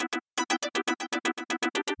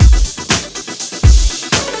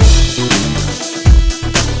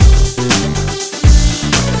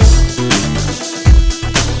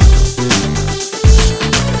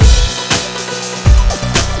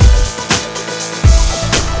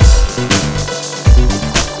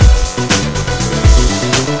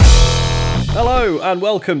and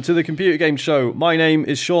welcome to the Computer Game Show. My name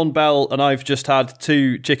is Sean Bell, and I've just had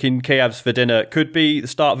 2 chicken Kievs for dinner. Could be the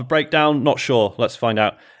start of a breakdown, not sure. Let's find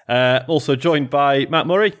out. Also joined by Matt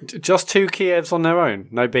Murray. Just 2 Kievs on their own?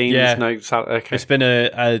 No beans, no salad? Okay. It's been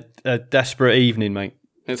a desperate evening, mate.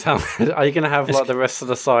 Are you going to have like the rest of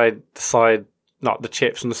the side, like the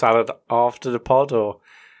chips and the salad after the pod, or?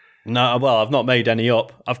 No, well, I've not made any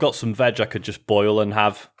up. I've got some veg I could just boil and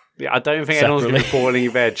have. Yeah, I don't think anyone's going to be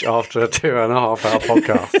boiling veg after a 2.5 hour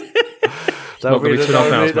podcast. That'll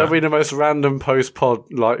be the most random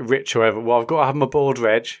post-pod like ritual ever. Well, I've got to have my boiled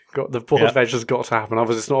veg. The boiled veg has got to happen,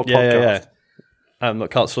 otherwise it's not a podcast. I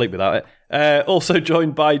can't sleep without it. Also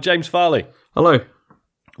joined by James Farley. Hello.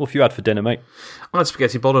 What have you had for dinner, mate? I had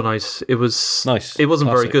spaghetti bolognese. It was nice. It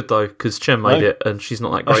wasn't very good though, because Chen made it, and she's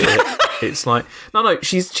not that great at it. It's like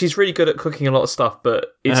she's really good at cooking a lot of stuff, but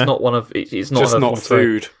it's not one of it's not just not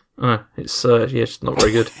food. It's it's not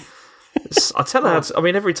very good. I tell her,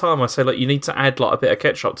 every time I say, look, you need to add like a bit of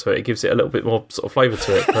ketchup to it. It gives it a little bit more sort of flavour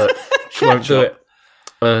to it, but she won't do it.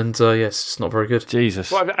 And it's just not very good.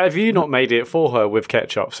 Jesus. Well, have you not made it for her with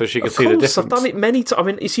ketchup so she can see the difference? I've done it many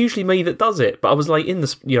times. It's usually me that does it, but I was like in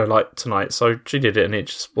this, like tonight, so she did it, and it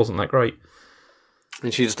just wasn't that great.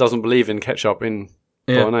 And she just doesn't believe in ketchup in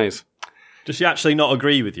bolognese. Does she actually not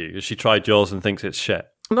agree with you? Has she tried yours and thinks it's shit?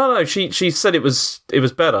 No. She said it was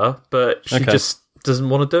better, but she just doesn't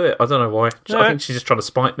want to do it. I don't know why. I think she's just trying to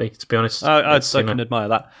spite me, to be honest. I can admire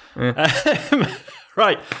that. Yeah.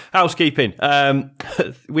 Right, housekeeping.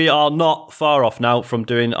 We are not far off now from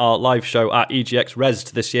doing our live show at EGX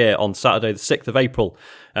Rezzed this year on Saturday the 6th of April.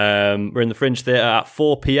 We're in the Fringe Theatre at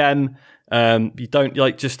 4 p.m. You don't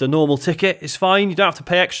like just a normal ticket, it's fine. You don't have to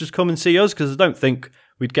pay extras to come and see us, because I don't think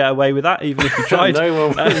we'd get away with that, even if we tried. No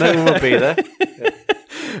one will be there.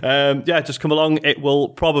 Just come along. It will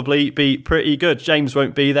probably be pretty good. James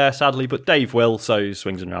won't be there, sadly, but Dave will, so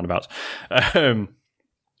swings and roundabouts.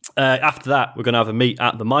 After that, we're going to have a meet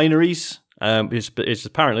at the Minories. It's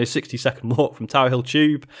apparently a 60-second walk from Tower Hill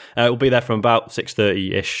Tube. We'll be there from about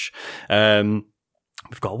 6:30-ish.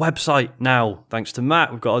 We've got a website now, thanks to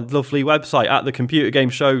Matt. We've got a lovely website at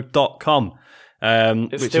thecomputergameshow.com.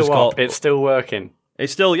 It's still up. It's still working. It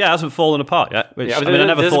still, hasn't fallen apart yet. Which, I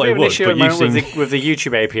never thought it would. There's a bit of an issue with the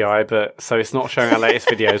YouTube API, so it's not showing our latest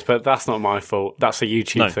videos. But that's not my fault. That's a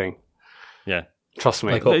YouTube thing. Yeah, trust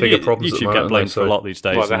me. They've got bigger problems. YouTube get blamed for a lot these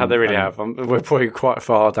days. Well, they really have. We're probably quite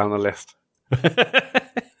far down the list.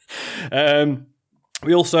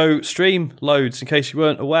 We also stream loads, in case you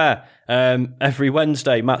weren't aware. Every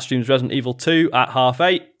Wednesday, Matt streams Resident Evil 2 at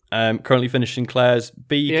 8:30. Currently finishing Claire's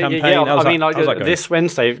B campaign. Yeah. This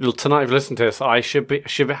Wednesday, tonight, if you listen to this, I should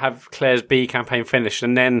have Claire's B campaign finished,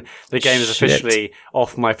 and then the game is officially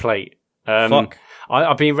off my plate. Fuck.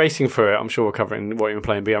 I've been racing through it. I'm sure we're covering what you're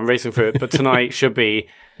playing, but I'm racing through it. But tonight should be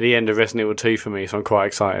the end of Resident Evil 2 for me, so I'm quite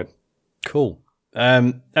excited. Cool.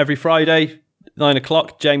 Every Friday,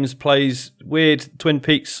 9:00, James plays weird Twin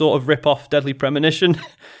Peaks sort of rip-off Deadly Premonition,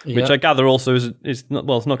 which I gather also is not,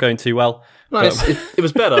 it's not going too well. No, it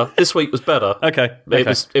was better. This week was better. Okay.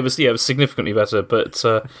 It was significantly better, but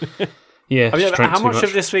how much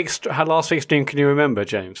of last week's stream can you remember,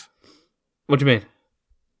 James? What do you mean?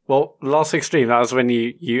 Well, last week's stream, that was when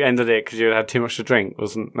you ended it because you had too much to drink,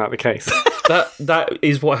 wasn't that the case? that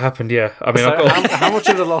is what happened, yeah. How much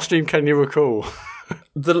of the last stream can you recall?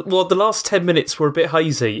 The last 10 minutes were a bit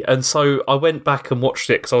hazy, and so I went back and watched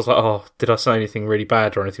it because I was like, oh, did I say anything really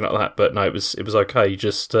bad or anything like that? But no, it was okay.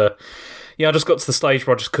 Just I just got to the stage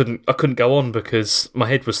where I couldn't go on because my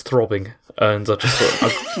head was throbbing, and I just thought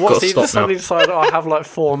I've got to stop now. Suddenly decided I have like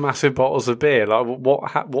 4 massive bottles of beer. Like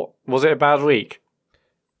what was it a bad week?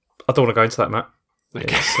 I don't want to go into that, Matt.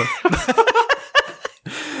 Okay.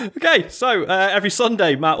 Okay, so every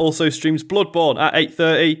Sunday, Matt also streams Bloodborne at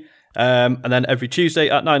 8:30. And then every Tuesday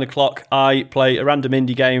at 9:00, I play a random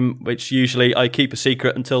indie game, which usually I keep a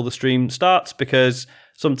secret until the stream starts, because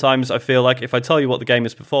sometimes I feel like if I tell you what the game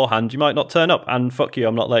is beforehand, you might not turn up, and fuck you,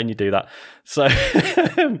 I'm not letting you do that. So,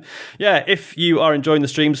 if you are enjoying the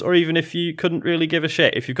streams, or even if you couldn't really give a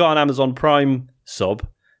shit, if you've got an Amazon Prime sub,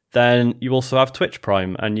 then you also have Twitch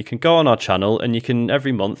Prime, and you can go on our channel, and you can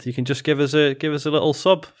every month you can just give us a little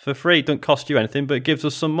sub for free. It doesn't cost you anything, but it gives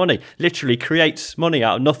us some money. Literally creates money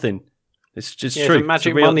out of nothing. It's just true. It's a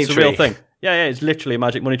magic money tree. It's a real thing. Yeah, it's literally a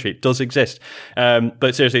magic money tree. It does exist.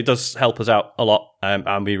 But seriously, it does help us out a lot,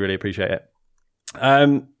 and we really appreciate it.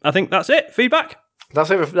 I think that's it. Feedback.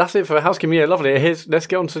 That's it for housekeeping. Yeah, lovely. Let's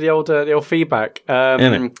get on to the old feedback.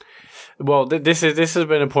 Well, this has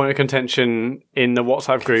been a point of contention in the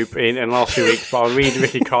WhatsApp group in the last few weeks, but I'll read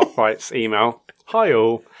Ricky Cartwright's email. Hi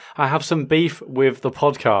all, I have some beef with the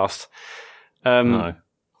podcast. No.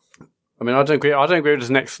 I mean, I don't agree with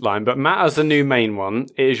this next line, but Matt, as the new main one,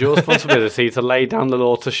 it is your responsibility to lay down the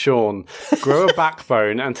law to Sean, grow a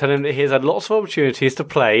backbone, and tell him that he has had lots of opportunities to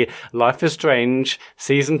play Life is Strange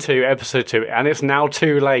Season 2, Episode 2, and it's now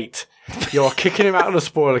too late. You're kicking him out of the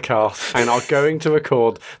spoiler cast and are going to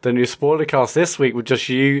record the new spoiler cast this week with just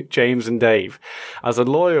you, James, and Dave. As a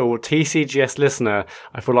loyal TCGS listener,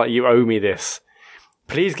 I feel like you owe me this.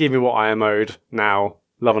 Please give me what I am owed now.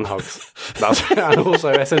 Love and hugs. And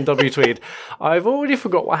also SMW tweet. I've already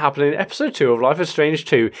forgot what happened in episode 2 of Life is Strange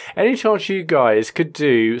 2. Any chance you guys could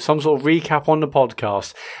do some sort of recap on the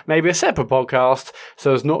podcast? Maybe a separate podcast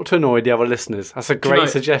so as not to annoy the other listeners. That's a great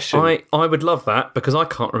suggestion. I would love that because I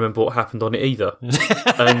can't remember what happened on it either.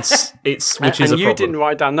 And it's which is a problem. And you didn't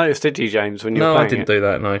write down notes, did you, James, when you were playing No, I didn't do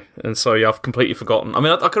that, no. And so yeah, I've completely forgotten. I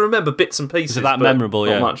mean, I can remember bits and pieces. Is that memorable?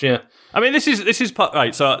 Not much, yeah. I mean, this is part,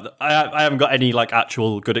 right. So I haven't got any like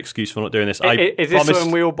actual good excuse for not doing this. Is this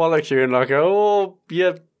when we all bollock you and like, oh,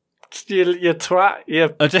 you twat,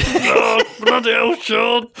 oh, bloody hell,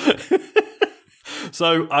 Sean.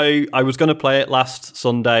 So I was going to play it last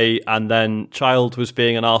Sunday, and then Child was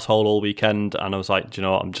being an arsehole all weekend, and I was like, do you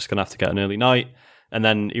know what? I'm just going to have to get an early night. And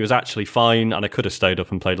then he was actually fine, and I could have stayed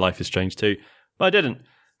up and played Life is Strange 2, but I didn't.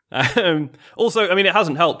 Also, I mean, it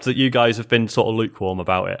hasn't helped that you guys have been sort of lukewarm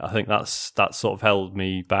about it. I think that's sort of held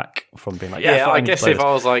me back from being like, yeah, I guess if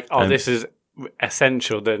I was like, oh, this is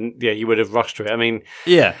essential, then yeah, you would have rushed to it. I mean,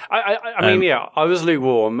 yeah, I mean, yeah, I was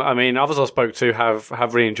lukewarm. I mean, others I spoke to have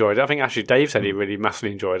really enjoyed it. I think actually Dave said he really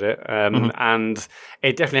massively enjoyed it, and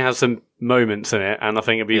it definitely has some moments in it, and I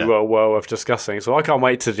think it'd be well worth discussing. So I can't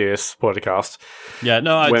wait to do this podcast. Yeah,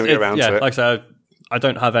 no, when we get around to it. Like I said, I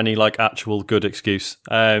don't have any like actual good excuse.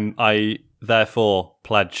 I therefore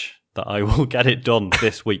pledge that I will get it done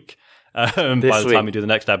this week. By the time we do the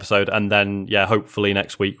next episode, and then hopefully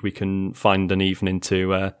next week we can find an evening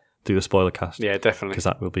to do the spoiler cast. Yeah, definitely, because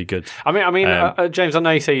that will be good. I mean, James, I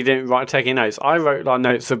know you say you didn't write taking notes. I wrote like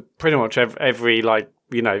notes of pretty much every like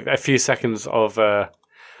a few seconds of.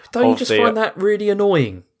 Don't you just find that really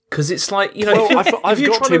annoying? Because it's like if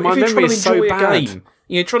you're trying to enjoy a game.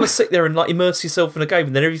 You're trying to sit there and like immerse yourself in a game,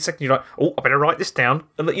 and then every second you're like, "Oh, I better write this down."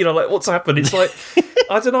 And like, what's happened? It's like,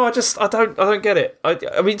 I don't know. I don't get it.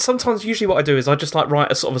 I mean, sometimes, usually, what I do is I just like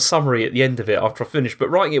write a sort of a summary at the end of it after I finish. But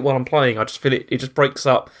writing it while I'm playing, I just feel it just breaks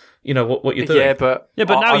up. What you're doing. Yeah, but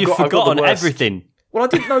now you've forgotten everything. Well, I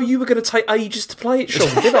didn't know you were going to take ages to play it,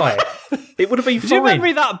 Sean, did I? It would have been fine. Is your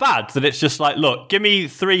memory that bad that it's just like, look, give me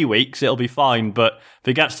 3 weeks, it'll be fine, but if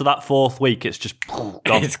it gets to that 4th week, it's just gone.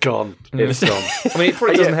 It's gone. It's gone. I mean, it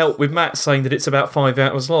probably doesn't help with Matt saying that it's about 5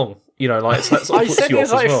 hours long. Like that sort of I said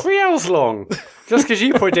it's like 3 hours long. Just because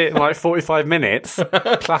you put it in like 45 minutes.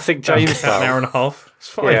 Classic James style. An hour and a half. It's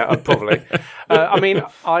fine. Yeah, probably. I mean,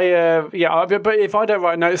 but if I don't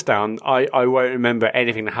write notes down, I won't remember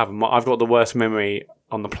anything that happened. I've got the worst memory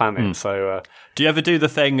on the planet. So, do you ever do the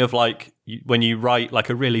thing of like when you write like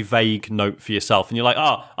a really vague note for yourself, and you're like,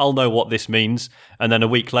 I'll know what this means, and then a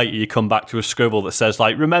week later you come back to a scribble that says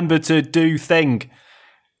like, remember to do thing.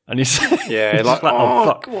 And he's like, oh,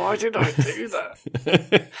 fuck. Why did I do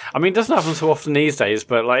that? I mean, it doesn't happen so often these days,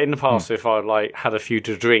 but like in the past, if I like had a few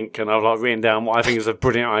to drink and I've like written down what I think is a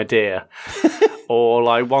brilliant idea, or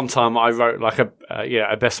like one time I wrote like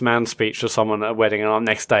a best man speech to someone at a wedding, and on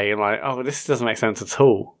the next day, and like, oh, this doesn't make sense at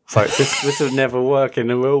all. It's like this would never work in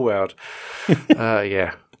the real world.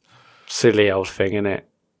 Yeah, silly old thing, isn't it?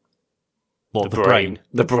 What, the brain?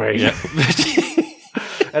 The brain. Yeah.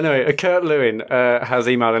 Anyway, Kurt Lewin has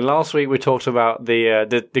emailed in. Last week we talked about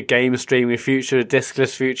the game streaming future, the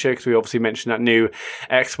discless future, because we obviously mentioned that new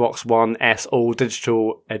Xbox One S all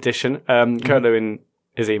digital edition. Kurt Lewin,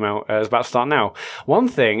 his email is about to start now. One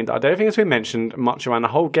thing that I don't think has been mentioned much around the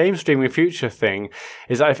whole game streaming future thing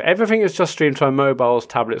is that if everything is just streamed to our mobiles,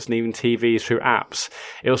 tablets, and even TVs through apps,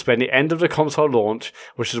 it will spend the end of the console launch,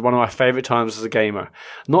 which is one of my favourite times as a gamer.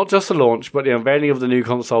 Not just the launch, but the unveiling of the new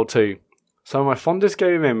console too. Some of my fondest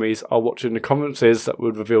gaming memories are watching the conferences that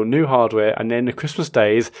would reveal new hardware, and then the Christmas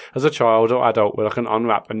days as a child or adult where I can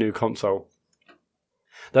unwrap a new console.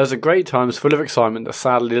 Those are great times full of excitement that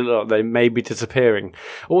sadly look like they may be disappearing.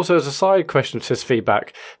 Also, as a side question to this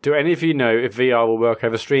feedback, do any of you know if VR will work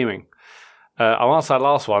over streaming? I'll answer that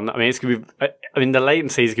last one. I mean, it's going to be. I mean, the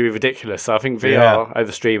latency is going to be ridiculous. So I think VR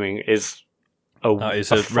over streaming is.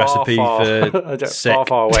 It's a recipe for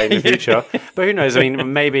far away in the future. But who knows? I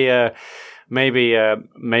mean, maybe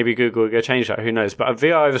Google will go change that. Who knows? But a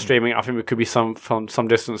VR over streaming, I think it could be some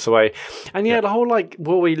distance away. And the whole like,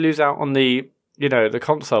 will we lose out on the the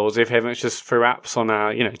consoles if everything's just through apps on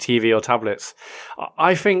our TV or tablets?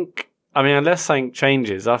 I think I mean, unless something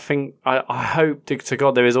changes, I think I hope to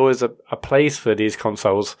God there is always a place for these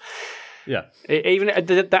consoles. Yeah. Even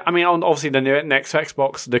that, I mean, obviously the next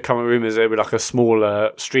Xbox, the current rumors there will be like a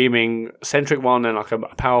smaller streaming centric one and like a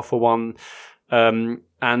powerful one.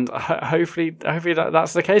 And hopefully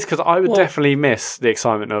that's the case, because I would definitely miss the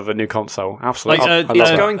excitement of a new console. Absolutely,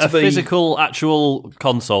 it's going to be a physical, actual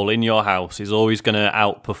console in your house is always going to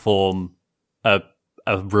outperform a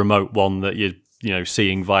remote one that you're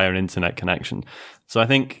seeing via an internet connection. So I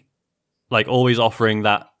think like always offering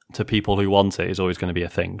that to people who want it is always going to be a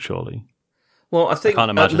thing, surely. Well, I think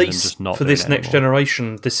at least for this next anymore.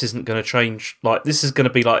 Generation, this isn't going to change. Like, this is going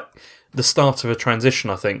to be like the start of a transition,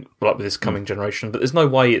 I think, like with this coming generation. But there's no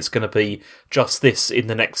way it's going to be just this in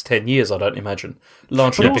the next 10 years, I don't imagine.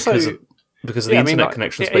 Largely because of the internet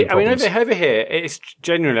connections being problems. Over here, it's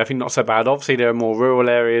genuinely, I think, not so bad. Obviously, there are more rural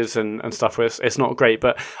areas and stuff where it's not great.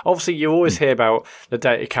 But obviously, you always hear about the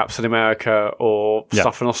data caps in America or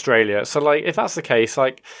stuff in Australia. So, like, if that's the case,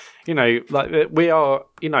 like, like we are,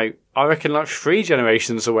 I reckon like 3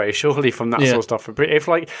 generations away, surely, from that sort of stuff. If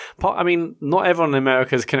not everyone in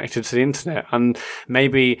America is connected to the internet, and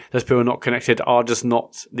maybe those people not connected are just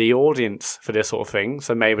not the audience for this sort of thing.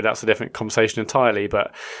 So maybe that's a different conversation entirely.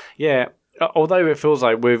 But yeah, although it feels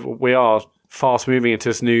like we are fast moving into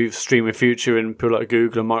this new streaming future, and people like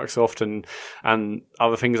Google and Microsoft and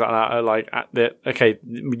other things like that are like,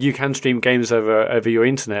 you can stream games over your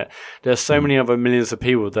internet. There's so many other millions of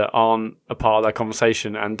people that aren't a part of that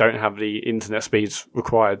conversation and don't have the internet speeds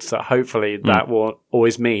required. So hopefully that will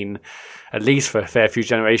always mean, at least for a fair few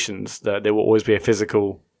generations, that there will always be a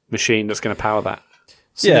physical machine that's going to power that.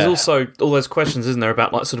 So there's also all those questions, isn't there,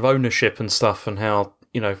 about like sort of ownership and stuff, and how,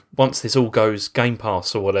 once this all goes Game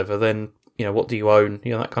Pass or whatever, then what do you own?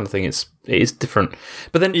 That kind of thing. It is different.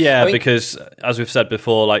 But then, because as we've said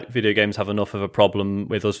before, like video games have enough of a problem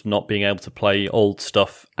with us not being able to play old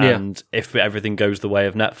stuff. And if everything goes the way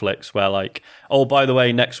of Netflix, where like, oh, by the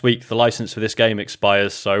way, next week the license for this game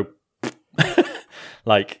expires, so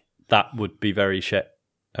like that would be very shit.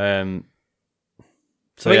 It's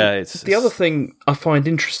the other thing I find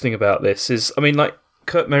interesting about this is, like,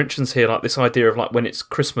 Kurt mentions here, like, this idea of, like, when it's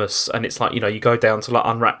Christmas and it's like, you go down to, like,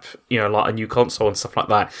 unwrap, like, a new console and stuff like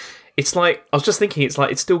that. It's like, I was just thinking, it's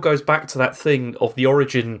like, it still goes back to that thing of the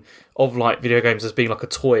origin of, like, video games as being like a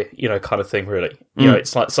toy, kind of thing, really.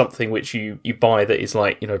 It's like something which you buy that is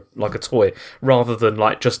like, like a toy, rather than,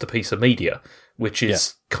 like, just a piece of media, which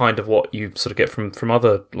is kind of what you sort of get from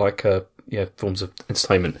other, like, forms of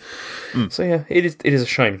entertainment. So it is a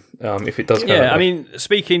shame if it does go that way. I mean,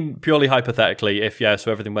 speaking purely hypothetically,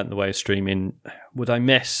 so everything went the way of streaming, would I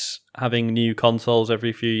miss having new consoles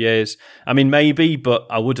every few years? I mean, maybe, but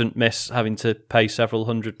I wouldn't miss having to pay several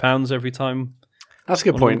 £100 every time. That's a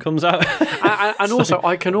good point. Comes out. and also,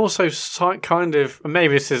 I can also kind of,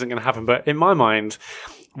 maybe this isn't going to happen, but in my mind,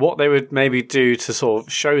 what they would maybe do to sort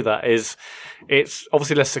of show that is, it's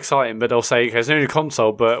obviously less exciting, but they'll say, okay, it's a new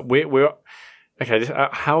console, but we're okay,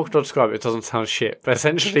 how could I describe it? It doesn't sound shit, but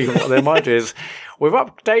essentially what they might do is, we're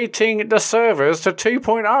updating the servers to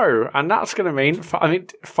 2.0, and that's going to mean,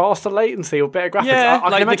 faster latency or better graphics. I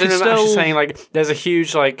can imagine them actually saying, like, there's a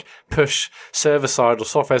huge, like, push server side or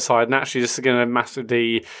software side, and actually this is going to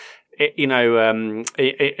massively, improve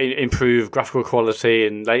graphical quality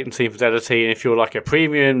and latency and fidelity. And if you're like a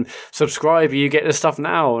premium subscriber, you get this stuff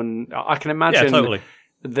now. And I can imagine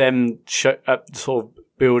them sort of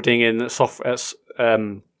building in software,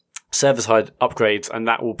 server-side upgrades, and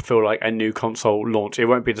that will feel like a new console launch. It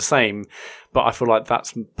won't be the same, but I feel like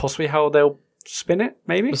that's possibly how they'll spin it,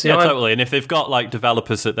 maybe? Totally. And if they've got like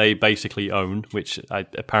developers that they basically own, which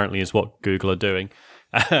apparently is what Google are doing,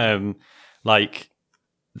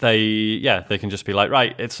 they can just be like,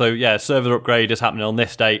 right, server upgrade is happening on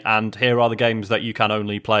this date, and here are the games that you can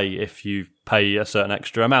only play if you pay a certain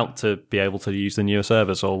extra amount to be able to use the newer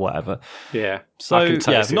service or whatever. Yeah. So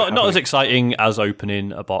not as exciting as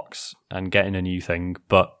opening a box and getting a new thing,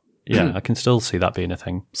 but I can still see that being a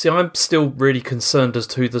thing. See, I'm still really concerned as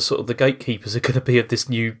to the sort of the gatekeepers are going to be of this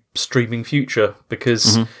new streaming future,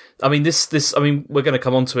 because I mean, we're going to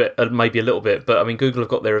come onto it maybe a little bit, but I mean, Google have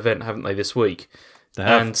got their event, haven't they, this week?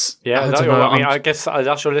 And I guess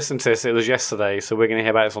as you're listening to this, it was yesterday, so we're going to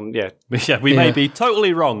hear about this on. We may be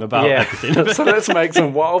totally wrong about everything. So let's make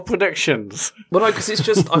some wild predictions. Well, no, because it's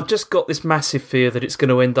just I've just got this massive fear that it's going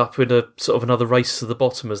to end up in a sort of another race to the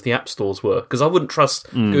bottom as the app stores were. Because I wouldn't trust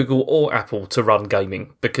Google or Apple to run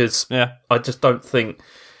gaming, because I just don't think.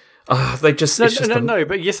 They just no.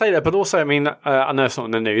 But you say that, but also, I mean, I know it's not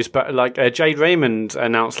in the news, but like Jade Raymond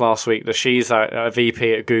announced last week that she's a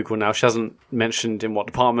VP at Google now. She hasn't mentioned in what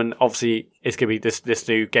department. Obviously, it's going to be this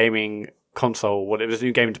new gaming console, whatever, this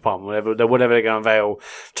new gaming department, whatever they're going to unveil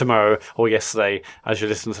tomorrow or yesterday as you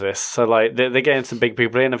listen to this. So like they're getting some big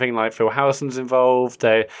people in. I think like Phil Harrison's involved.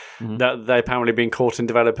 They're apparently been courting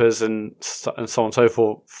developers and so on and so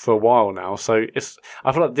forth for a while now. So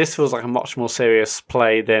I feel like this feels like a much more serious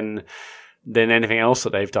play than anything else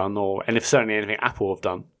that they've done, and certainly anything Apple have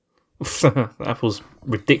done. Apple's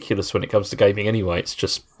ridiculous when it comes to gaming anyway. It's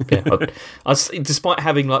just, despite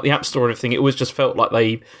having like the App Store and everything, it always just felt like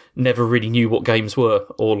they never really knew what games were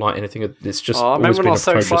or like anything. It's just I remember when I was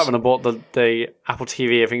so excited when I bought the Apple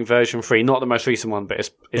TV, I think version 3, not the most recent one, but it's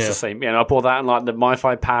the same. I bought that and like the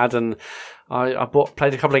MiFi pad, and I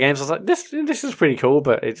played a couple of games. I was like, this is pretty cool,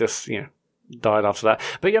 but it just died after that.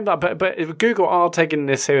 But Google are taking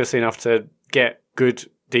this seriously enough to get good,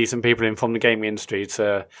 decent people in from the gaming industry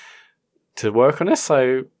to work on this.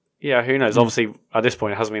 So yeah, who knows? Obviously at this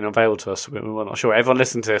point it hasn't been unveiled to us. We're not sure. Everyone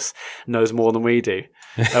listening to this knows more than we do,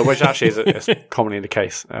 which actually is commonly the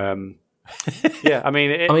case. I mean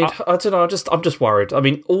I don't know, I'm just worried. I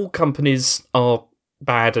mean, all companies are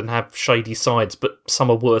bad and have shady sides, but some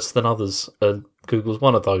are worse than others, and Google's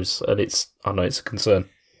one of those, and it's a concern.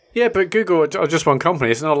 Yeah, but Google are just one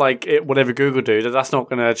company. It's not like whatever Google do, that's not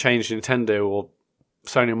going to change Nintendo or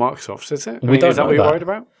Sony or Microsoft, is it? Is that what you're worried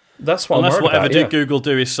about? That's what I'm worried about. Unless whatever Google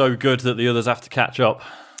do is so good that the others have to catch up.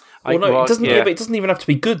 Well, no, it doesn't. Yeah, but it doesn't even have to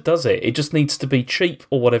be good, does it? It just needs to be cheap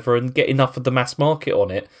or whatever, and get enough of the mass market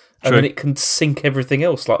on it, and then it can sink everything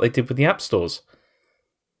else like they did with the app stores.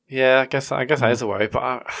 Yeah, I guess that is a worry,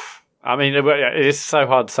 but I mean, it is so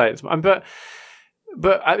hard to say.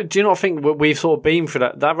 But do you not think we've sort of been through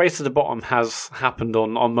that? That race to the bottom has happened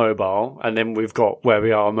on mobile, and then we've got where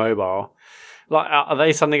we are on mobile. Like, are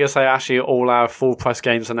they suddenly going to say, actually, all our full price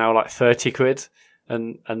games are now like 30 quid?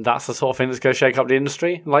 And that's the sort of thing that's going to shake up the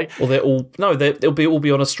industry? Like, well, they'll all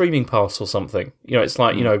be on a streaming pass or something. It's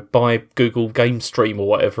like, buy Google Game Stream or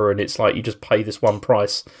whatever, and it's like you just pay this one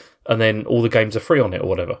price, and then all the games are free on it or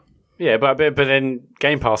whatever. Yeah, but then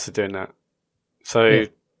Game Pass is doing that. So, yeah.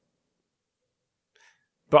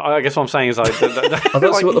 But I guess what I'm saying is like, I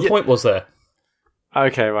don't see what the point was there.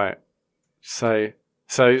 Okay, right. So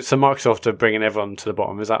Microsoft are bringing everyone to the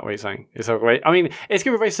bottom. Is that what you're saying? Is that great? I mean, it's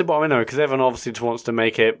going to be race to the bottom anyway, because everyone obviously just wants to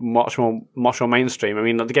make it much more mainstream. I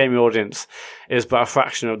mean, the gaming audience is but a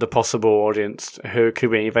fraction of the possible audience who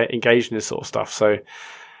could be engaged in this sort of stuff. So,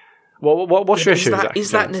 what's your issue?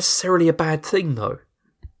 Is that necessarily a bad thing, though?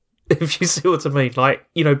 If you see what I mean, like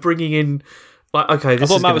bringing in, like, okay, I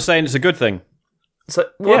thought Matt was saying it's a good thing. So,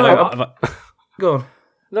 go on.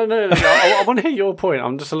 No. I want to hear your point.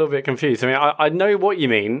 I'm just a little bit confused. I mean, I know what you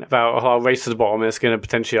mean about how race to the bottom is going to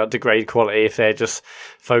potentially degrade quality if they're just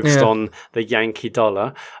focused on the Yankee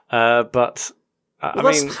dollar. But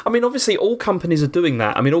I mean, obviously, all companies are doing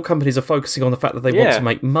that. I mean, all companies are focusing on the fact that they want to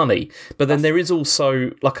make money. But then there is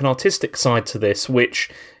also like an artistic side to this, which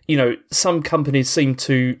some companies seem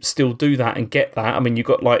to still do that and get that. I mean, you've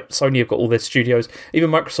got like Sony have got all their studios. Even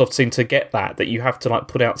Microsoft seem to get that you have to like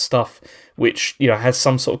put out stuff which has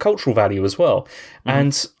some sort of cultural value as well.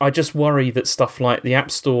 And I just worry that stuff like the App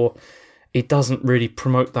Store, it doesn't really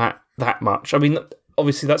promote that much. I mean,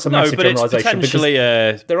 obviously that's a massive generalisation.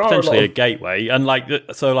 It's potentially a gateway, and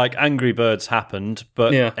like Angry Birds happened,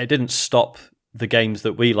 but it didn't stop the games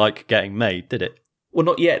that we like getting made, did it? Well,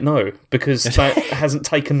 not yet, no, because that hasn't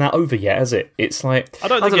taken that over yet, has it? It's like I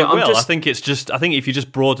don't think it will. I think if you're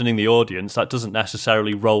just broadening the audience, that doesn't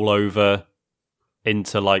necessarily roll over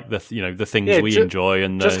into like the things we enjoy.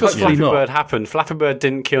 And just because Flappy Bird happened, Flappy Bird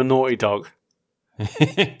didn't kill Naughty Dog.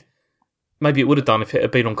 Maybe it would have done if it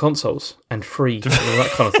had been on consoles and free,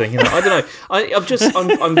 that kind of thing. I don't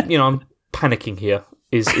know. I'm panicking here.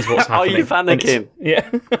 Is what's happening? Are you panicking?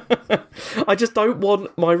 Yeah. I just don't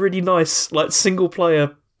want my really nice like single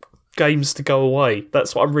player games to go away.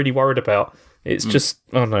 That's what I'm really worried about. It's just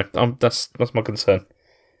that's my concern.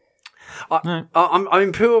 I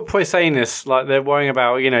mean, people are probably saying this like they're worrying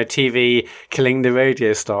about TV killing the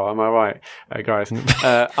radio star. Am I right, guys?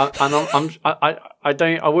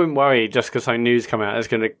 I wouldn't worry just because some news come out that's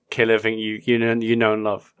going to kill everything you know and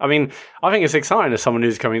love. I mean, I think it's exciting as someone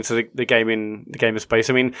who's coming into the gaming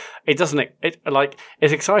space. I mean, it's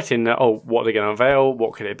exciting that what they're going to unveil,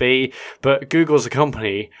 what could it be? But Google as a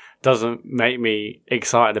company doesn't make me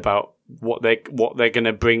excited about what they're going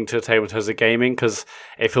to bring to the table in terms of gaming, because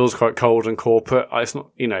it feels quite cold and corporate. It's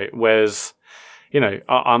not, whereas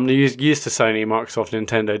I'm used to Sony, Microsoft,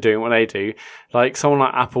 Nintendo doing what they do. Like someone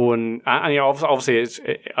like Apple and obviously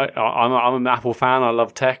I'm an Apple fan. I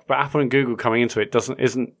love tech, but Apple and Google coming into it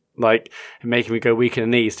isn't like making me go weak in the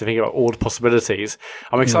knees to think about all the possibilities.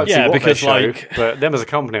 I'm excited to see what they show, but them as a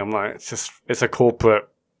company, I'm like, it's a corporate.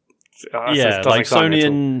 Like Sony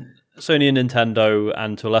and Nintendo,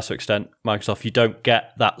 and to a lesser extent Microsoft, you don't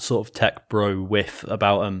get that sort of tech bro whiff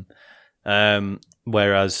about them.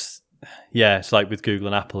 Whereas, it's like with Google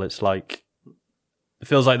and Apple, it's like it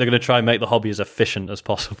feels like they're going to try and make the hobby as efficient as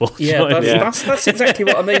possible. That's exactly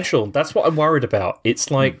what I mean, Sean. That's what I'm worried about.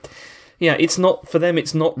 It's like. Yeah, it's not for them.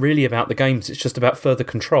 It's not really about the games. It's just about further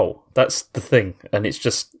control. That's the thing, and it's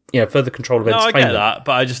just further control of entertainment. No, I get that,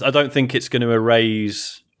 but I don't think it's going to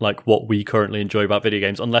erase like what we currently enjoy about video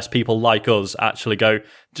games, unless people like us actually go, do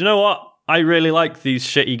you know what? I really like these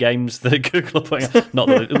shitty games that Google are putting out. Not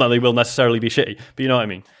that they will necessarily be shitty, but you know what I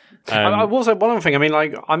mean. I will say one other thing. I mean,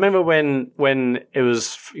 like I remember when it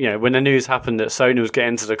was when the news happened that Sony was getting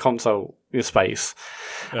into the console space,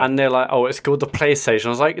 and they're like, oh, it's called the PlayStation. I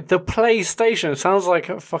was like, the PlayStation sounds like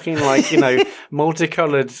a fucking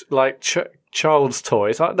multicolored like child's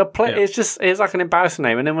toy. It's like it's like an embarrassing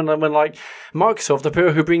name. And then when like Microsoft, the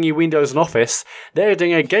people who bring you Windows and Office, they're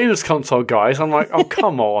doing a games console, guys. I'm like, oh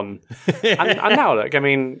come on. and now look, I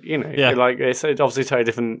mean, like it's obviously totally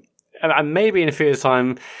different. And maybe in a few years'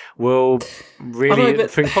 time, we'll really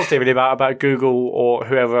think positively about Google or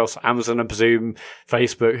whoever else, Amazon, I presume,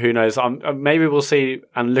 Facebook, who knows. Maybe we'll see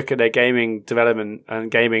and look at their gaming development and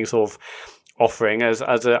gaming sort of offering as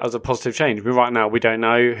a positive change. But right now, we don't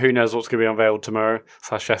know. Who knows what's going to be unveiled tomorrow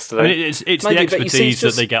 / yesterday. I mean, it's the expertise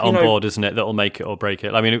that they get on board, isn't it, that will make it or break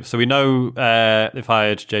it. I mean, so we know they've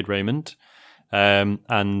hired Jade Raymond.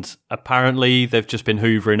 And apparently they've just been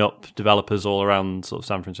hoovering up developers all around sort of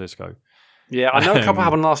San Francisco. Yeah, I know a couple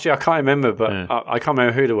happened last year. I can't remember, but I can't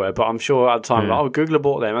remember who they were. But I'm sure at the time, Google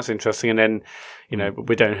bought them. That's interesting. And then,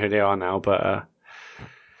 we don't know who they are now. But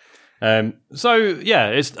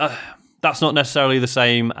it's that's not necessarily the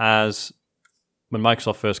same as when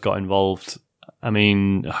Microsoft first got involved. I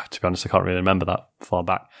mean, to be honest, I can't really remember that far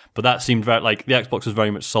back. But that seemed very like the Xbox was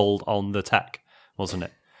very much sold on the tech, wasn't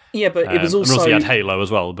it? Yeah, but it was also... And also you had Halo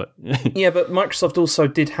as well, but... Yeah, but Microsoft also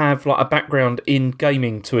did have like a background in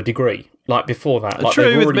gaming to a degree, like before that. Like,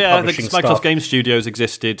 true, I think Microsoft Game Studios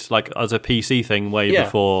existed like as a PC thing way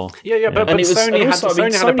before... Yeah, but Sony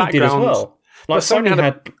had a background... did as well. Like, Sony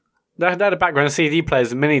had... They had a background in CD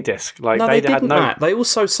players and mini disc. Like no, they didn't. They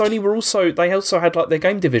also had like their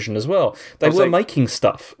game division as well. They were making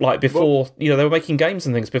stuff like before. They were making games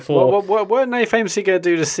and things before. Weren't they famously going to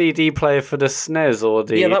do the CD player for the SNES or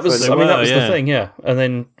the? Yeah, that was. that was the thing. Yeah, and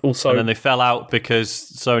then they fell out because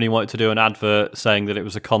Sony wanted to do an advert saying that it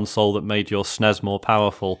was a console that made your SNES more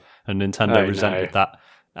powerful, and Nintendo resented that.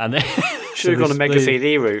 And they should have gone a Mega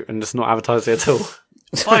CD route and just not advertised it at all.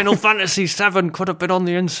 Final Fantasy VII could have been on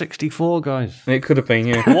the N64, guys. It could have been,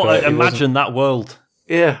 yeah. Imagine that world.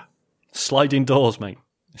 Yeah. Sliding doors, mate.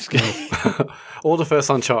 All the first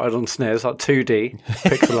Uncharted on SNES, like 2D,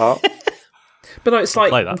 pixel art. But no, it's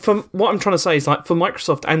like, from what I'm trying to say is like, for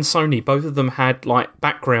Microsoft and Sony, both of them had like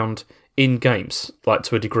background in games, like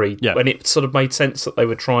to a degree, and it sort of made sense that they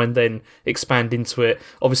would try and then expand into it.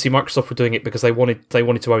 Obviously, Microsoft were doing it because they wanted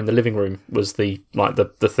to own the living room was the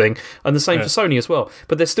thing, and the same for Sony as well.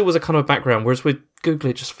 But there still was a kind of background. Whereas with Google,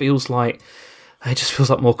 it just feels like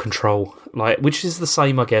more control, like which is the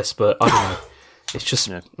same, I guess. But I don't know. It's just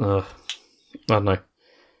I don't know.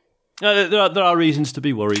 There are reasons to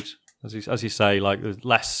be worried, as you say. Like there's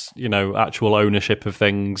less, actual ownership of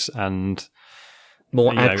things and.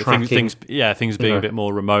 More ad tracking. Things being a bit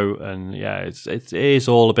more remote, and it is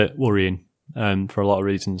all a bit worrying for a lot of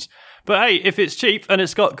reasons. But hey, if it's cheap and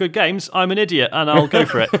it's got good games, I'm an idiot and I'll go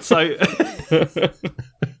for it. So,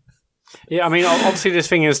 yeah, I mean, obviously this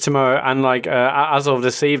thing is tomorrow, and like as of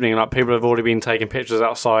this evening, like people have already been taking pictures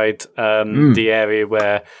outside the area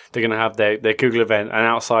where they're going to have their Google event, and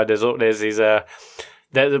outside there's these.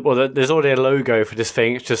 There's already a logo for this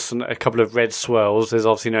thing. It's just a couple of red swirls. There's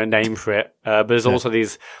obviously no name for it. But there's also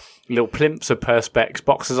these little plimps of Perspex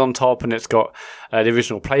boxes on top, and it's got the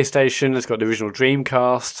original PlayStation. It's got the original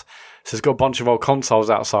Dreamcast. So it's got a bunch of old consoles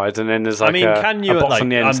outside, and then there's like a box on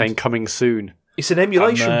the end saying "coming soon." It's an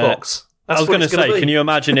emulation box. I was going to say, can you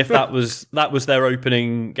imagine if that was their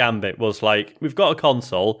opening gambit? Was like, we've got a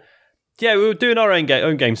console. Yeah, we were doing our own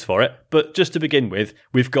games for it, but just to begin with,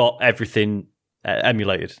 we've got everything.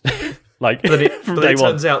 Emulated, like, but it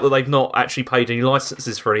turns out that they've not actually paid any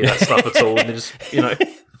licenses for any of that stuff at all, and they just,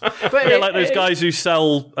 But like those guys who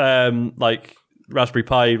sell like Raspberry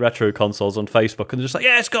Pi retro consoles on Facebook, and they're just like,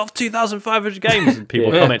 yeah, it's got 2,500 games, and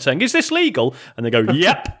people comment saying, is this legal? And they go,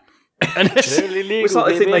 yep. And it's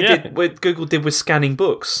like the thing they did, what Google did with scanning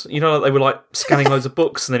books. You know, they were like scanning loads of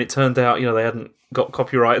books, and then it turned out, you know, they hadn't got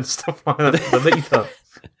copyright and stuff like that underneath them.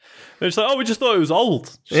 It's like, oh, we just thought it was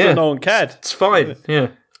old. So no one cared. It's fine. Yeah.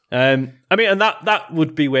 I mean, and that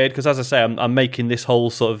would be weird because, as I say, I'm making this whole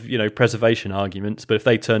sort of, you know, preservation arguments. But if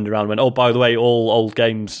they turned around and went, oh, by the way, all old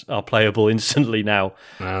games are playable instantly now,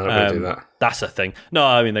 no, they won't do that. That's a thing. No,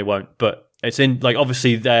 I mean they won't. But it's in like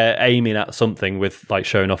obviously they're aiming at something with like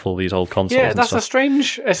showing off all these old consoles. Yeah, that's a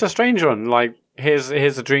strange. It's a strange one. Like here's a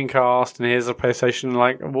Dreamcast and here's a PlayStation.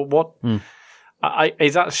 Like what?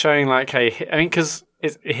 Is that showing like? Hey, I mean, because.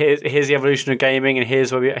 Here's the evolution of gaming, and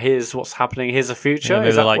here's what's happening. Here's the future. Yeah,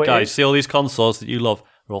 they're like, guys, see all these consoles that you love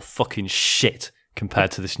are all fucking shit compared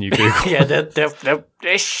to this new Google. Yeah,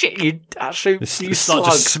 they're shit. You absolute you slugs.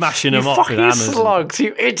 Not just smashing them off with hammers. You slugs,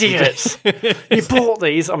 you idiots! You bought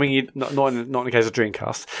these. I mean, not in the case of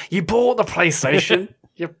Dreamcast. You bought the PlayStation.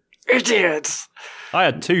 You idiots! I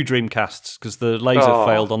had 2 Dreamcasts because the laser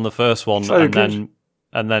failed on the first one,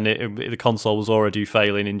 and then the console was already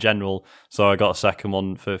failing in general, so I got a second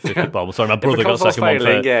one for 50. Well, sorry, my brother got a second one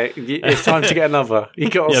for. Yeah, it's time to get another. You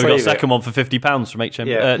got to we got a second one for £50 from HM.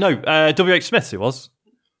 Yeah. WH Smith's it was.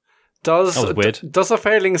 That was weird. Does a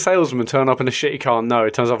failing salesman turn up in a shitty car? No,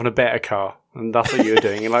 it turns up in a better car, and that's what you're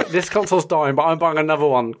doing. You're like, this console's dying, but I'm buying another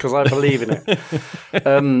one because I believe in it.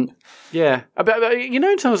 Yeah, but you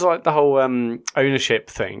know, in terms of like the whole ownership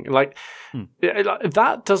thing, like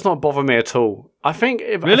that does not bother me at all. I think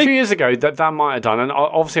a few years ago that might have done, and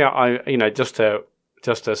obviously I you know just to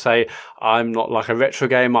say I'm not like a retro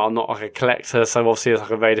gamer, I'm not like a collector, so obviously it's like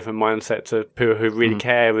a very different mindset to people who really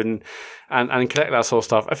care and collect that sort of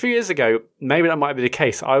stuff. A few years ago, maybe that might be the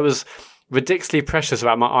case. I was ridiculously precious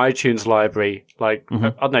about my iTunes library. Like,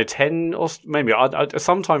 I don't know, 10 or maybe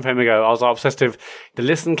some time frame ago, I was obsessed with the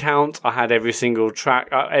listen count. I had every single track,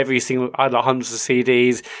 I had like hundreds of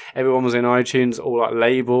CDs. Everyone was in iTunes, all like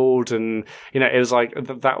labeled. And, you know, it was like,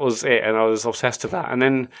 that was it. And I was obsessed with that. And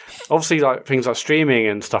then obviously like things like streaming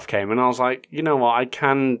and stuff came. And I was like, you know what, I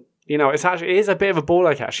can... You know, it is a bit of a ball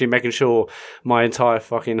ache actually, making sure my entire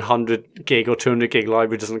fucking 100 gig or 200 gig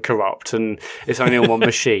library doesn't corrupt and it's only on one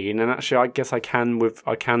machine. And actually, I guess I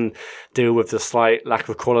can deal with the slight lack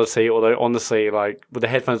of quality. Although honestly, like with the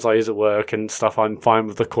headphones I use at work and stuff, I'm fine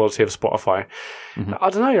with the quality of Spotify. I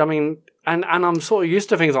don't know. I mean, and I'm sort of used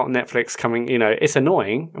to things like Netflix coming. You know, it's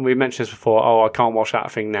annoying, and we mentioned this before. Oh, I can't watch that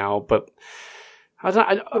thing now, but I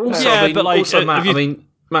don't.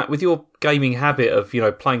 Matt, with your gaming habit of, you know,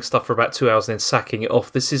 playing stuff for about 2 hours and then sacking it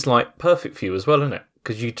off, this is like perfect for you as well, isn't it?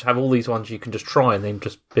 Because you have all these ones you can just try and then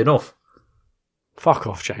just bin off. Fuck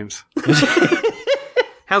off, James.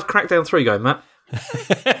 How's Crackdown 3 going, Matt?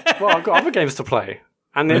 Well, I've got other games to play.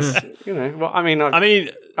 And it's, you know, well, I mean,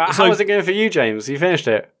 how is it going for you, James? You finished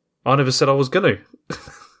it? I never said I was going to.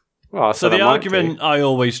 Well, so the argument I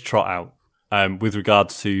always trot out with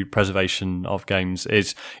regards to preservation of games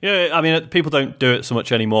is, you know, I mean, people don't do it so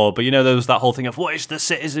much anymore, but you know, there was that whole thing of what is the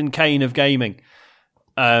Citizen Kane of gaming?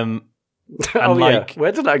 Where did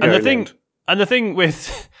that go? And the thing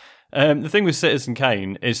with Citizen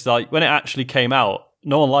Kane is like when it actually came out,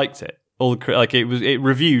 no one liked it. It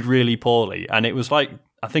reviewed really poorly, and it was like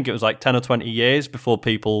I think it was like 10 or 20 years before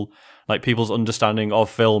people's understanding of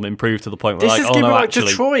film improved to the point where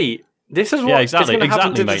Detroit. This is what exactly, mate.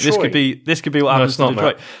 This could be what happens to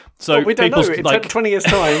Detroit. Mate. So we don't know. In 20 years'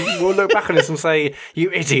 time, we'll look back on this and say,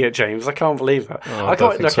 "You idiot, James! I can't believe that."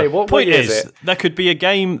 What point is it? There could be a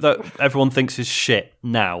game that everyone thinks is shit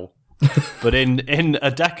now, but in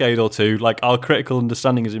a decade or two, like our critical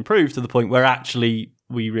understanding has improved to the point where actually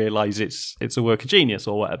we realise it's a work of genius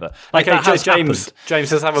or whatever. Like James,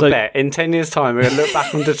 let's have a bet. In 10 years' time, we're going to look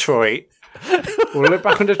back on Detroit. We'll look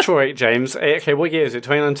back on Detroit, James. Okay, what year is it?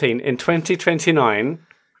 2019. In 2029,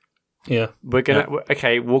 we're gonna.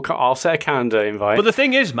 Okay, I'll set a calendar invite. But the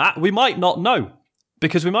thing is, Matt, we might not know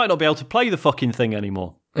because we might not be able to play the fucking thing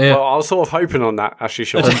anymore. Yeah. Well, I was sort of hoping on that, actually,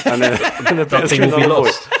 Sean. And then that thing will be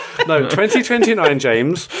lost. No, 2029,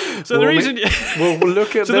 James. So the reason we'll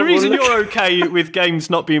look at the reason you're okay with games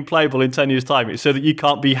not being playable in 10 years' time is so that you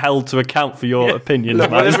can't be held to account for your opinions.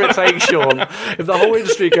 Look, whatever it takes, Sean. If the whole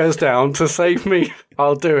industry goes down to save me,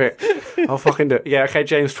 I'll do it. I'll fucking do it. Yeah, okay,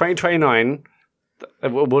 James. 2029.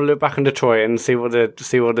 We'll look back on Detroit and see what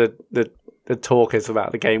the talk is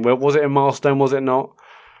about the game. Was it a milestone? Was it not?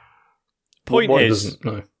 Point is,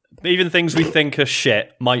 even things we think are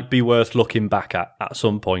shit might be worth looking back at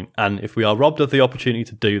some point. And if we are robbed of the opportunity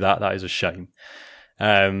to do that, that is a shame.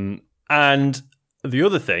 And the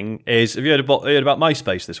other thing is, have you heard about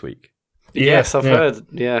MySpace this week? Yes, I've heard.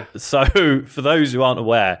 Yeah. So for those who aren't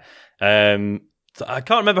aware, I can't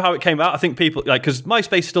remember how it came out. I think people because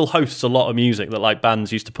MySpace still hosts a lot of music that like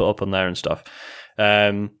bands used to put up on there and stuff.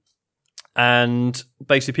 And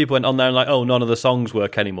basically people went on there and like, oh, none of the songs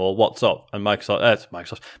work anymore. What's up? And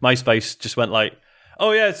MySpace just went like,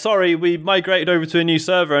 oh yeah, sorry, we migrated over to a new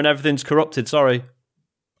server and everything's corrupted. Sorry.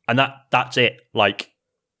 And that's it. Like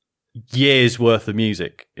years worth of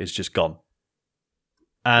music is just gone.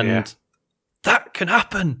 And that can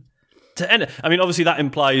happen to any. I mean, obviously that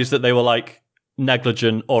implies that they were like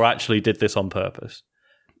negligent or actually did this on purpose.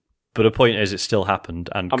 But the point is, it still happened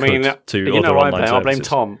and to other online services. I blame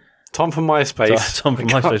Tom. Tom from MySpace. Tom from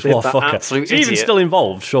MySpace. What fucker? Is he even still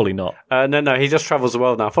involved? Surely not. No. He just travels the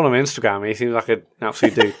world now. Follow him on Instagram. He seems like an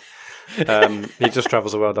absolute dude. He just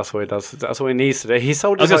travels the world. That's what he does. That's what he needs to do. He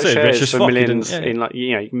sold his shares for millions in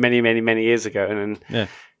many, many, many years ago, and then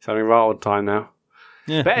he's having a right old time now.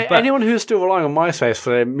 Yeah, but anyone who's still relying on MySpace for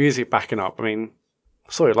their music backing up, I mean,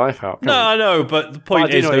 sort your life out. No, I know, but the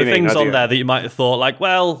point is, there are things on there that you might have thought, like,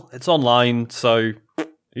 well, it's online, so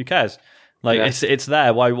who cares? Like, it's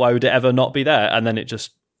there. Why would it ever not be there? And then it just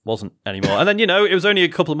wasn't anymore. And then, it was only a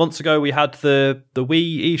couple of months ago we had the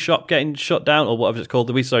Wii eShop getting shut down, or whatever it's called,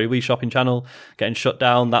 the Wii shopping channel getting shut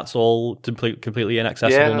down. That's all completely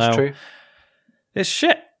inaccessible now. True. It's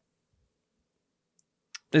shit.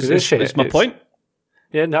 It's my point.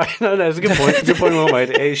 Yeah, no, it's a good point. Good point well made.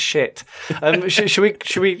 It is shit. Should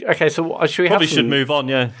we? Okay, so should we? Probably should move on.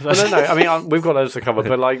 Yeah. No. I mean, we've got loads to cover,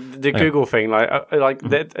 but like the Google thing,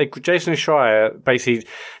 Jason Schreier basically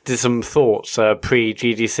did some thoughts pre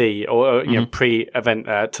GDC or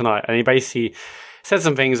pre-event tonight, and he basically said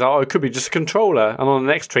some things like, "Oh, it could be just a controller," and on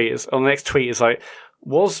the next tweet, it's like,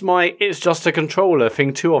 was my "it's just a controller"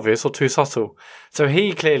 thing too obvious or too subtle? So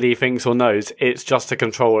he clearly thinks or knows it's just a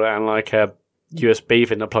controller and like a USB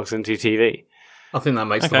thing that plugs into your TV. I think that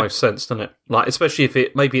makes the most sense, doesn't it? Like, especially if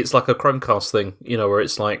it's like a Chromecast thing, where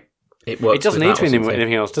it's like it works. It doesn't need to be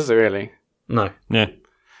anything else, does it? Really? No. Yeah.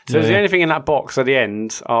 So is the only thing in that box at the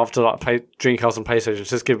end after like Dreamcast and PlayStation is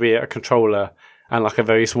just going to be a controller and like a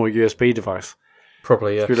very small USB device?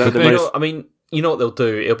 Probably, yeah. I mean, you know what they'll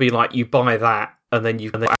do? It'll be like you buy that and then you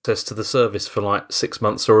can have access to the service for like 6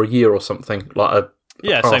 months or a year or something. Like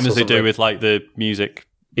same as they do with like the music.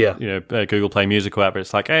 Yeah, Google Play Music or whatever.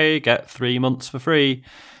 It's like, hey, get 3 months for free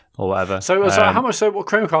or whatever. So how much? So what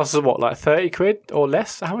Chromecast is what, like £30 or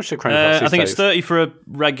less? How much do Chromecast? I think it's 30 for a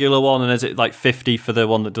regular one, and is it like 50 for the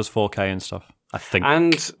one that does 4K and stuff? I think,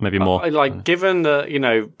 and maybe more. Given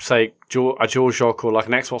that say a DualShock or like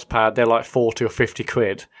an Xbox Pad, they're like 40 or 50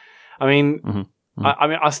 quid. I mean,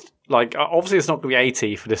 obviously it's not going to be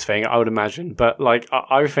 80 for this thing, I would imagine, but like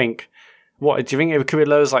I think, what do you think it could be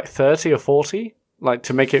low as like 30 or 40? Like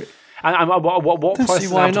to make it, and what price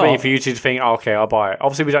does it have to be for you to think, okay, I'll buy it?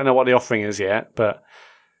 Obviously, we don't know what the offering is yet, but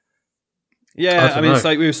I mean, it's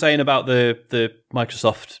like we were saying about the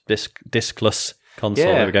Microsoft diskless console.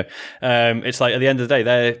 There we go. It's like at the end of the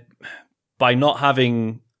day, by not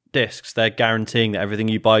having discs, they're guaranteeing that everything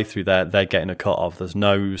you buy through there, they're getting a cut of. There's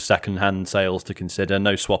no second-hand sales to consider,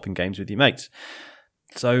 no swapping games with your mates.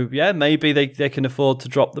 So yeah, maybe they can afford to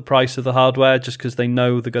drop the price of the hardware just because they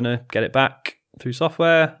know they're going to get it back through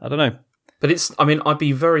software. I don't know. But I'd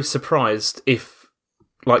be very surprised if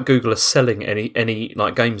like Google are selling any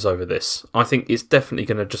like games over this. I think it's definitely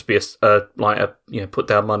going to just be a put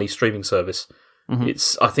down money streaming service.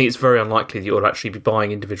 Mm-hmm. I think it's very unlikely that you'll actually be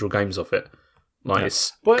buying individual games off it. Like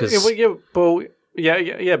but like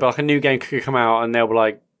a new game could come out and they'll be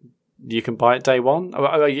like, you can buy it day one.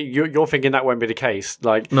 You're thinking that won't be the case.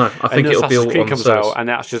 Like, no, I think it'll be all on comes out and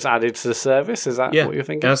that's just added to the service. Is that what you're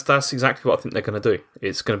thinking? That's exactly what I think they're going to do.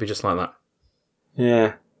 It's going to be just like that.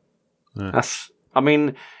 Yeah. That's. I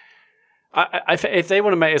mean, if they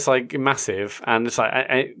want to make it like massive and it's like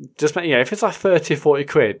if it's like 30 or 40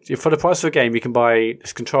 quid for the price of a game, you can buy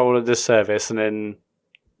this controller, this service, and then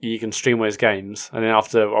you can stream those games, and then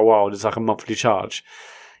after a while, there's like a monthly charge.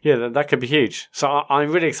 Yeah, that could be huge. So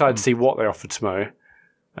I'm really excited to see what they offer tomorrow,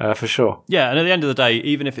 for sure. Yeah, and at the end of the day,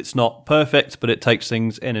 even if it's not perfect, but it takes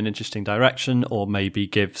things in an interesting direction, or maybe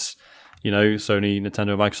gives, Sony,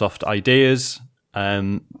 Nintendo, Microsoft ideas,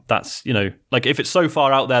 that's, like if it's so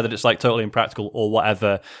far out there that it's like totally impractical or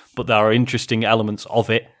whatever, but there are interesting elements of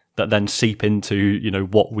it that then seep into,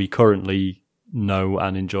 what we currently know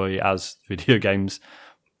and enjoy as video games,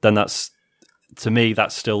 then to me,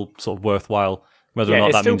 that's still sort of worthwhile. Whether or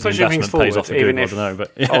not that means the investment pays off for Google, I don't know.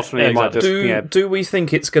 But ultimately, exactly. Do we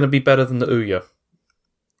think it's going to be better than the Ouya?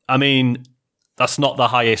 I mean, that's not the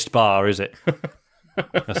highest bar, is it?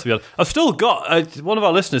 I've still got one of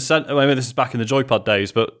our listeners sent. I mean, this is back in the Joypod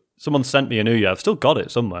days, but someone sent me a Ouya. I've still got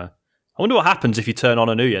it somewhere. I wonder what happens if you turn on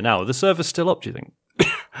a Ouya now. Are the server's still up? Do you think?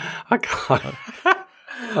 I can't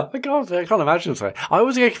imagine so. I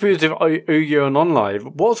always get confused with Ouya and OnLive.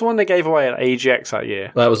 What was the one they gave away at AGX that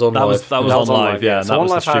year? That was OnLive. That was OnLive, yeah. So that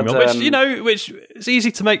was the streamer, which is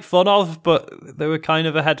easy to make fun of, but they were kind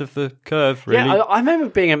of ahead of the curve, really. Yeah, I remember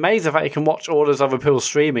being amazed at that you can watch all those other people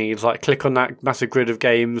streaming. You just click on that massive grid of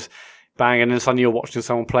games, bang, and then suddenly you're watching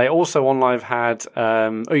someone play. Also, OnLive had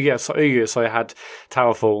Ouya had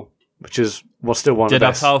Towerfall, which was still one of the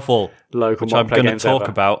best Towerfall, local which I'm going to talk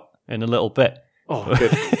ever. about in a little bit. Oh,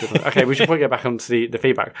 good. Okay, we should probably get back onto the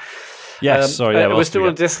feedback. Yes, sorry. Yeah, we're still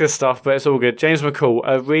on discless stuff, but it's all good. James McCall,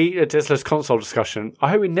 a discless console discussion. I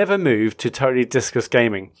hope we never move to totally discless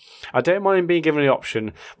gaming. I don't mind being given the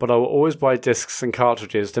option, but I will always buy discs and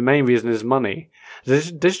cartridges. The main reason is money.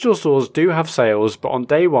 Digital stores do have sales, but on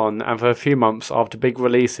day one and for a few months after big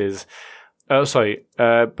releases. But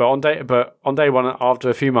on day one after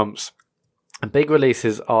a few months. And big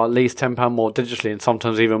releases are at least £10 more digitally and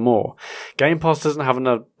sometimes even more. Game Pass doesn't have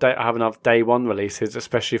enough day one releases,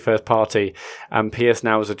 especially first party, and PS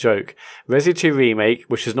Now is a joke. Resi 2 Remake,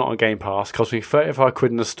 which is not on Game Pass, cost me £35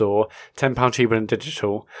 in the store, £10 cheaper than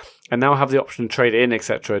digital, and now have the option to trade it in,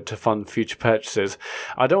 etc., to fund future purchases.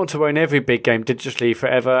 I don't want to own every big game digitally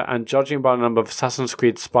forever, and judging by the number of Assassin's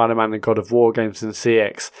Creed, Spider-Man and God of War games in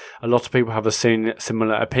CX, a lot of people have a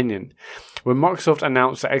similar opinion. When Microsoft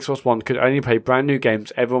announced that Xbox One could only play brand new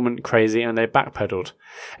games, everyone went crazy and they backpedaled.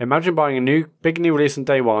 Imagine buying a big new release on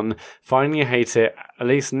day one, finding you hate it. At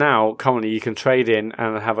least now, currently, you can trade in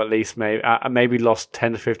and have at least maybe lost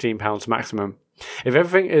 £10 to £15 maximum. If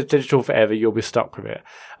everything is digital forever, you'll be stuck with it.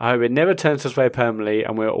 I hope it never turns this way permanently,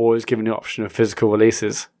 and we're always given the option of physical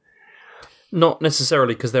releases. Not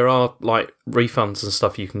necessarily, because there are refunds and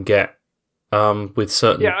stuff you can get. With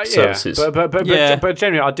certain services, but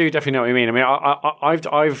generally, I do definitely know what you mean. I mean, I've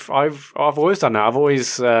always done that. I've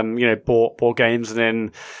always bought games and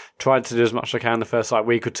then tried to do as much as I can the first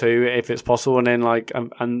week or two, if it's possible, and then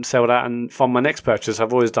and sell that and fund my next purchase.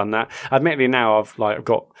 I've always done that. Admittedly, now I've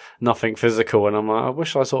got nothing physical, and I'm like, I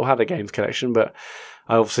wish I sort of had a games collection, but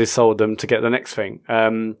I obviously sold them to get the next thing.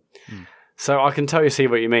 So I can totally see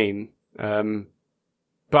what you mean.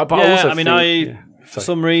 But yeah, also I mean, for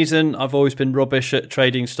some reason, I've always been rubbish at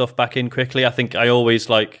trading stuff back in quickly. I think I always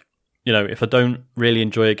if I don't really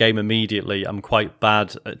enjoy a game immediately, I'm quite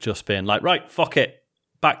bad at just being like, right, fuck it,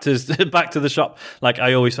 back to the shop.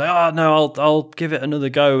 I always say, oh no, I'll give it another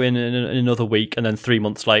go in another week, and then 3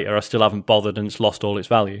 months later, I still haven't bothered, and it's lost all its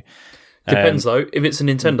value. Depends though. If it's a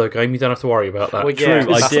Nintendo game, you don't have to worry about that. Well, yeah,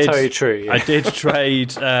 true. That's totally true. Yeah. I did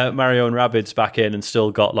trade Mario and Rabbids back in, and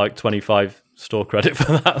still got 25 store credit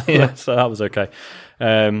for that. Yeah. So that was okay.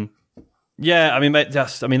 Yeah, I mean,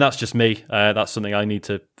 that's just me. That's something I need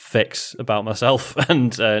to fix about myself,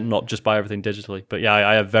 and not just buy everything digitally. But yeah,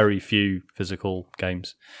 I have very few physical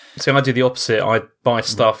games. See, I do the opposite. I buy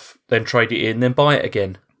stuff, then trade it in, then buy it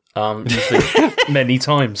again. Usually many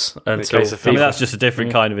times. Until, that's just a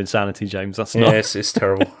different kind of insanity, James. That's not. Yes, it's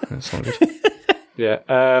terrible. It's not good. Yeah.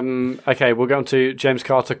 Okay, we'll go on to James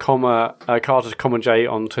Carter, Carter, J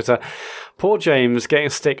on Twitter. Poor James getting a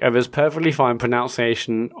stick over his perfectly fine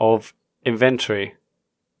pronunciation of inventory.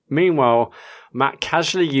 Meanwhile, Matt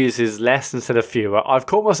casually uses less instead of fewer. I've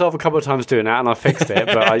caught myself a couple of times doing that, and I fixed it,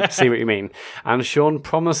 but I see what you mean. And Sean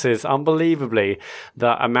promises, unbelievably,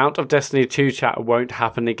 that amount of Destiny 2 chat won't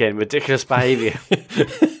happen again. Ridiculous behaviour.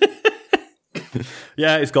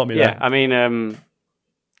 Yeah, it's got me there. Yeah, I mean,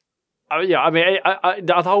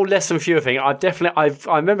 the whole less and fewer thing, I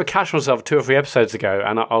remember catching myself 2 or 3 episodes ago,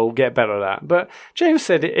 and I'll get better at that. But James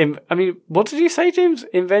said, what did you say, James?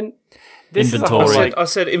 Inventory. I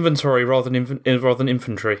said inventory rather than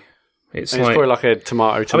infantry. It's probably like a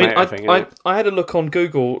tomato thing. I had a look on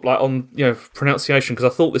Google, on pronunciation,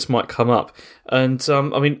 because I thought this might come up. And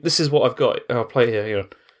this is what I've got. I'll play it here.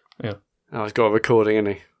 Yeah. Oh, he's got a recording,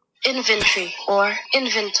 hasn't he? Inventory or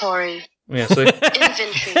inventory. Yeah, so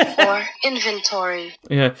inventory or inventory.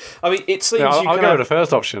 Yeah, it seems I'll go with the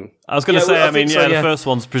first option. I was going to say, the first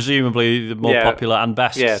one's presumably the more popular and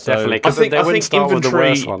best. Yeah, so. definitely. Because they wouldn't start with the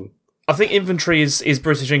worst one. I think inventory is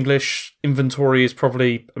British English. Inventory is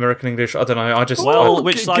probably American English. I don't know.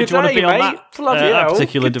 Which side do you want to be on that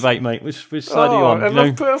particular debate, mate? Which side are you on? And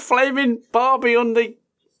I've put a flaming Barbie on the.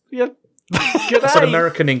 Yeah. It's an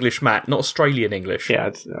American English, Matt, not Australian English. Yeah,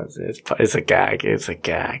 it's a gag. It's a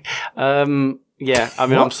gag. Yeah,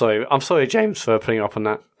 I'm sorry. I'm sorry, James, for putting up on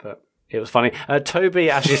that. But It was funny. Toby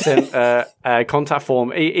actually sent a contact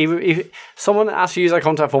form. Someone actually used our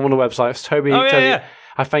contact form on the website. It's Toby. Yeah.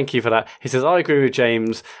 I thank you for that. He says, I agree with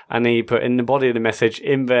James, and he put in the body of the message,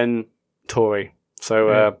 inventory.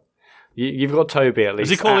 So you've got Toby at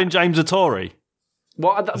least. Is he calling James a Tory?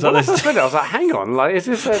 When I first read it, I was like, hang on, like, is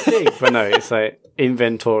this a dig? But no, it's a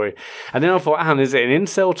inventory. And then I thought, is it an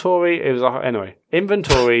incel Tory? It was anyway,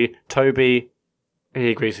 inventory, Toby.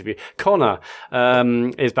 He agrees with you. Connor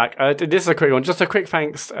is back. This is a quick one. Just a quick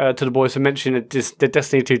thanks to the boys for mentioning the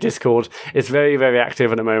Destiny 2 Discord. It's very, very active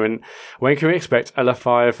at the moment. When can we expect a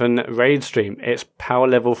Leviathan raid stream? It's power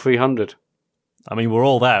level 300. I mean, we're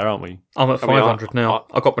all there, aren't we? I'm at 500 now.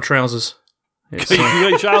 I got my trousers. You got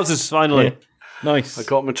your trousers, finally. Yeah. Nice. I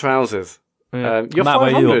got my trousers. Yeah. You're Matt,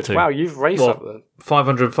 500. Wow, you've raced up there.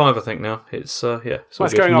 505, I think, now. It's,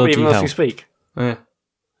 It's going up even as we speak. Yeah.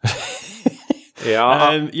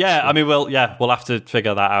 Yeah, I mean, we'll have to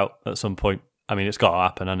figure that out at some point. I mean, it's got to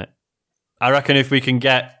happen, hasn't it? I reckon if we can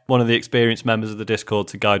get one of the experienced members of the Discord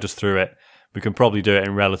to guide us through it, we can probably do it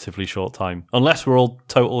in relatively short time. Unless we're all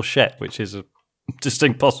total shit, which is a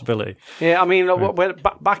distinct possibility. Yeah, I mean,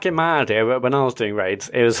 back in my day, when I was doing raids,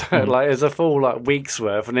 it was it was a full week's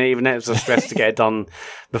worth, and even it was a stress to get it done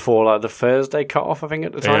before the Thursday cut off, I think,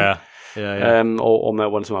 at the time. Yeah. Or no,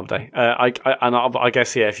 one some other day. I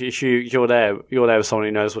guess if you're there with someone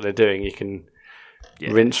who knows what they're doing, you can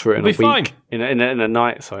rinse through it in a week, fine. in a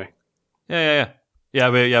night. Sorry. Yeah.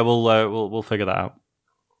 We'll figure that out.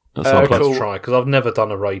 That's what I'd like to try, because I've never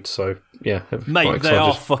done a raid, so yeah. Mate, they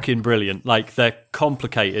are fucking brilliant. Like, they're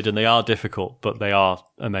complicated and they are difficult, but they are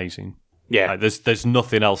amazing. Yeah. Like, there's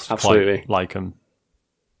nothing else quite like them.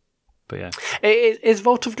 But yeah. Is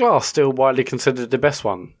Vault of Glass still widely considered the best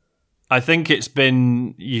one? I think it's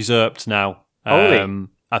been usurped now. Only?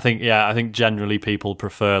 I think generally people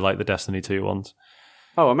prefer like the Destiny 2 ones.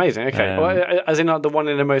 Oh, amazing. Okay. As in like the one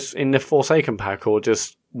in the Forsaken pack, or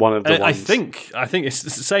just one of the ones? I think it's the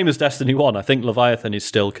same as Destiny 1. I think Leviathan is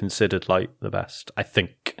still considered like the best. I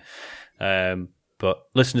think. But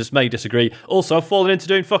listeners may disagree. Also, I've fallen into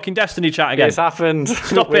doing fucking Destiny chat again. It's happened.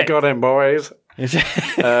 Stop we it. got him, boys.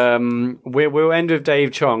 We'll end with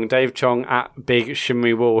Dave Chong at Big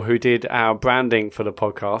Shimmery Wall, who did our branding for the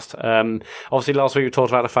podcast. Obviously last week we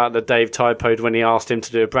talked about the fact that Dave typoed when he asked him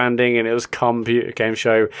to do a branding, and it was Computer Game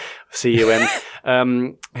Show, CUM.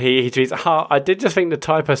 He tweets, I did just think the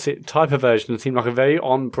typo version seemed like a very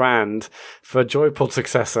on brand for a Joypod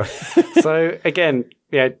successor. So again,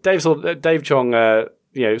 Dave Chong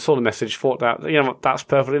saw the message, thought that that's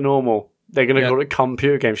perfectly normal. They're going to call it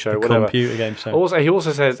Computer Game Show, whatever. Computer Game Show. Also, he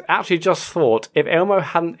also says, actually just thought, if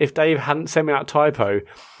Dave hadn't sent me that typo,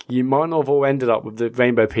 you might not have all ended up with the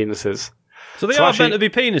rainbow penises. So they are meant to be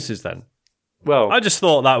penises then? Well, I just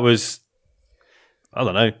thought that was, I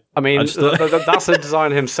don't know. I mean, that's the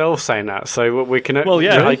designer himself saying that, so we can... Well,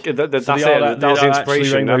 yeah. That's it. That was the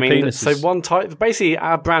inspiration. I mean, penises. So one type... Basically,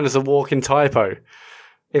 our brand is a walking typo.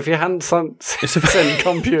 If you hadn't sent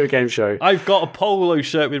Computer Game Show. I've got a polo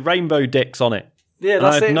shirt with rainbow dicks on it. Yeah,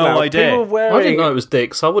 that's it. I had no idea. I didn't know it was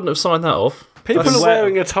dicks. I wouldn't have signed that off. People are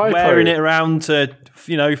wearing a typo. Wearing it around to,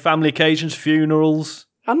 family occasions, funerals.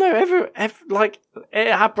 I know,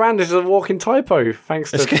 our brand is a walking typo,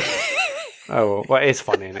 thanks to... Oh, well, it's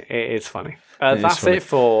funny, isn't it? It is funny. That's funny. It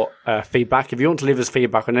for feedback. If you want to leave us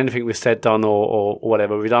feedback on anything we've said, done, or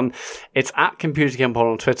whatever we've done, it's at Computer Game Pod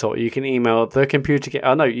on Twitter. Or you can email the Computer Game...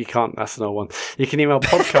 Oh, no, you can't. That's another one. You can email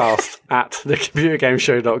podcast at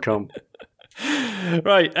thecomputergameshow.com.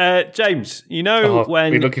 Right, James,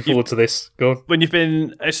 when... We're looking forward to this. Go on. When you've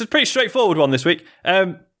been... It's a pretty straightforward one this week.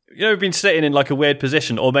 You've been sitting in like a weird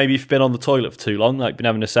position, or maybe you've been on the toilet for too long, like been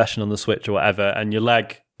having a session on the Switch or whatever, and your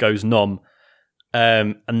leg goes numb.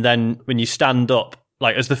 And then when you stand up,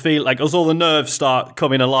 like as all the nerves start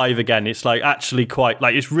coming alive again, it's like actually quite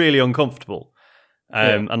like it's really uncomfortable.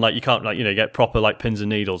 And like you can't get proper like pins and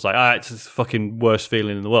needles. Like it's the fucking worst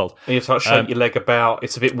feeling in the world. And you have to like shake your leg about.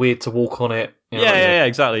 It's a bit weird to walk on it. Yeah,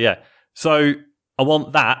 exactly. Yeah. So I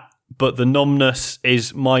want that, but the numbness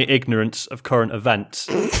is my ignorance of current events,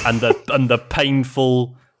 and the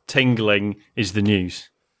painful tingling is the news.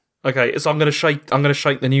 Okay, so I'm going to shake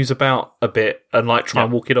the news about a bit and like try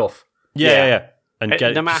and walk it off. Yeah. And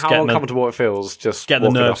no matter how uncomfortable it feels, just get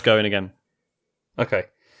the nerves going again. Okay.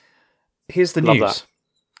 Here's the news.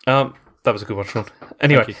 That was a good one, Sean.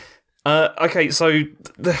 Anyway, okay, so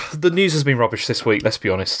the news has been rubbish this week. Let's be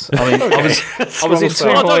honest. I mean, I was in two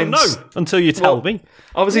minds. I don't know until you tell me.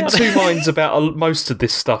 I was in two minds about most of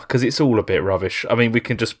this stuff because it's all a bit rubbish. I mean, we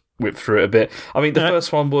can just whip through it a bit. I mean, the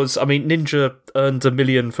first one was, Ninja earned $1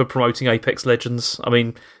 million for promoting Apex Legends. I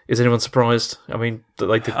mean, is anyone surprised? I mean, that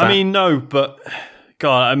they did that? I mean, no, but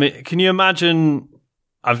God, I mean, can you imagine?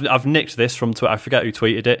 I've nicked this from Twitter. I forget who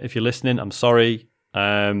tweeted it. If you're listening, I'm sorry.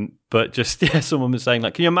 But just someone was saying,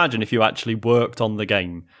 like, can you imagine if you actually worked on the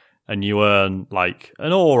game and you earn like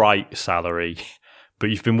an all right salary, but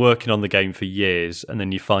you've been working on the game for years, and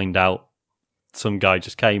then you find out some guy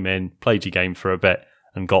just came in, played your game for a bit,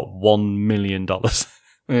 and got $1 million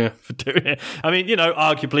for doing it. I mean,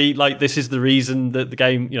 arguably, like, this is the reason that the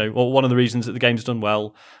game, or one of the reasons that the game's done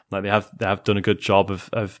well. Like, they have done a good job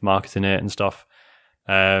of marketing it and stuff.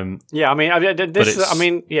 It's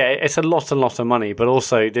a lot of money, but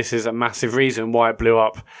also this is a massive reason why it blew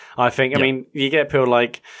up. I think. I mean, you get people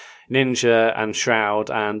like Ninja and Shroud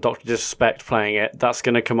and Dr. Disrespect playing it. That's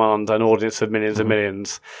going to command an audience of millions and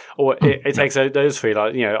millions. Or it takes those three,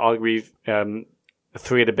 like, arguably,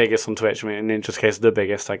 3 of the biggest on Twitch. I mean, in Ninja's case, the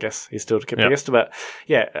biggest, I guess. He's still the biggest. But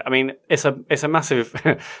yeah, I mean, it's a massive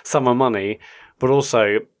sum of money, but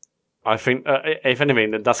also, I think, if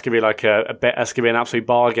anything, that's going to be like that's going to be an absolute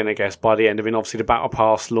bargain, I guess, by the end. I mean, obviously, the Battle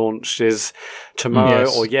Pass launches tomorrow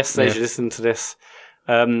or yesterday, as you listen to this.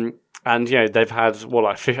 And, they've had,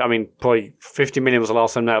 probably 50 million was the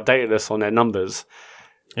last time they updated this on their numbers.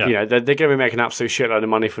 Yeah. They're going to be making an absolute shitload of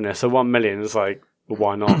money from this. So 1 million is like, well,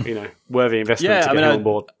 why not? Worthy investment to get him on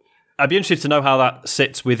board. I'd be interested to know how that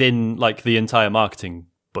sits within, like, the entire marketing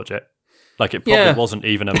budget. Like, it probably wasn't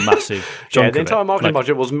even a massive chunk of the entire marketing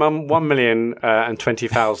budget was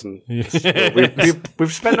 1,020,000.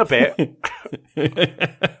 We've spent a bit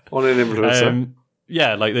on an influencer.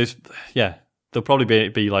 There'll probably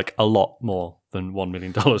be like a lot more than $1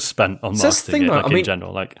 million spent on marketing in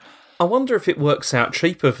general. Like, I wonder if it works out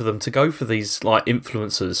cheaper for them to go for these like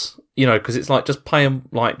influencers, because it's like just pay them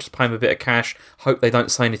a bit of cash, hope they don't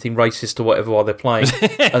say anything racist or whatever while they're playing,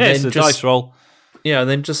 and then it's a dice roll. Yeah, and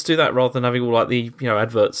then just do that rather than having all like the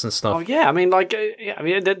adverts and stuff. Oh yeah, I mean,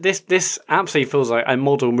 this absolutely feels like a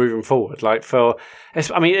model moving forward. Like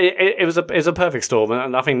it was a perfect storm,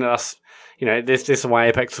 and I think that's. This is why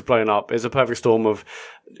Apex was blown up. It's a perfect storm of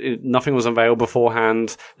nothing was unveiled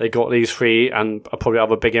beforehand. They got these 3 and probably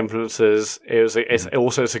other big influencers.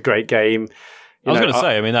 It's a great game. I was going to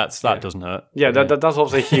say, I mean, that doesn't hurt. Yeah, that's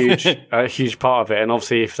obviously a huge part of it. And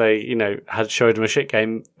obviously, if they had showed them a shit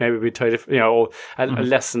game, maybe it'd be totally different. Or a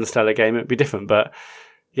less than stellar game, it'd be different. But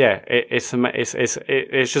yeah, it's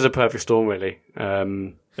just a perfect storm, really.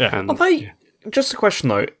 Just a question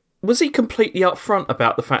though. Was he completely upfront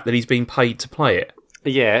about the fact that he's being paid to play it?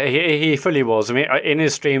 Yeah, he fully was. I mean, in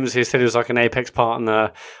his streams, he said he was like an Apex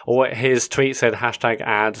partner, or his tweet said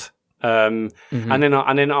 #ad. And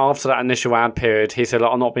then after that initial ad period, he said,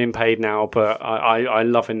 "I'm not being paid now, but I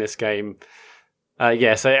love in this game." So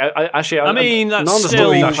that's still being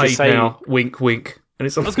paid now. Wink, wink. I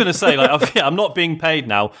was going to say, like, I'm not being paid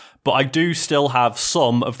now, but I do still have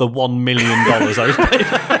some of the $1 million I was paid.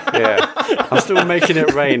 Yeah, I'm still making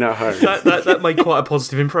it rain at home. That made quite a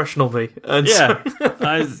positive impression on me. And it's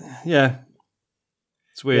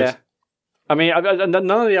weird. Yeah. I mean, none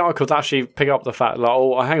of the articles actually pick up the fact, like,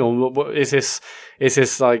 oh, hang on, what, is this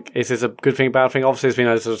a good thing, bad thing? Obviously,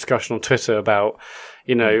 there's a discussion on Twitter about,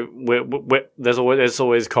 there's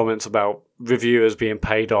always comments about reviewers being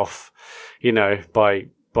paid off, by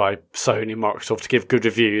Sony, Microsoft to give good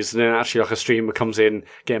reviews, and then actually like a streamer comes in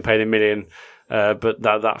getting paid $1 million, but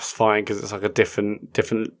that's fine because it's like a different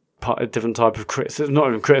type of criticism. Not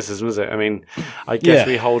even criticism, is it? I mean, I guess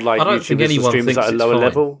we hold like YouTubers and streamers at a lower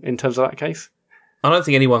level in terms of that case. I don't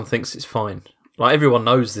think anyone thinks it's fine. Like, everyone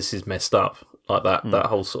knows this is messed up, like that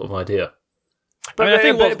whole sort of idea. But I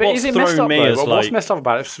think what's thrown me is what's messed up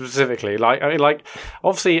about it specifically? Like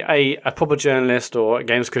obviously a proper journalist or a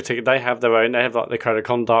games critic, they have their code of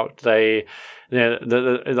conduct. They,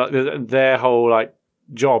 their whole like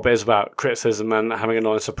job is about criticism and having an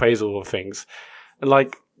honest appraisal of things.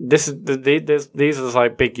 Like these are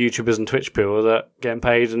like big YouTubers and Twitch people that getting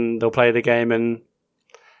paid and they'll play the game. And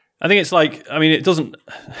I think it's like, I mean, it doesn't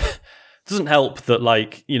help that,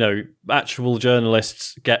 like, actual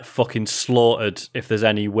journalists get fucking slaughtered if there's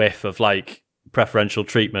any whiff of like preferential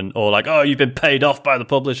treatment or like, oh, you've been paid off by the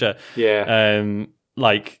publisher. Yeah.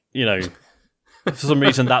 For some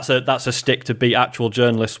reason that's a stick to beat actual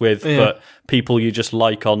journalists with, but people you just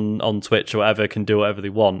like on Twitch or whatever can do whatever they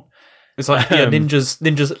want. It's like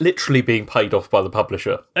Ninja's literally being paid off by the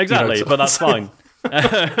publisher. Exactly, but that's fine.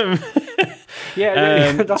 That's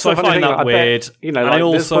so I find that weird. Bet,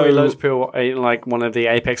 there's probably loads of people in like one of the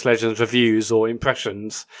Apex Legends reviews or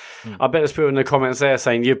impressions. I bet there's people in the comments there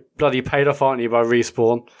saying, "You bloody paid off, aren't you, by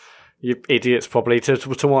Respawn?" you idiots, probably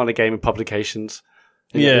to one of the gaming publications.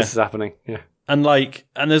 This is happening. Yeah. And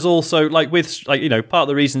there's also with part of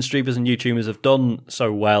the reason streamers and YouTubers have done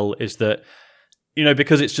so well is that,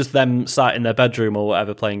 because it's just them sat in their bedroom or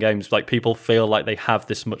whatever playing games, people feel like they have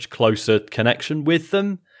this much closer connection with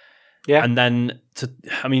them. Yeah. And then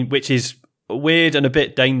which is weird and a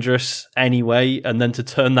bit dangerous anyway. And then to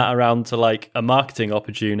turn that around to a marketing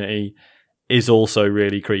opportunity is also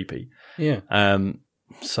really creepy. Yeah.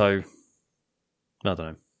 So I don't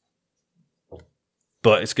know.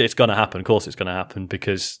 But it's going to happen. Of course it's going to happen,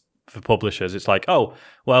 because for publishers, it's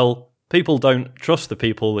people don't trust the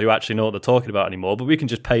people who actually know what they're talking about anymore, but we can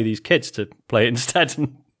just pay these kids to play it instead,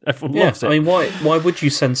 and everyone loves it. Why would you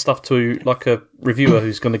send stuff to a reviewer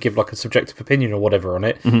who's going to give a subjective opinion or whatever on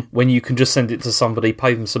it when you can just send it to somebody,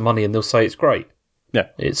 pay them some money, and they'll say it's great? Yeah.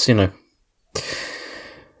 It's,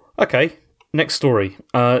 Okay, next story.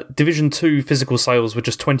 Division 2 physical sales were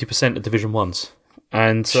just 20% of Division 1's.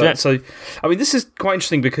 And so, this is quite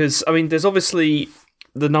interesting because, there's obviously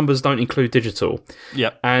the numbers don't include digital.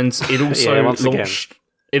 Yeah. And it also launched.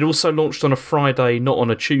 It also launched on a Friday, not on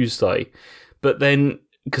a Tuesday. But then,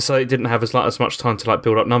 because they didn't have as much time to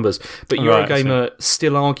build up numbers. But Eurogamer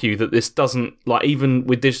still argue that this doesn't, even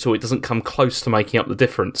with digital, it doesn't come close to making up the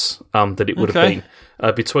difference that it would have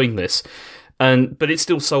been between this. But it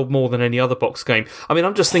still sold more than any other box game.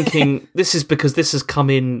 I'm just thinking this is because this has come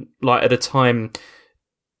in at a time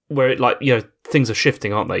where things are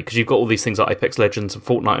shifting, aren't they? Because you've got all these things like Apex Legends and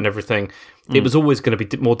Fortnite and everything. It was always going to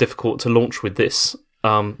be more difficult to launch with this,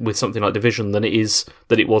 with something like Division, than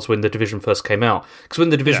it was when the Division first came out. Because when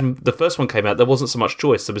the first one came out, there wasn't so much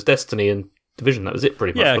choice. There was Destiny and Division. That was it,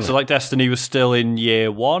 pretty much. Yeah, so Destiny was still in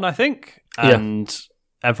year 1, I think, and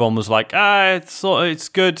everyone was like, it's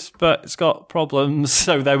good, but it's got problems.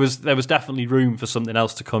 So there was definitely room for something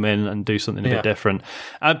else to come in and do something a bit different.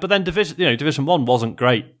 But then Division 1 wasn't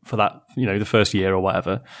great for that, the first year or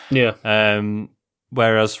whatever. Yeah.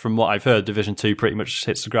 Whereas from what I've heard, Division 2 pretty much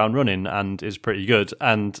hits the ground running and is pretty good.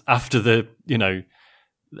 And after the,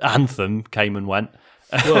 Anthem came and went.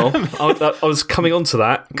 Well, I was coming on to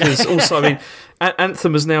that because also,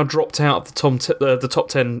 Anthem has now dropped out of the top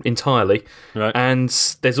 10 entirely, right? And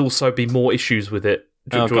there's also been more issues with it.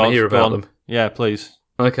 Do you want to hear about them? Yeah, please.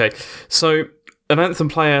 Okay, so an Anthem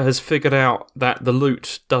player has figured out that the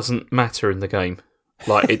loot doesn't matter in the game.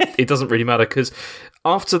 It doesn't really matter because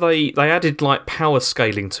after they added power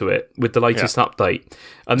scaling to it with the latest update,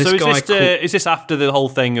 and this is this after the whole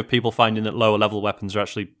thing of people finding that lower level weapons are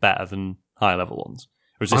actually better than higher level ones?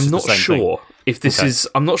 I'm not sure if this is.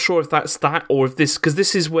 I'm not sure if that's that or if this, because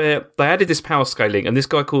this is where they added this power scaling, and this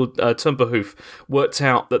guy called Tumperhoof worked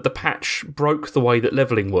out that the patch broke the way that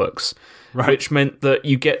leveling works, which meant that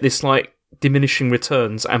you get this diminishing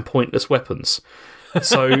returns and pointless weapons.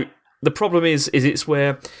 So the problem is it's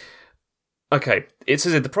where. Okay, it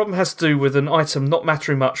says the problem has to do with an item not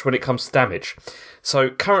mattering much when it comes to damage.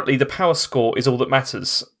 So currently the power score is all that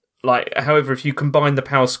matters. However, if you combine the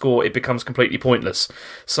power score, it becomes completely pointless.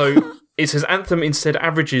 So it says Anthem instead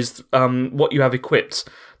averages what you have equipped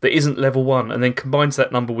that isn't level 1 and then combines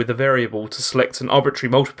that number with a variable to select an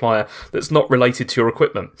arbitrary multiplier that's not related to your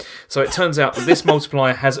equipment. So it turns out that this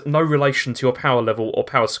multiplier has no relation to your power level or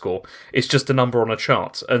power score. It's just a number on a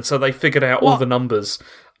chart. And so they figured out all the numbers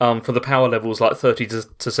for the power levels 30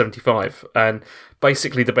 to 75. And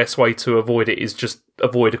basically the best way to avoid it is just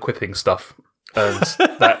avoid equipping stuff. And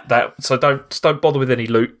so don't bother with any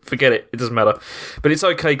loot. Forget it. It doesn't matter. But it's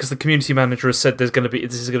okay because the community manager has said this is going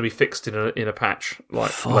to be fixed in a patch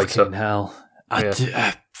fucking later. Hell,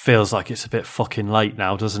 it feels like it's a bit fucking late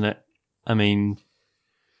now, doesn't it?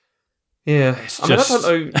 Yeah, I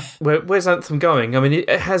don't know where's Anthem going.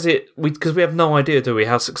 Because we have no idea, do we,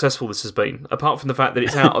 how successful this has been? Apart from the fact that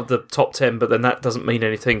it's out of the top 10, but then that doesn't mean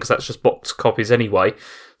anything because that's just box copies anyway.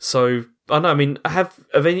 So I don't know. Have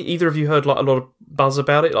either of you heard a lot of buzz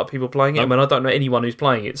about it, people playing it? I don't know anyone who's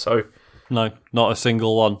playing it. So no, not a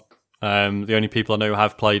single one. The only people I know who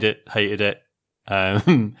have played it hated it. I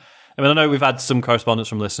know we've had some correspondence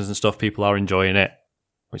from listeners and stuff. People are enjoying it,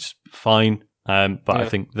 which is fine. But I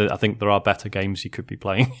think there are better games you could be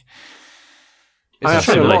playing.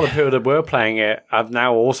 Actually, a lot of people that were playing it have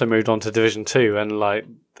now also moved on to Division 2 and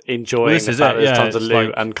enjoying the fact that there's tons of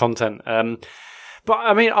loot and content. But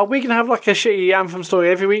are we gonna have a shitty Anthem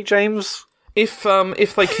story every week, James? If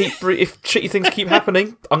shitty things keep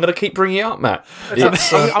happening, I'm gonna keep bringing it up, Matt.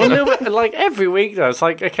 I'm a little bit every week though. It's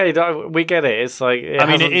okay, we get it. It's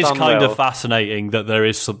it is kind of fascinating that there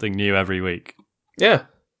is something new every week. Yeah.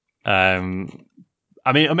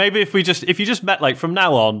 Maybe if you just met from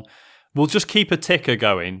now on, we'll just keep a ticker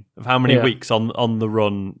going of how many weeks on the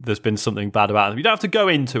run there's been something bad about them. You don't have to go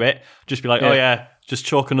into it. Just be like, oh yeah, just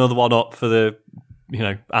chalk another one up for the,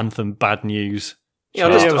 Anthem bad news. Yeah,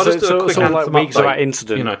 I'll just do a quick Anthem like weeks about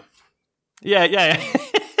incident. Yeah.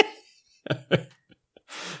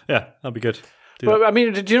 Yeah, that'd be good. But I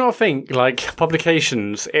mean, do you not think like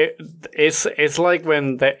publications? It's like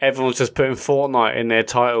when everyone's just putting Fortnite in their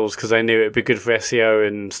titles because they knew it'd be good for SEO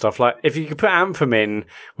and stuff. Like if you could put Anthem in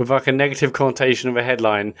with like a negative connotation of a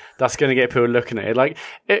headline, that's going to get people looking at it. Like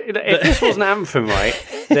if this wasn't Anthem,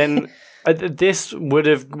 right, then this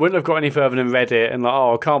wouldn't have got any further than Reddit and like,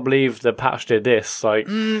 oh, I can't believe the patch did this. Like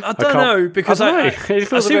I don't know because I see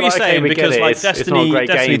what you're saying because like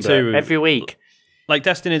Destiny 2 every week. Like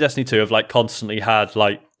Destiny 2 have like constantly had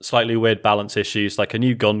like slightly weird balance issues. Like a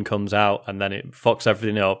new gun comes out and then it fucks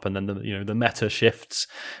everything up, and then the meta shifts,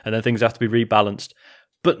 and then things have to be rebalanced.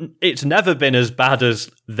 But it's never been as bad as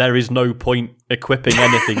there is no point equipping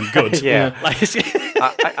anything good. Yeah, I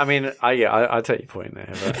take your point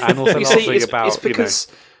there. And also, it's because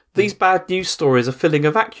these bad news stories are filling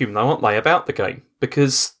a vacuum, though, aren't they, about the game?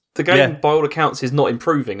 Because the game, by all accounts, is not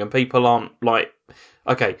improving, and people aren't like,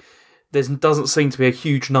 okay. There doesn't seem to be a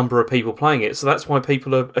huge number of people playing it, so that's why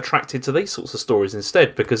people are attracted to these sorts of stories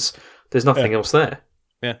instead, because there's nothing else there.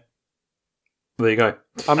 Yeah. There you go.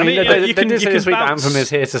 I mean they did say this week that Anthem is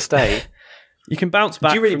here to stay. You can bounce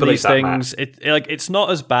back from these things. It's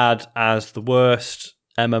not as bad as the worst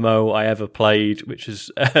MMO I ever played, which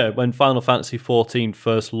is when Final Fantasy XIV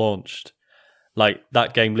first launched. Like,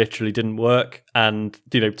 that game literally didn't work, and,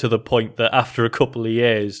 to the point that after a couple of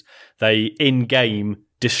years, they, in-game,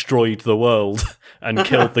 destroyed the world and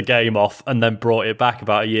killed the game off and then brought it back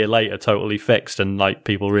about a year later totally fixed, and like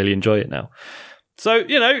people really enjoy it now. So,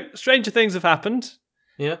 stranger things have happened.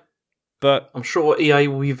 Yeah. But I'm sure EA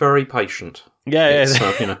will be very patient. Yeah.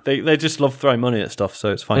 They just love throwing money at stuff,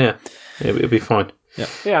 so it's fine. Yeah. It'll be fine.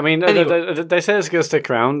 Yeah. I mean, anyway. they say it's going to stick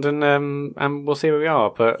around, and we'll see where we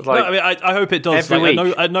are. But like, no, I mean, I hope it does. Every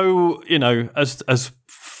week. I know, as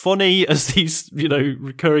funny as these,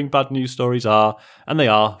 recurring bad news stories are, and they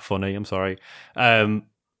are funny, I'm sorry,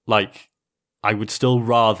 like, I would still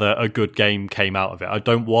rather a good game came out of it. I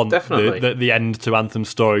don't want the end to Anthem's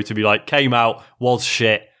story to be like, came out, was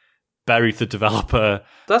shit, buried the developer.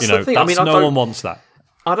 That's the thing. No one wants that.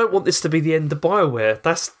 I don't want this to be the end of BioWare.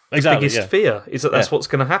 That's the biggest fear, is that that's what's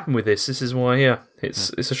going to happen with this. This is why,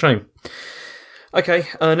 it's a shame. Okay,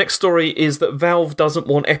 next story is that Valve doesn't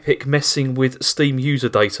want Epic messing with Steam user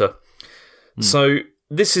data. So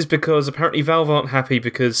this is because apparently Valve aren't happy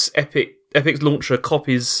because Epic's launcher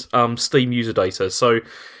copies Steam user data. So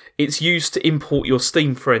it's used to import your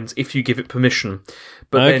Steam friends if you give it permission.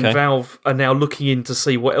 But then Valve are now looking in to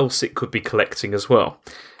see what else it could be collecting as well.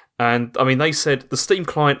 And, I mean, they said the Steam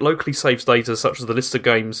client locally saves data such as the list of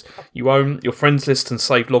games you own, your friends list, and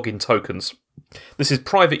saved login tokens. This is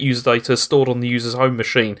private user data stored on the user's home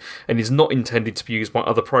machine and is not intended to be used by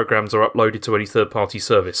other programs or uploaded to any third-party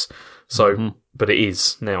service. So, but it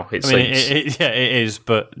is now, it seems. It is,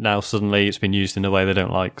 but now suddenly it's been used in a way they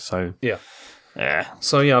don't like, so... Yeah.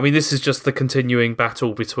 So, I mean, this is just the continuing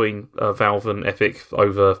battle between Valve and Epic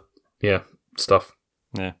over, stuff.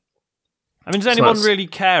 Yeah. I mean, does anyone really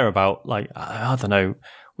care about, like, I don't know,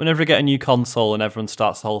 whenever I get a new console and everyone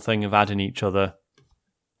starts the whole thing of adding each other,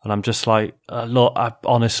 and I'm just like, look,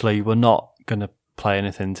 honestly, we're not going to play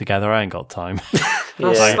anything together. I ain't got time.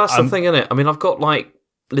 That's the thing, isn't it? I mean, I've got, like,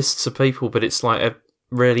 lists of people, but it's, like,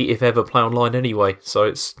 rarely, if ever, play online anyway, so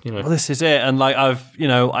it's, Well, this is it, and, like, I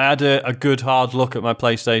had a good hard look at my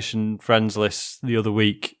PlayStation friends list the other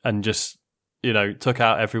week and just... took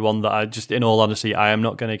out everyone that I just, in all honesty, I am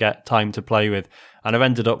not going to get time to play with. And I've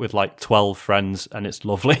ended up with like 12 friends, and it's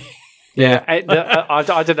lovely. Yeah,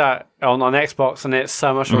 I did that on Xbox, and it's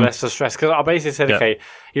so much less stress. Because I basically said, okay,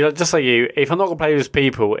 just like you, if I'm not going to play with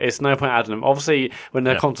people, it's no point adding them. Obviously, when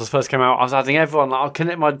the consoles first came out, I was adding everyone. Like, I'll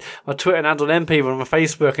connect my Twitter and add all them people on my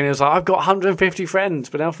Facebook, and it was like, I've got 150 friends.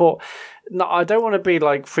 But then I thought, no, I don't want to be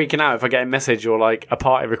like freaking out if I get a message or like a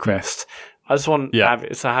party request. I just want to have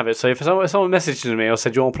it. So if someone messaged me or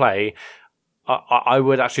said, you want to play, I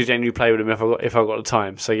would actually genuinely play with them if I got the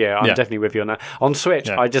time. So I'm definitely with you on that. On Switch,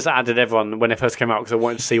 I just added everyone when it first came out because I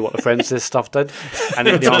wanted to see what the friends list stuff did. And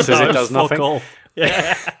the answer is it does nothing.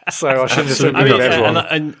 Yeah. So I should just with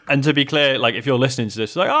everyone. And to be clear, like if you're listening to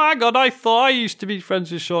this, like, oh my God, I thought I used to be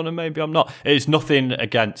friends with Sean and maybe I'm not. It's nothing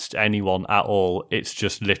against anyone at all. It's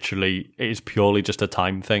just literally, it is purely just a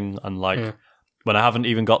time thing. And like when I haven't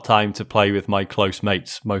even got time to play with my close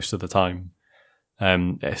mates most of the time,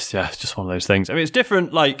 It's just one of those things. I mean, it's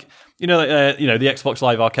different. Like the Xbox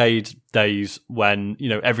Live Arcade days when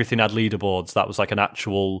everything had leaderboards. That was like an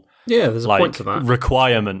actual there's a point to that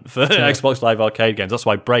requirement for Xbox Live Arcade games. That's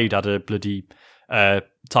why Braid had a bloody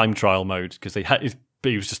time trial mode because he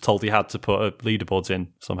was just told he had to put leaderboards in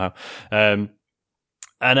somehow. That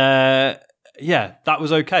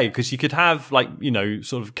was okay because you could have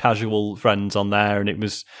sort of casual friends on there, and it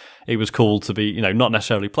was cool to be not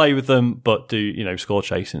necessarily play with them, but do score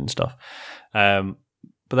chasing and stuff.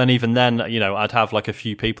 But then even then, I'd have like a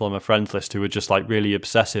few people on my friends list who were just like really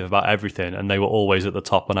obsessive about everything, and they were always at the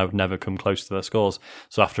top, and I would never come close to their scores.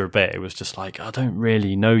 So after a bit, it was just like, I don't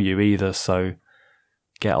really know you either, so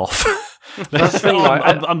get off. That's the thing,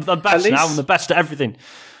 I'm the best now. I'm the best at everything.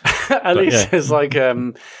 At least there's like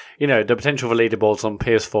the potential for leaderboards on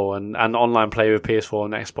PS4 and online play with PS4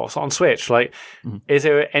 and Xbox on Switch. Like, is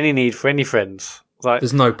there any need for any friends? Like,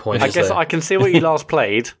 there's no point. I guess I can see what you last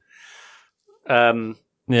played. So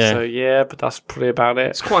but that's probably about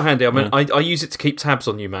it. It's quite handy. I mean, I use it to keep tabs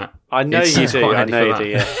on you, Matt. I know you do. I know you do.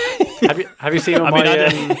 Yeah. Have you seen what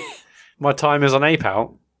my time is on Ape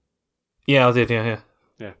Out? Yeah, I did. Yeah.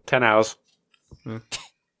 10 hours.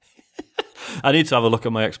 I need to have a look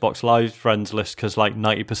at my Xbox Live friends list because like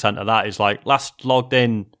 90% of that is like last logged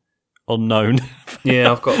in unknown.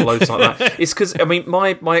 Yeah, I've got loads like that. It's because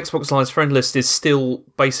my Xbox Live's friend list is still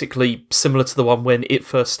basically similar to the one when it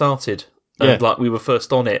first started. And like we were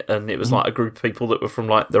first on it, and it was like a group of people that were from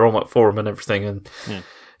like their own forum and everything. And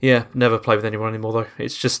never play with anyone anymore though.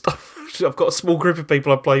 It's just I've got a small group of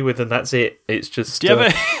people I play with, and that's it. It's just. Do you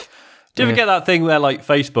ever get that thing where like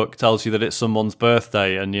Facebook tells you that it's someone's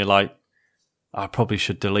birthday, and you're like, I probably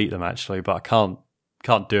should delete them actually, but I can't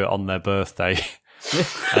do it on their birthday.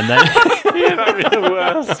 And then that'd be the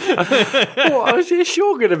worst. What? Is he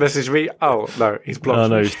sure going to message me? Oh no, he's blocked. Oh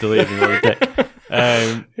no, he's deleted me. What a dick.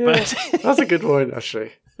 But that's a good point,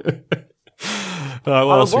 actually.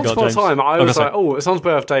 Once upon a time, I was like, "Oh, it's someone's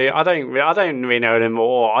birthday. I don't really know him,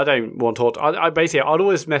 or I don't want to talk." I'd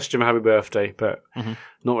always message him happy birthday, but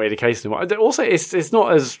not really the case anymore. Also, it's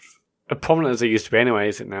not as prominent as it used to be, anyway,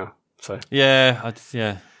 is it now? So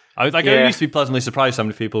I used to be pleasantly surprised how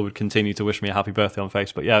many people would continue to wish me a happy birthday on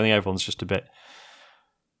Facebook. Yeah, I think everyone's just a bit.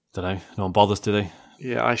 Don't know. No one bothers, do they?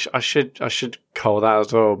 Yeah, I should call that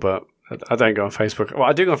as well, but. I don't go on Facebook. Well,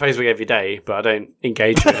 I do go on Facebook every day, but I don't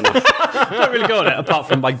engage with it enough. I don't really go on it, apart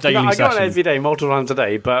from my daily sessions. I go on it every day, multiple times a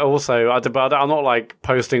day, but also I'm not like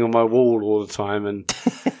posting on my wall all the time, and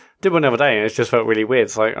did one the other day, and it just felt really weird.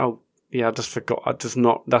 It's like, oh, yeah, I just forgot. That's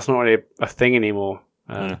not really a thing anymore.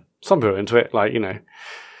 Some people are into it, like, no,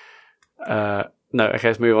 okay,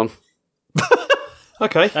 let's move on.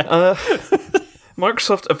 Okay.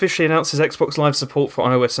 Microsoft officially announces Xbox Live support for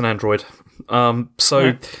iOS and Android.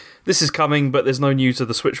 This is coming, but there's no news of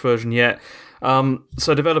the Switch version yet.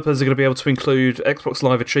 So developers are going to be able to include Xbox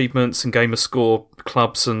Live achievements and gamer score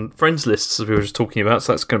clubs and friends lists, as we were just talking about,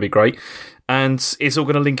 so that's going to be great. And it's all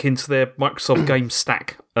going to link into their Microsoft Game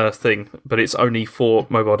Stack thing, but it's only for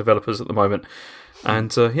mobile developers at the moment.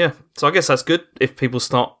 And so I guess that's good if people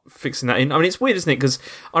start fixing that in. I mean, it's weird, isn't it? Because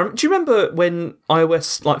do you remember when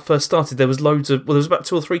iOS first started? There was there was about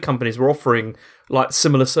 2 or 3 companies were offering like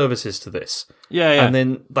similar services to this. Yeah. And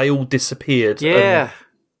then they all disappeared. Yeah.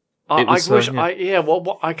 I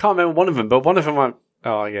can't remember one of them, but one of them went,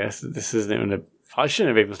 oh, I guess this isn't even I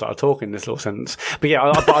shouldn't have even started talking this little sentence. But yeah,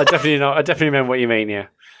 I definitely know. I definitely remember what you mean. Yeah.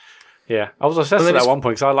 Yeah. I was obsessed with that at one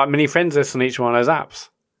point because I had like mini friends lists on each one of those apps.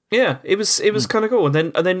 Yeah, it was kind of cool, and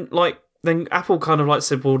then Apple kind of like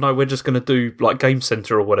said, well, no, we're just going to do like Game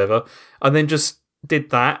Center or whatever, and then just did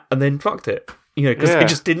that, and then fucked it, because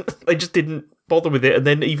they just didn't bother with it, and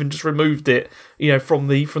then even just removed it, from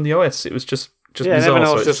the OS. It was just bizarre. And everyone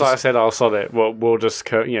else just like I said, I'll sod it. We'll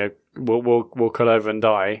just we'll cut over and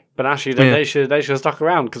die. But actually, they should have stuck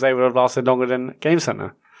around because they would have lasted longer than Game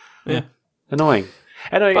Center. Yeah, annoying.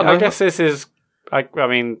 Anyway, I guess this is. I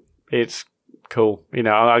mean, it's. Cool.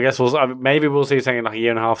 I guess maybe we'll see something in like a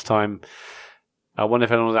year and a half time. I wonder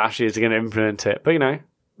if anyone actually is going to implement it. But,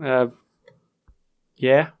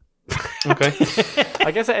 yeah. Okay.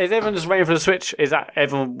 I guess, is everyone just waiting for the Switch? Is that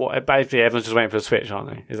everyone, basically everyone's just waiting for the Switch,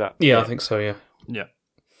 aren't they? Is that? Yeah, I think so, yeah. Yeah.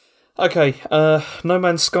 Okay, No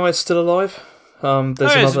Man's Sky is still alive.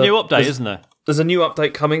 There's a new update, isn't there? There's a new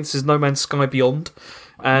update coming. This is No Man's Sky Beyond.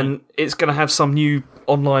 And it's going to have some new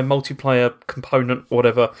online multiplayer component,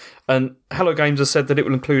 whatever. And Hello Games has said that it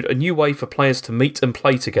will include a new way for players to meet and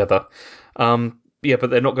play together. But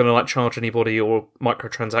they're not going to like charge anybody or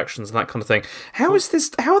microtransactions and that kind of thing. How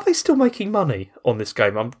are they still making money on this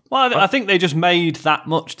game? I think they just made that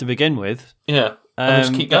much to begin with. Yeah. And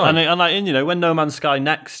just keep going. And when No Man's Sky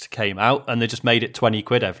Next came out and they just made it 20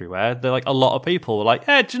 quid everywhere, they're like, a lot of people were like,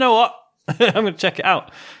 hey, do you know what? I'm going to check it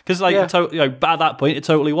out. Because at that point, it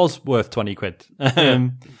totally was worth 20 quid.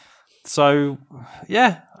 So,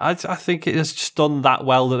 yeah, I think it has just done that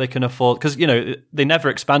well that they can afford. Because, they never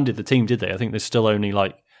expanded the team, did they? I think there's still only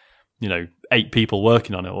 8 people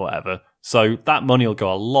working on it or whatever. So that money will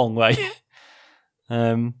go a long way.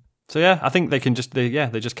 So yeah, I think they can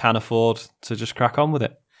they just can afford to just crack on with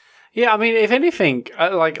it. Yeah, I mean, if anything,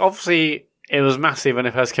 obviously it was massive when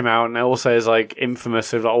it first came out, and it also is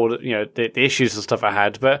infamous of all the issues and stuff it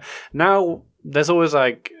had. But now there's always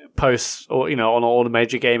posts or on all the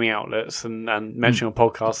major gaming outlets and mentioning on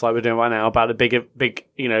podcasts like we're doing right now about the big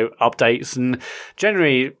updates, and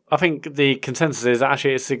generally I think the consensus is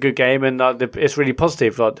actually it's a good game and it's really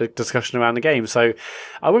positive, the discussion around the game. So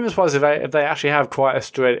I wouldn't be surprised if they actually have quite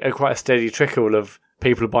a steady trickle of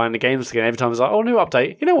people buying the games again every time. It's like, oh, new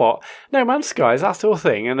update, you know what, No Man's Sky, is that still a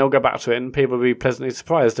thing? And they'll go back to it and people will be pleasantly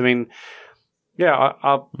surprised. I mean, yeah,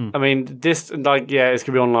 I mean, this, it's going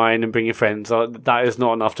to be online and bring your friends. That is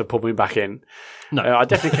not enough to pull me back in. No. I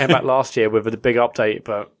definitely came back last year with the big update,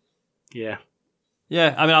 but yeah.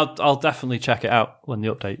 Yeah, I mean, I'll definitely check it out when the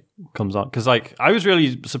update comes on. Because, I was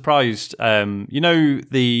really surprised.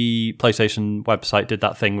 The PlayStation website did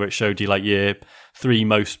that thing where it showed you, your 3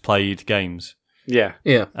 most played games. Yeah.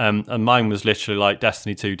 Yeah. And mine was literally,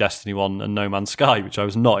 Destiny 2, Destiny 1, and No Man's Sky, which I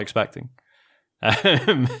was not expecting.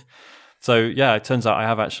 So, yeah, it turns out I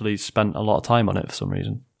have actually spent a lot of time on it for some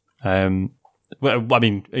reason. Well, I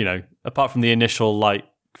mean, apart from the initial,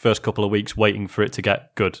 first couple of weeks waiting for it to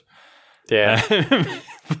get good. Yeah.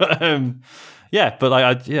 But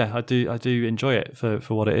I do enjoy it for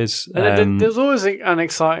what it is. There's always an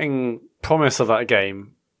exciting promise of that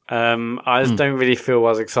game. I just don't really feel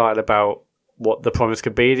as excited about what the promise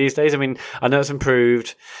could be these days. I mean, I know it's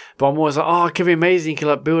improved, but I'm always like, it could be amazing. You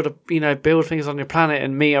could build things on your planet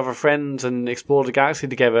and meet other friends and explore the galaxy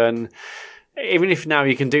together. And even if now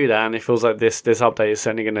you can do that, and it feels like this update is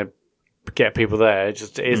certainly going to get people there,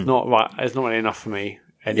 it's not right. It's not really enough for me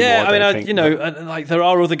anymore. Yeah, I mean, there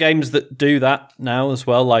are other games that do that now as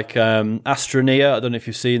well, like Astroneer. I don't know if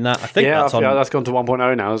you've seen that. I think that's gone to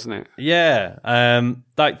 1.0 now, isn't it? Yeah,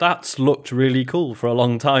 that's looked really cool for a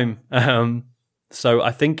long time. So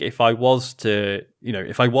I think if I was to,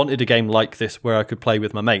 if I wanted a game like this where I could play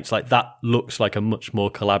with my mates, that looks like a much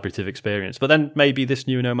more collaborative experience. But then maybe this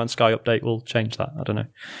new No Man's Sky update will change that. I don't know.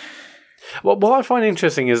 Well, what I find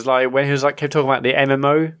interesting is when he was kept talking about the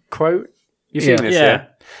MMO quote. You've seen this, yeah?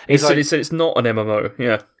 He said it's not an MMO,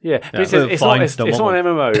 yeah. Yeah, but he says it's not an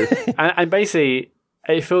MMO. and basically,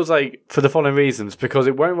 it feels for the following reasons, because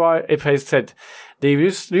it won't write, it said, the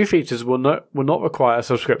new features will not require a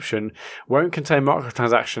subscription, won't contain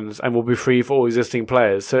microtransactions, and will be free for all existing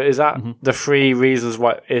players. So is that the 3 reasons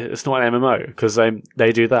why it's not an MMO? Because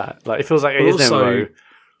they do that. It feels like it is an MMO.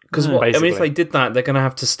 Because if they did that, they're going to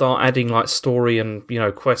have to start adding story and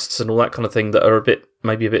quests and all that kind of thing that are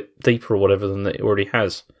maybe a bit deeper or whatever than it already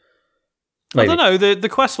has. Maybe. I don't know. The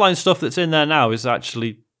questline stuff that's in there now is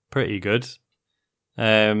actually pretty good.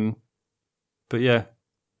 But yeah.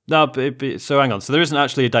 No, so hang on. So there isn't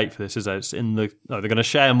actually a date for this, is there? It's they're going to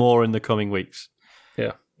share more in the coming weeks.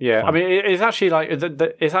 Yeah. Yeah, fine. I mean, it's actually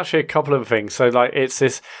it's actually a couple of things. So it's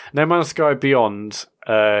this No Man's Sky Beyond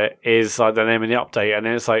is the name of the update, and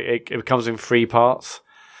then it's it comes in 3 parts.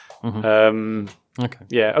 Mm-hmm. Okay.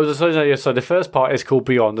 Yeah. So the first part is called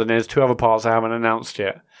Beyond, and there's 2 other parts I haven't announced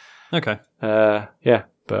yet. Okay. Yeah,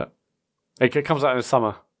 but it comes out in the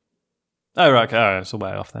summer. Oh right, okay, all right, it's a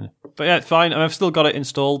way off then. But yeah, it's fine. I've still got it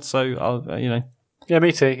installed, so I'll Yeah,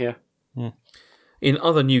 me too. Yeah. In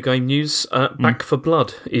other new game news, Back 4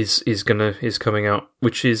 Blood is coming out,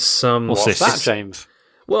 which is what's that, James?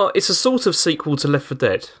 Well, it's a sort of sequel to Left 4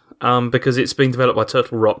 Dead, because it's being developed by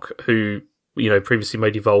Turtle Rock, who previously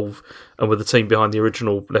made Evolve and were the team behind the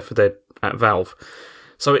original Left 4 Dead at Valve.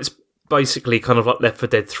 So it's basically kind of like Left 4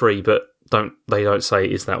 Dead 3, but they don't say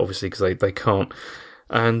it is that, obviously, because they can't.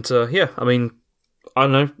 And I mean, I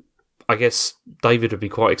don't know. I guess David would be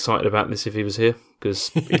quite excited about this if he was here, because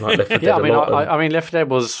he liked Left 4 Dead a lot. I mean, Left 4 Dead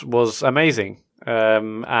was amazing,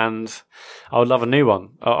 and I would love a new one.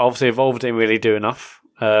 Obviously, Evolve didn't really do enough.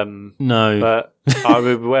 No, but I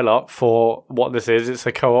would be well up for what this is. It's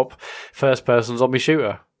a co-op first-person zombie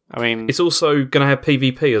shooter. I mean, it's also going to have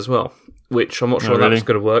PvP as well, which I'm not sure that's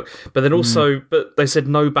going to work. But then also, but they said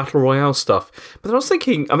no Battle Royale stuff. But then I was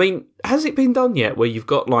thinking, I mean, has it been done yet where you've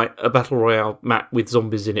got a Battle Royale map with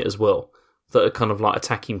zombies in it as well? that are kind of like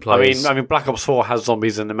attacking players. I mean, Black Ops 4 has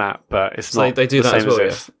zombies in the map, but it's not. They do the that same as well.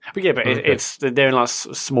 This. But yeah, but it's they're in like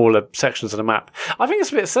smaller sections of the map. I think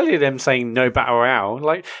it's a bit silly them saying no battle royale.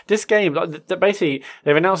 Like this game, basically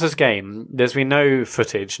they've announced this game. There's been no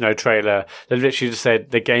footage, no trailer. They've literally just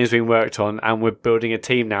said the game's been worked on, and we're building a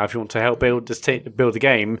team now. If you want to help build the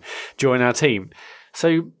game, join our team.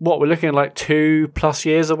 So what, we're looking at like 2+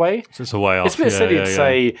 years away. So it's a way off. It's a bit silly to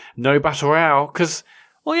say no battle royale because.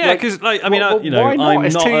 Well, yeah, because I mean, why not?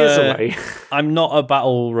 It's 2 years away. I'm not a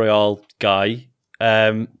battle royale guy,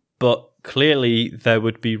 but clearly there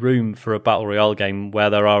would be room for a battle royale game where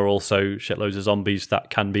there are also shitloads of zombies that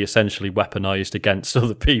can be essentially weaponized against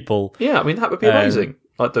other people. Yeah, I mean that would be amazing.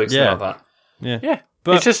 Like doing something like that. Yeah.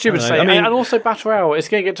 But, it's just stupid to say. I mean, and also Battle Royale, it's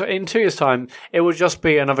going to get to, in 2 years' time, it will just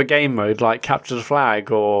be another game mode like Capture the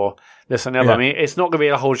Flag or this and the other. Yeah. I mean, it's not going to be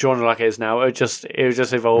a whole genre like it is now. It'll just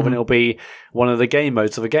evolve and it'll be one of the game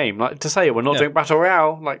modes of a game. Like to say we're not doing Battle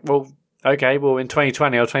Royale, like, well, okay, well in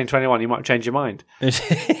 2020 or 2021 you might change your mind. Do you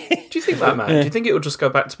think that, man? Do you think it will just go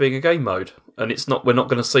back to being a game mode, and we're not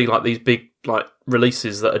going to see like these big like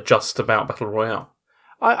releases that are just about Battle Royale?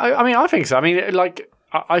 I mean, I think so. I mean, like,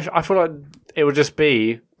 I feel like it would just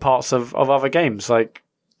be parts of other games. Like,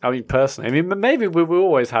 I mean, personally, I mean, maybe we will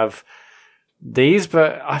always have these,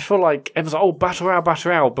 but I feel like everyone's like, oh, Battle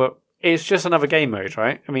Royale, but it's just another game mode,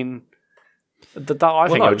 right? I mean, I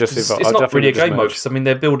think it would just evolve. It's not really a game mode, because I mean,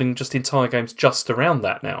 they're building just entire games just around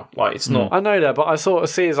that now. Like, it's not. I know that, but I sort of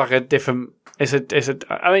see it as like a different.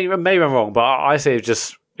 I mean, maybe I'm wrong, but I see it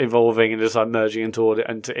just evolving and just like merging into it,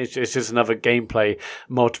 and it's just another gameplay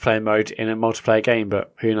multiplayer mode in a multiplayer game.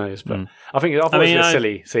 But who knows? But I think it's a bit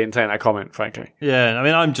silly saying that comment, frankly. Yeah, I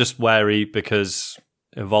mean, I'm just wary because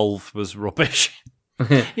Evolve was rubbish.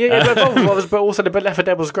 but Evolve was, but also the Left 4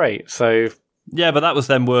 Dead was great. So yeah, but that was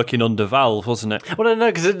them working under Valve, wasn't it? Well,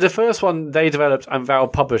 no, because the first one they developed and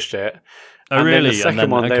Valve published it. Oh, and really? Then the second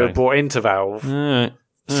one they were brought into Valve.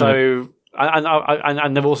 So.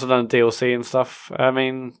 And they've also done DLC and stuff. I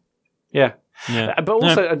mean, yeah. But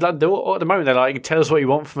also, at the moment, they're like, tell us what you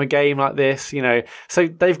want from a game like this, you know. So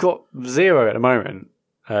they've got 0 at the moment.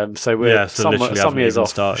 So we're some years off,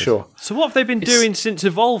 started. Sure. So what have they been doing since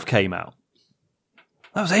Evolve came out?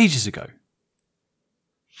 That was ages ago.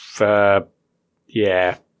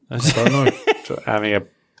 Yeah. I don't know. Having a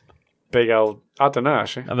big old, I don't know,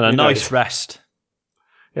 actually. Having a nice rest.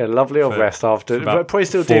 Yeah, lovely old rest after. But probably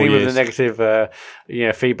still dealing with the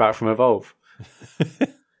negative feedback from Evolve.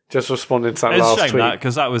 Just responding to that last tweet. It's a shame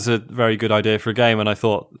because that was a very good idea for a game, and I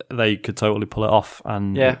thought they could totally pull it off.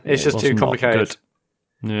 And it's just too complicated.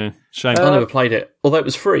 Yeah, shame. I never played it, although it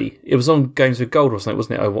was free. It was on Games with Gold, wasn't it?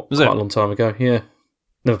 Quite a long time ago. Yeah,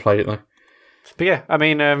 never played it though. But yeah, I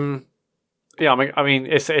mean,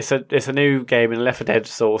 it's a new game in Left 4 Dead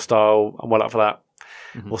sort of style. I'm well up for that.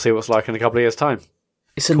 Mm-hmm. We'll see what's like in a couple of years' time.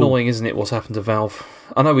 It's annoying, isn't it, what's happened to Valve?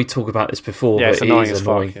 I know we talked about this before, but it's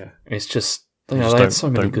annoying. It's just, they had so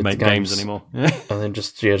many good games anymore. And then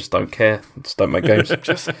just don't care. Just don't make games.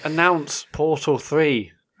 Just announce Portal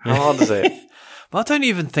 3. How hard is it? But I don't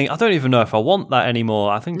even know if I want that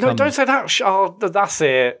anymore. I think don't say that. That's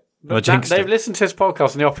it. They've listened to this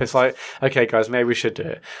podcast in the office like, okay, guys, maybe we should do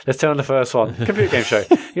it. Let's turn on the first one. Computer game show.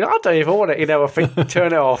 I don't even want it. I think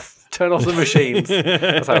turn it off. Turn off the machines.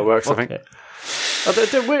 That's how it works, I think.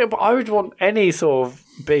 But I would want any sort of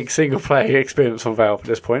big single-player experience from Valve at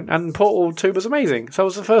this point, and Portal 2 was amazing. So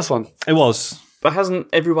was the first one. It was. But hasn't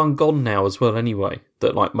everyone gone now as well anyway,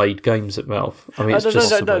 that like made games at Valve? I mean,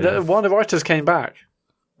 no, one of the writers came back,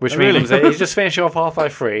 which means that he's just finishing off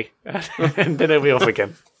Half-Life 3, and then he'll be off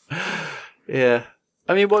again. Yeah.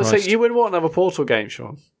 I mean, so you wouldn't want another Portal game,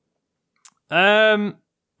 Sean?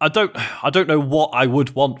 I don't know what I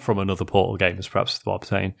would want from another Portal game, is perhaps what I'm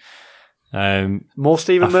saying. More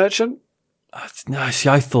Stephen Merchant? No, see,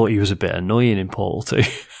 I thought he was a bit annoying in Portal 2.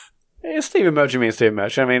 Yeah, Stephen Merchant means Stephen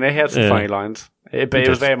Merchant. I mean, he had some funny lines, but it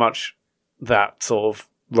was very much that sort of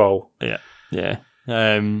role. Yeah.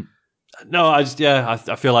 No, I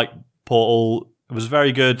feel like Portal was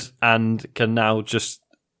very good and can now just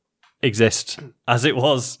exist as it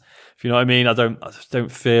was. If you know what I mean, I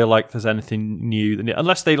don't feel like there's anything new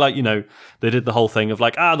unless they they did the whole thing of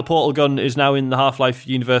like, the portal gun is now in the Half-Life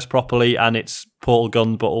universe properly, and it's portal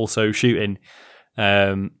gun but also shooting,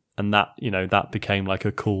 and that that became like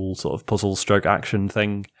a cool sort of puzzle stroke action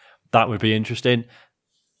thing. That would be interesting.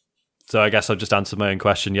 So I guess I've just answered my own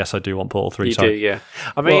question. Yes, I do want Portal 3. You do, yeah.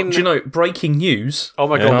 I mean, do you know, breaking news? Oh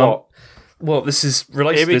my god, what? Well, this is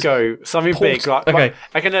related. Here we go. Something big. Like, okay.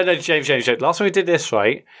 No, James. Last time we did this,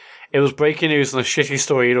 right? It was breaking news on a shitty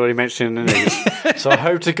story you'd already mentioned in the news. So I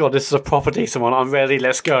hope to God this is a proper decent one. I'm ready.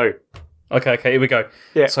 Let's go. Okay, here we go.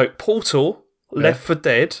 Yeah. So Portal, Left 4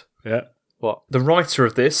 Dead. Yeah. What? The writer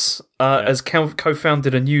of this has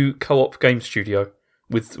co-founded a new co-op game studio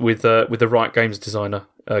with the Riot Games designer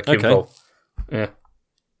Kim Vol. Yeah.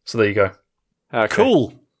 So there you go. Okay.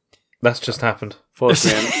 Cool. That's just happened.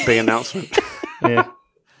 Fortunately, big announcement. Yeah.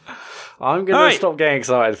 I'm going to stop getting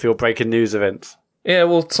excited for your breaking news events. Yeah,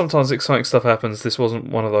 well, sometimes exciting stuff happens. This wasn't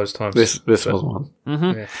one of those times. This was one.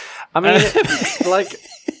 Mm-hmm. Yeah. I mean,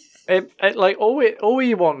 all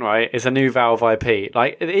you want, right, is a new Valve IP.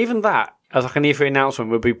 Like, even that, as like an E3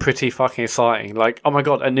 announcement, would be pretty fucking exciting. Like, oh my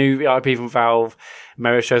god, a new IP from Valve,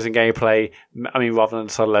 Mario shows and gameplay. I mean, rather than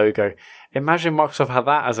just a logo. Imagine Microsoft had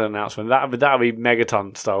that as an announcement. That would be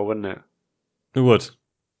Megaton style, wouldn't it? It would.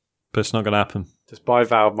 But it's not going to happen. Just buy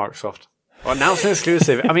Valve, Microsoft. Well, announce an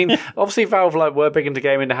exclusive. I mean, obviously Valve were big into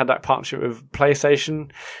gaming. They had that partnership with PlayStation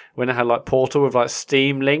when they had Portal with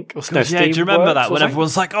Steam Link. Steam. Do you remember that when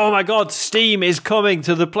everyone's like, "Oh my god, Steam is coming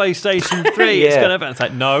to the PlayStation 3." It's gonna. It's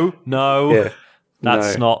like, no,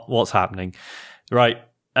 that's not what's happening. Right.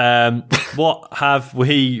 What have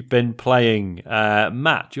we been playing?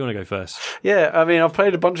 Matt, do you want to go first? Yeah, I mean, I've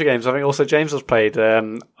played a bunch of games. I think also James has played. I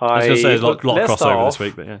was going to say there's a lot of crossover this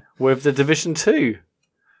week, but yeah. With The Division 2.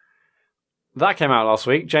 That came out last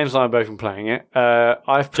week. James and I have both been playing it.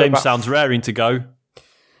 James sounds raring to go.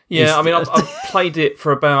 Yeah, I mean, I've played it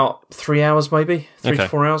for about 3 hours, maybe 3 to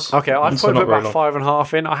 4 hours. Okay, I've probably put about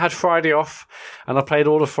 5.5 in. I had Friday off, and I played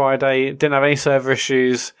all of Friday. Didn't have any server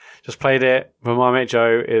issues. Just played it with my mate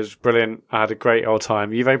Joe. It was brilliant. I had a great old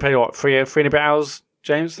time. You've only played what, three and a bit hours,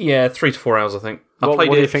 James? Yeah, 3 to 4 hours, I think. What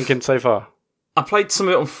are you thinking so far? I played some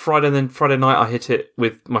of it on Friday, and then Friday night I hit it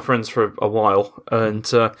with my friends for a while. And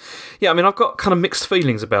I mean, I've got kind of mixed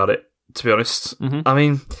feelings about it, to be honest. Mm-hmm. I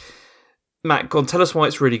mean, Matt, go on, tell us why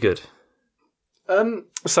it's really good.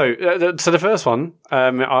 So the first one,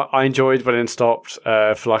 I enjoyed, but then stopped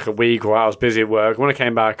for like a week while I was busy at work. When I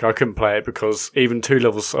came back, I couldn't play it because even 2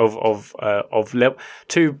 levels of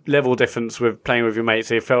level difference with playing with your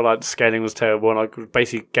mates, it felt like the scaling was terrible, and I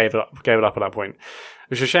basically gave it up at that point.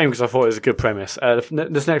 Which is a shame because I thought it was a good premise.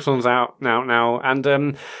 This next one's out now,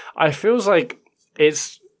 and I feels like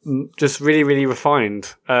it's just really, really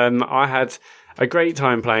refined. I had a great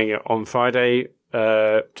time playing it on Friday.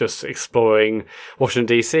 Just exploring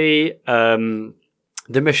Washington DC.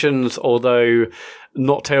 The missions, although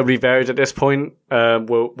not terribly varied at this point,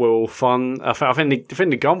 were fun. I think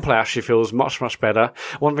the gunplay actually feels much, much better.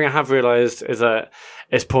 One thing I have realised is that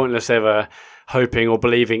it's pointless ever hoping or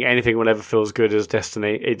believing anything will ever feel as good as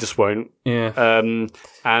Destiny. It just won't. Yeah.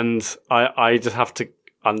 And I just have to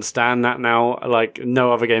understand that now. Like,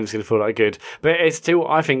 no other game's going to feel that good, but it's still,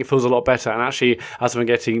 I think it feels a lot better. And actually, as I'm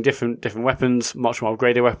getting different weapons, much more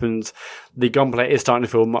upgraded weapons, the gunplay is starting to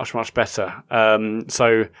feel much, much better.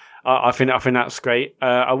 So I think that's great.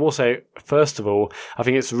 I will say, first of all, I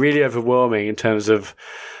think it's really overwhelming in terms of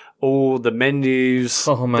all the menus.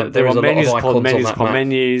 Oh man, there are menus upon menus upon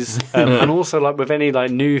menus, and also like with any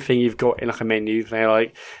like new thing you've got in like a menu,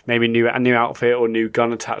 like maybe a new outfit or new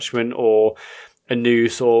gun attachment or a new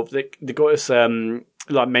sort of, they got this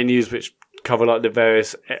like menus which cover like the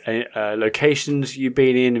various locations you've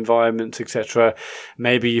been in, environments, etc.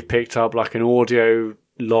 Maybe you've picked up like an audio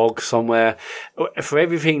log somewhere. For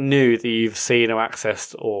everything new that you've seen or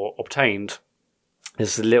accessed or obtained,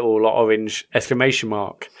 there's a little orange exclamation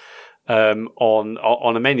mark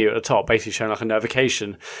on a menu at the top, basically showing like a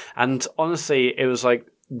notification. And honestly, it was like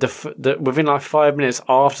within like 5 minutes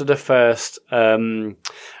after the first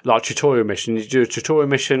like tutorial mission, you do a tutorial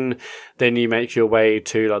mission, then you make your way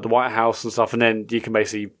to like the White House and stuff, and then you can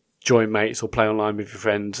basically join mates or play online with your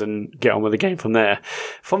friends and get on with the game from there.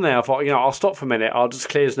 From there, I thought, I'll stop for a minute. I'll just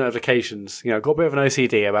clear his notifications. Got a bit of an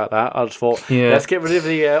OCD about that. I just thought, let's get rid of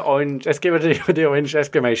the orange. Let's get rid of the orange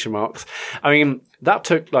exclamation marks. I mean, that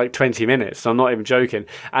took like 20 minutes. I'm not even joking.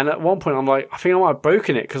 And at one point, I'm like, I think I might have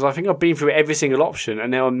broken it because I think I've been through every single option,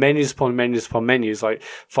 and there are menus upon menus upon menus, like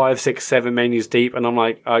 5, 6, 7 menus deep, and I'm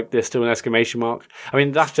like, there's still an exclamation mark. I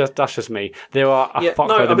mean, that's just me. There are a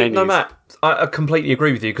fuckload of menus. No, Matt, I completely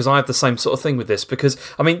agree with you because I have the same sort of thing with this, because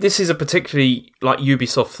I mean, this is a particularly like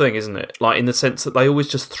Ubisoft thing, isn't it? Like in the sense that they always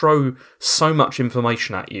just throw so much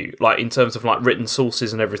information at you, like in terms of like written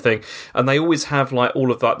sources and everything, and they always have like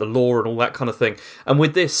all of like the lore and all that kind of thing. And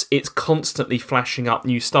with this, it's constantly flashing up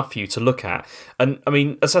new stuff for you to look at. And I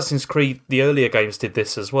mean, Assassin's Creed, the earlier games did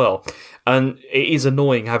this as well, and it is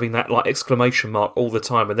annoying having that like exclamation mark all the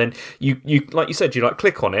time. And then you like you said, you like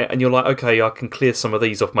click on it and you're like, okay, I can clear some of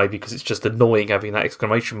these off maybe because it's just just annoying having that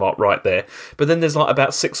exclamation mark right there. But then there's like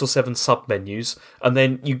about 6 or 7 sub menus, and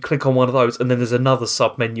then you click on one of those, and then there's another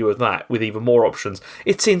sub menu of that with even more options.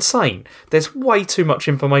 It's insane. There's way too much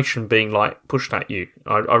information being like pushed at you.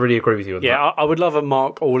 I really agree with you on that. Yeah, I would love a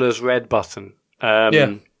mark all as red button.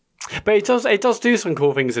 But it does do some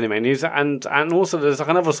cool things in the menus, and also there's like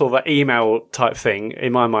another sort of email type thing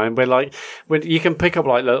in my mind where like when you can pick up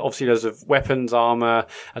like obviously loads of weapons, armor,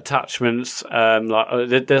 attachments. There's I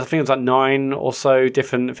think it's like 9 or so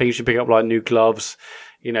different things you pick up, like new gloves,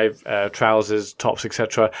 trousers, tops,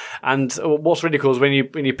 etc. And what's really cool is when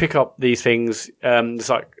you pick up these things,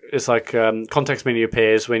 it's like context menu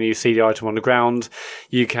appears when you see the item on the ground.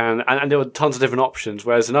 You can, and there are tons of different options.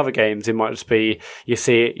 Whereas in other games, it might just be you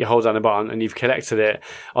see it, you hold down a button, and you've collected it.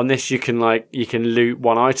 On this, you can loot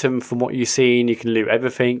one item from what you've seen. You can loot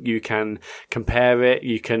everything. You can compare it.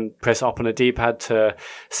 You can press up on a D-pad to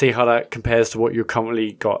see how that compares to what you've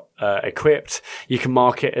currently got equipped. You can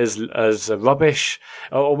mark it as rubbish,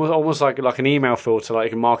 almost like an email filter. Like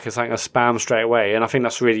you can mark it as like a spam straight away. And I think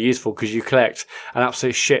that's really useful because you collect an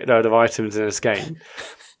absolute shitload of items in this game.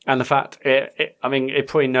 And the fact it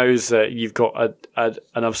probably knows that you've got an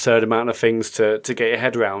absurd amount of things to get your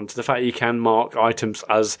head around. The fact you can mark items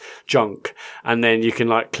as junk, and then you can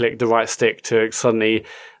like click the right stick to suddenly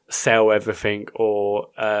sell everything or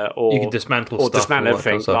you can dismantle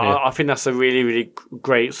everything. Stuff, yeah. I think that's a really, really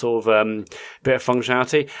great sort of bit of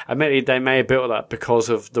functionality. Admittedly, they may have built that because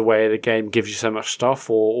of the way the game gives you so much stuff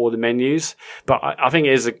or the menus, but I think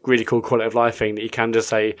it is a really cool quality of life thing that you can just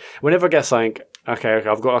say, whenever I get something, okay,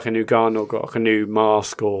 I've got like a new gun or got like a new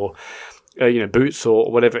mask or boots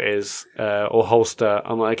or whatever it is, or holster.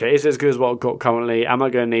 I'm like, okay, is it as good as what I've got currently? Am I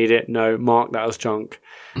going to need it? No, mark that as junk.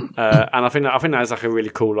 And I think that is like a really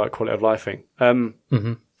cool like quality of life thing.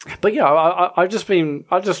 But yeah, I just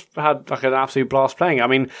had like an absolute blast playing. I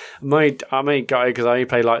mean, I may go because I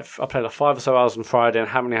played like 5 or so hours on Friday and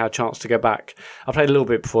haven't really had a chance to go back. I played a little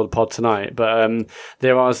bit before the pod tonight, but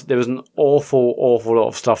there was an awful lot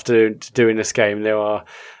of stuff to do in this game. There are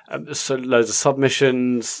loads of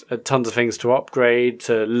submissions, tons of things to upgrade,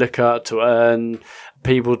 to look at, to earn,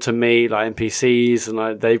 people to meet, like NPCs, and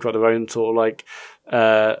like they've got their own sort of like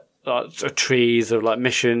trees of like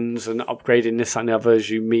missions and upgrading this and the other as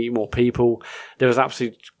you meet more people. There was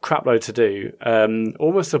absolute crap load to do,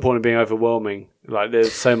 almost to the point of being overwhelming. Like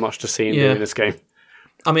there's so much to see and do in this game.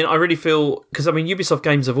 I mean, I really feel, because I mean Ubisoft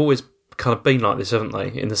games have always kind of been like this, haven't they?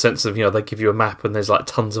 In the sense of, they give you a map and there's like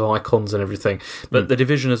tons of icons and everything. But The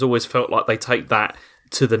Division has always felt like they take that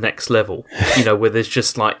to the next level, where there's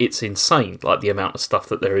just like, it's insane, like the amount of stuff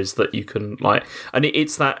that there is that you can like, and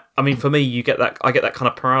it's that, I mean, for me, I get that kind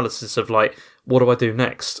of paralysis of like, what do I do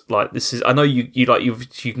next? Like, this is, I know you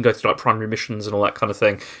can go through like primary missions and all that kind of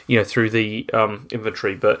thing, through the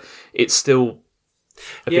inventory, but it's still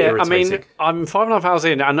a bit irritating. I mean, I'm 5.5 hours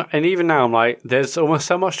in, and even now I'm like, there's almost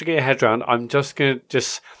so much to get your head around. I'm just going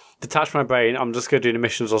to detach my brain. I'm just going to do the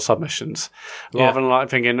missions or submissions rather than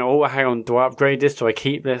like thinking, oh, hang on, do I upgrade this? Do I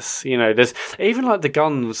keep this? There's even like the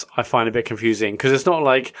guns I find a bit confusing because it's not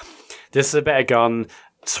like this is a better gun,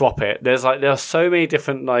 swap it. There are so many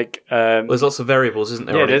different like there's lots of variables, isn't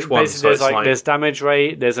there? Yeah, there's damage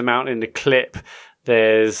rate, there's amount in the clip,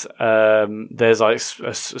 there's like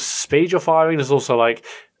speed you're firing. There's also like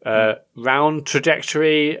round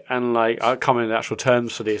trajectory, and like I can't remember the actual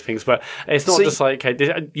terms for these things, but it's not just like,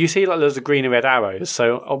 okay, you see like there's a green and red arrows,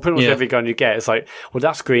 so pretty much every gun you get, it's like, well,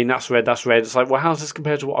 that's green, that's red, that's red. It's like, well, how's this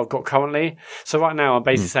compared to what I've got currently? So right now I'm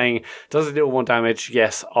basically saying, does it do more damage?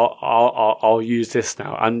 Yes, I'll use this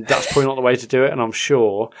now, and that's probably not the way to do it. And I'm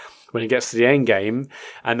sure when it gets to the end game,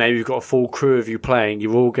 and maybe you've got a full crew of you playing,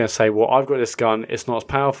 you're all going to say, well, I've got this gun, it's not as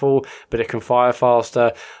powerful, but it can fire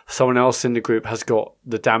faster. Someone else in the group has got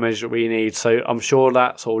the damage that we need. So I'm sure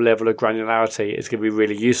that sort of level of granularity is going to be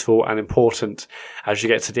really useful and important as you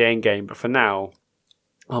get to the end game. But for now,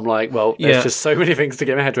 I'm like, well, there's just so many things to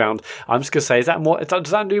get my head around. I'm just going to say,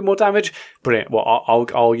 does that do more damage? Brilliant. Well,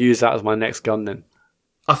 I'll use that as my next gun then.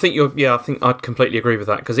 I think I'd completely agree with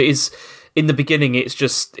that, because it is, in the beginning, it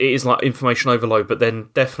is like information overload, but then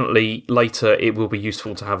definitely later it will be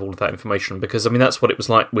useful to have all of that information, because I mean that's what it was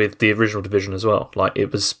like with the original Division as well. Like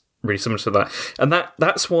it was really similar to that, and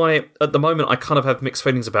that's why at the moment I kind of have mixed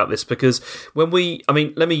feelings about this, because let me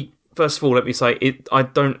say I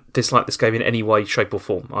don't dislike this game in any way, shape or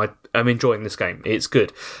form. I am enjoying this game. It's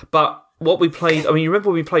good, but what we played, I mean, you remember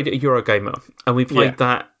when we played at Eurogamer and we played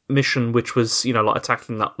that mission, which was like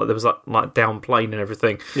attacking that, like there was like down plane and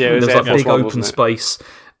everything. Yeah, there was like big open space,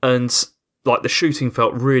 and like the shooting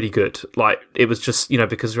felt really good. Like it was just,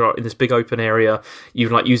 because you're in this big open area, you're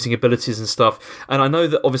like using abilities and stuff. And I know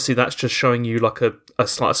that obviously that's just showing you like a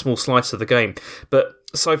small slice of the game, but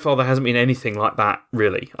so far there hasn't been anything like that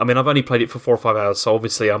really. I mean, I've only played it for 4 or 5 hours, so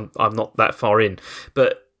obviously I'm not that far in,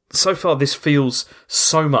 but so far this feels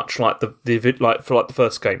so much like the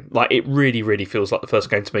first game. Like it really, really feels like the first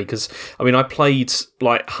game to me, because I mean I played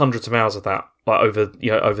like hundreds of hours of that like over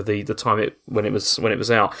the time when it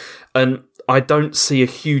was out, and I don't see a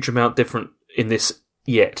huge amount different in this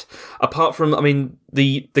yet. Apart from, I mean,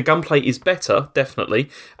 the gunplay is better, definitely,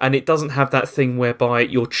 and it doesn't have that thing whereby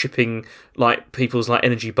you're chipping like people's like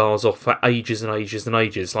energy bars off for ages and ages and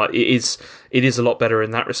ages. Like it is a lot better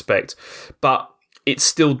in that respect, but it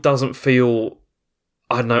still doesn't feel,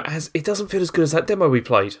 I don't know, it doesn't feel as good as that demo we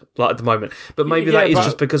played like at the moment. But maybe that is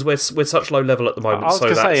just because we're such low level at the moment. I was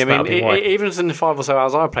going to say, I mean, even in the 5 or so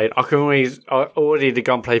hours I played, already the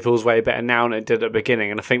gunplay feels way better now than it did at the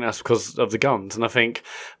beginning, and I think that's because of the guns. And I think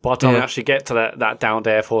by the time we actually get to that downed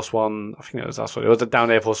Air Force One, I think that's what it was, a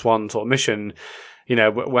downed Air Force One sort of mission.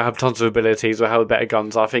 We'll have tons of abilities, we'll have better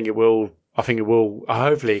guns. I think it will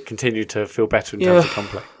hopefully continue to feel better in terms of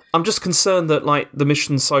gunplay. I'm just concerned that like the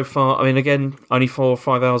missions so far, I mean, again, only 4 or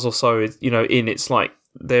 5 hours or so, it's like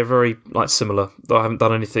they're very like similar. I haven't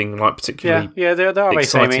done anything like particularly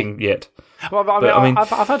exciting yet. Well,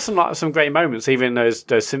 I've had some great moments, even those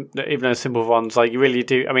simple ones. Like you really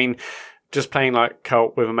do. I mean, just playing like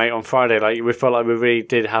co-op with a mate on Friday, like we felt like we really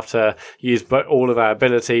did have to use all of our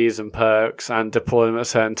abilities and perks and deploy them at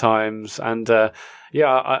certain times. And they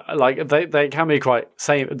can be quite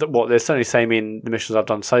same. They're certainly same in the missions I've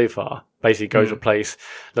done so far. Basically, go to a place,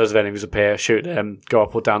 loads of enemies appear, shoot them, go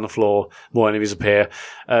up or down the floor, more enemies appear.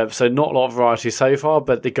 So not a lot of variety so far,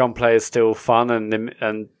 but the gunplay is still fun,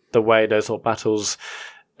 and the way those sort of battles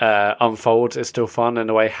unfolds is still fun, and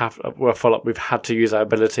the way we feel like we've had to use our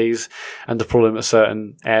abilities and deploy them at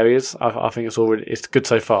certain areas. I think it's good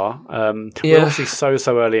so far. We're obviously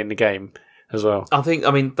so early in the game as well.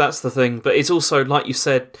 I mean that's the thing, but it's also like you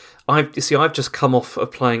said. I've just come off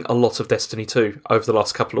of playing a lot of Destiny 2 over the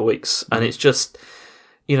last couple of weeks, and it's just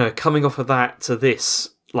coming off of that to this,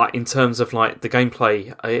 like in terms of like the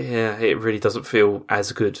gameplay, it really doesn't feel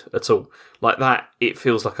as good at all. Like that, it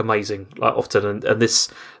feels like amazing, like often, and this,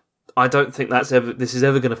 I don't think this is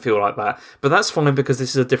ever going to feel like that. But that's fine because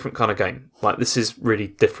this is a different kind of game. Like this is really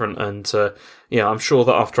different, and I'm sure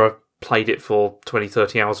that after I've played it for 20,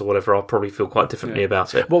 30 hours or whatever, I'll probably feel quite differently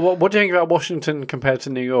about it. Well, what do you think about Washington compared to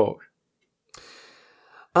New York?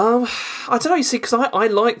 I don't know. You see, because I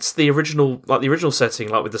liked the original setting,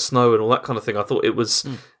 like with the snow and all that kind of thing. I thought it was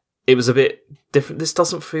a bit different. This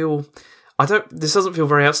doesn't feel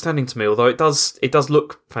very outstanding to me. Although it does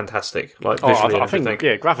look fantastic, like visually. I think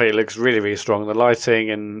graphically it looks really, really strong. The lighting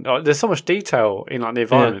and there's so much detail in like the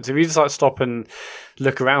environments. If you just like stop and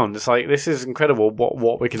look around, it's like this is incredible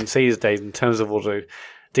what we can see these days in terms of all the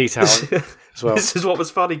detail as well. This is what was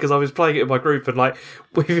funny because I was playing it in my group, and like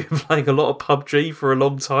we've been playing a lot of PUBG for a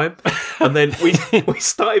long time, and then we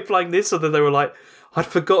started playing this, and then they were like, I'd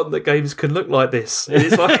forgotten that games can look like this. And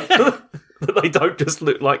it's like that they don't just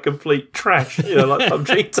look like complete trash, like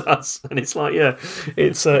PUBG does. And it's like,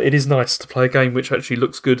 it is nice to play a game which actually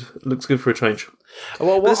looks good for a change.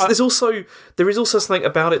 Well, there is also something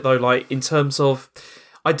about it though, like in terms of,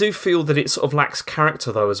 I do feel that it sort of lacks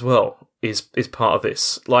character though as well. Is part of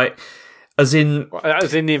this, like as in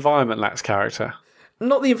the environment lacks character.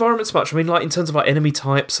 Not the environment so much. I mean, like in terms of like enemy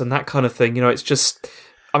types and that kind of thing. It's just.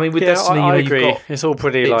 I mean, with Destiny, I agree. It's all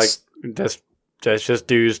pretty like there's just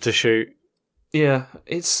dudes to shoot. Yeah,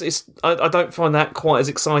 it's. I don't find that quite as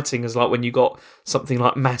exciting as like when you got something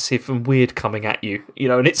like massive and weird coming at you,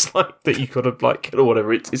 and it's like that you got to like kill or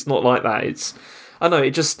whatever. It's not like that. I know.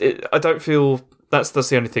 I don't feel that's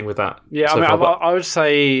the only thing with that. Yeah, so I would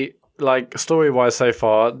say like story wise so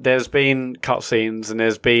far, there's been cutscenes and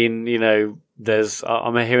there's been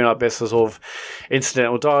I'm hearing like bits of sort of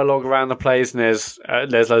incidental dialogue around the place, and there's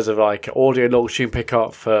loads of like audio logs you can pick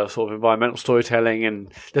up for sort of environmental storytelling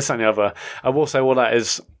and this and the other. I will say all that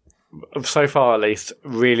is, so far at least,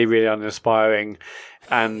 really, really uninspiring,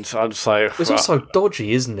 and I'm just like... It's also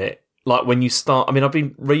dodgy, isn't it? Like when you start... I mean, I've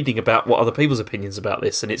been reading about what other people's opinions about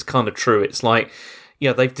this, and it's kind of true. It's like...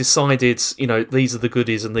 they've decided, these are the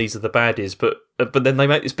goodies and these are the baddies, but then they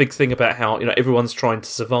make this big thing about how, everyone's trying to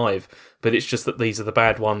survive, but it's just that these are the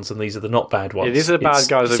bad ones and these are the not bad ones. Yeah, these are the bad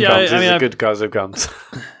guys with guns, these are the good guys with guns.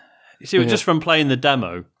 You see, just from playing the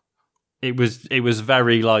demo, it was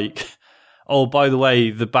very like, oh, by the way,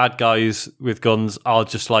 the bad guys with guns are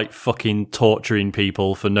just like fucking torturing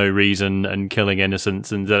people for no reason and killing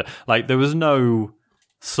innocents, and like there was no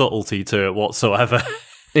subtlety to it whatsoever.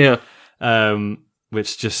 Yeah.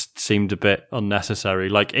 Which just seemed a bit unnecessary.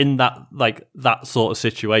 Like in that sort of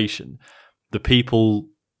situation, the people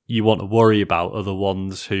you want to worry about are the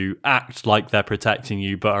ones who act like they're protecting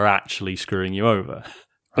you but are actually screwing you over.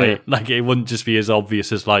 Right? Yeah. Like it wouldn't just be as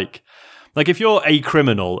obvious as like if you're a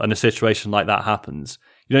criminal and a situation like that happens,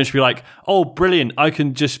 you don't just be like, oh, brilliant, I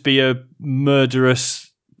can just be a murderous,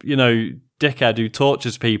 dickhead who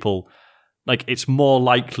tortures people. Like, it's more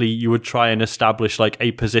likely you would try and establish, like,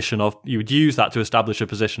 you would use that to establish a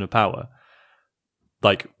position of power.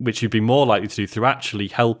 Like, which you'd be more likely to do through actually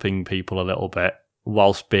helping people a little bit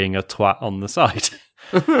whilst being a twat on the side.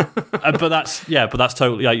 But that's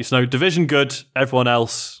totally, like, Division good, everyone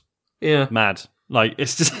else mad. Like,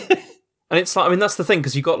 it's just... And it's like, I mean, that's the thing,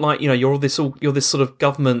 because you got like, you're this sort of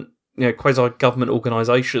government, quasi-government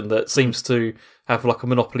organisation that seems to have like a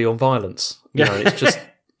monopoly on violence. It's just,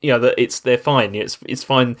 that they're fine. It's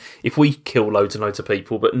fine if we kill loads and loads of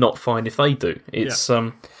people, but not fine if they do. It's,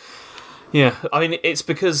 I mean, it's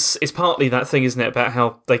because it's partly that thing, isn't it, about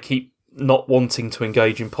how they keep not wanting to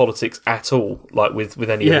engage in politics at all, like with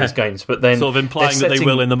any of these games, but then sort of implying that they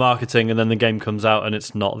will in the marketing, and then the game comes out and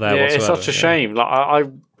it's not there whatsoever. It's such a shame. Like I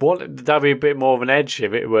want that'd be a bit more of an edge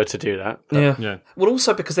if it were to do that. Yeah. Well,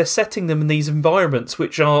 also because they're setting them in these environments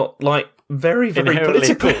which are like very, very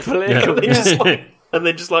political. And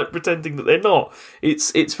they're just like pretending that they're not.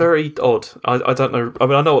 It's very odd. I don't know. I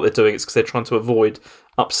mean, I know what they're doing. It's because they're trying to avoid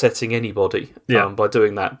upsetting anybody by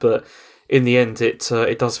doing that, but. In the end, it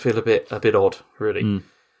does feel a bit odd, really.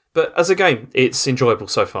 But as a game, it's enjoyable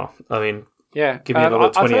so far. I mean, give me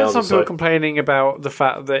another 20 hours. I've heard some people complaining about the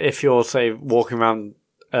fact that if you're, say, walking around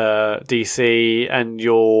DC and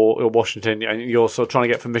you're Washington and you're sort of trying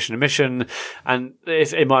to get from mission to mission, and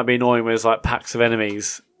it might be annoying when there's like packs of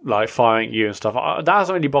enemies like firing at you and stuff. That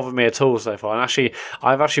hasn't really bothered me at all so far. And actually,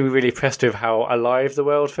 I've actually been really impressed with how alive the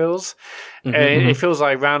world feels. It feels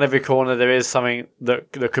like around every corner there is something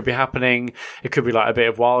that could be happening. It could be like a bit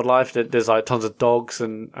of wildlife. There's like tons of dogs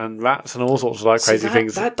and rats and all sorts of like crazy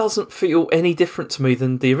things. That doesn't feel any different to me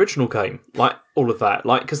than the original game. Like all of that,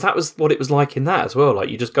 like because that was what it was like in that as well. Like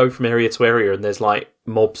you just go from area to area and there's like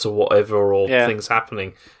mobs or whatever or things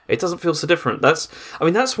happening. It doesn't feel so different. That's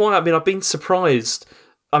why I've been surprised.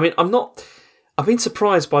 I mean, I've been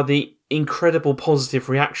surprised by the incredible positive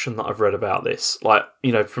reaction that I've read about this, like,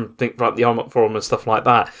 from like the Armor Forum and stuff like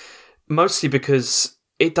that, mostly because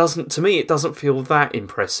to me, it doesn't feel that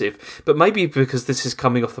impressive, but maybe because this is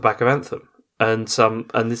coming off the back of Anthem, and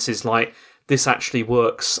this is like, this actually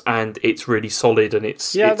works, and it's really solid, and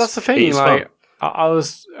it's that's the thing, like, I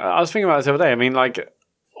was thinking about this the other day, I mean, like,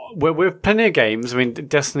 with plenty of games, I mean,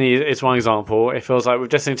 Destiny is one example. It feels like with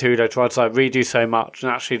Destiny 2, they tried to like redo so much,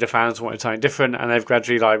 and actually the fans wanted something different, and they've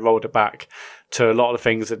gradually like rolled it back to a lot of the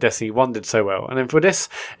things that Destiny 1 did so well. And then for this,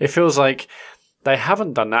 it feels like they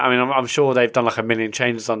haven't done that. I mean, I'm sure they've done like a million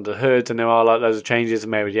changes under the hood, and there are like loads of changes, and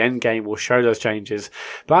maybe the end game will show those changes.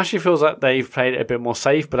 But actually feels like they've played it a bit more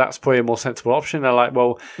safe, but that's probably a more sensible option. They're like,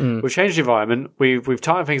 well, we've changed the environment, we've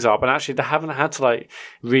tightened things up, and actually they haven't had to like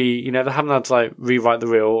they haven't had to like rewrite the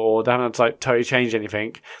reel, or they haven't had to like totally change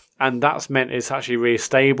anything. And that's meant it's actually really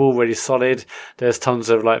stable, really solid. There's tons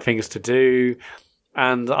of like things to do.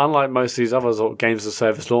 And unlike most of these other sort of games as a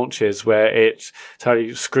service launches, where it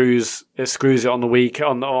totally screws it on the week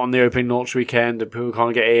on the opening launch weekend, and people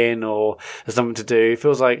can't get in, or there's something to do. It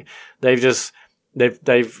feels like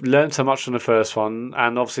they've learned so much from the first one,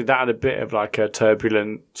 and obviously that had a bit of like a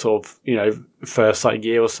turbulent sort of first like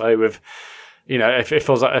year or so with it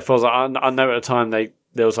feels like I know at the time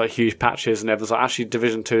there was like huge patches, and there was like actually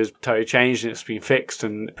Division 2 has totally changed and it's been fixed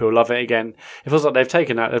and people love it again. It feels like they've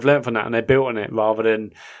taken that, they've learned from that, and they built on it rather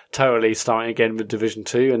than totally starting again with Division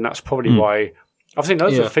 2. And that's probably why I've seen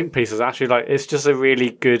loads of think pieces. Actually, like it's just a really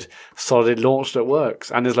good, solid launch that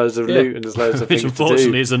works, and there's loads of loot and there's loads of things to do.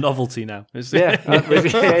 Unfortunately, is a novelty now. It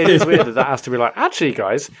is weird that has to be like, actually,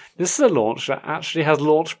 guys, this is a launch that actually has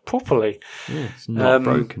launched properly. Yeah, it's not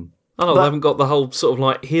broken. Oh, they haven't got the whole sort of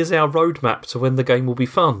like, here's our roadmap to when the game will be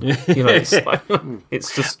fun. It's like,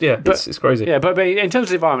 it's just, it's crazy. Yeah, but in terms of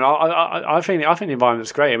the environment, I think the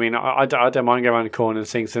environment's great. I mean, I don't mind going around the corner and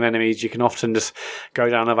seeing some enemies. You can often just go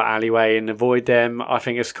down another alleyway and avoid them. I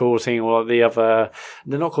think it's cool seeing all of the other,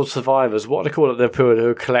 they're not called survivors. What do they call it? The people who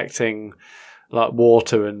are collecting like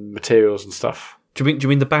water and materials and stuff. Do you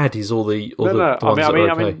mean the baddies or the ones that are okay?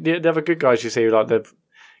 I mean, the other good guys you see, like the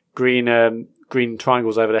green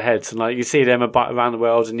triangles over their heads, and like you see them around the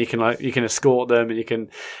world, and you can escort them, and you can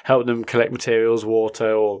help them collect materials,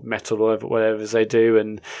 water or metal or whatever they do.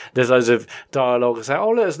 And there's loads of dialogue and say, oh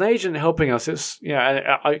look, there's an agent helping us. It's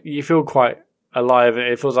you feel quite alive.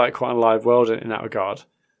 It feels like quite a live world in that regard.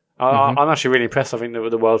 I'm actually really impressed. I think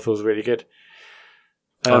the world feels really good.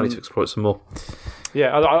 I need to explore it some more.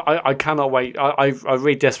 Yeah, I cannot wait. I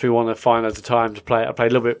really desperately want to find out the time to play. I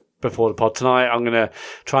played a little bit before the pod tonight. I'm going to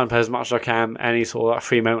try and play as much as I can. Any sort of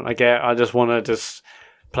free moment I get, I just want to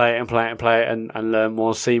play it and learn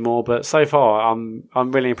more, see more. But so far,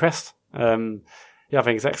 I'm really impressed. Yeah, I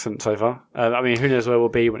think it's excellent so far. I mean, who knows where we'll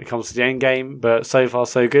be when it comes to the end game, but so far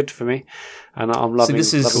so good for me, and I'm loving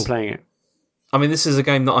playing it. I mean, this is a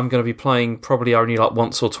game that I'm going to be playing probably only like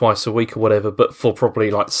once or twice a week or whatever, but for probably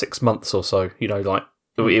like 6 months or so. You know, like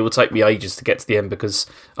it will take me ages to get to the end because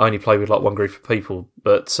I only play with like one group of people.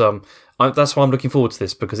 But that's why I'm looking forward to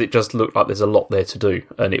this, because it does look like there's a lot there to do,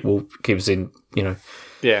 and it will keep us in,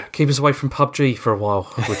 keep us away from PUBG for a while,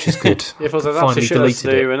 which is good. Yeah, that's finally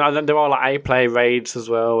deleted it. And there are like 8-player raids as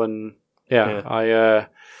well, and I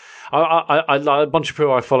a bunch of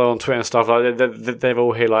people I follow on Twitter and stuff, like they've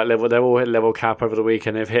all hit like level cap over the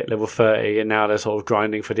weekend. They've hit level 30, and now they're sort of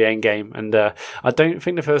grinding for the end game. And I don't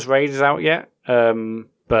think the first raid is out yet.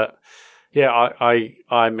 But yeah,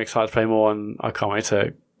 I'm excited to play more, and I can't wait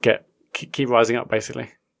to keep rising up,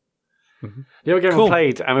 basically. Mm-hmm. The other game we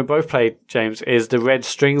played, and we both played, James, is the Red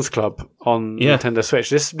Strings Club on Nintendo Switch.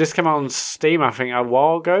 This came out on Steam, I think, a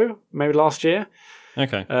while ago, maybe last year.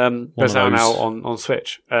 Okay. But it's out now on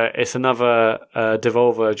Switch. It's another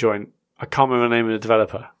Devolver joint. I can't remember the name of the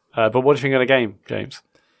developer. But what do you think of the game, James?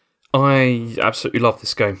 I absolutely love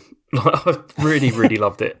this game. I really, really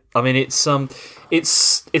loved it. I mean, it's a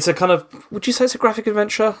kind of, would you say it's a graphic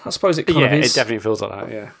adventure? I suppose it kind of is. It definitely feels like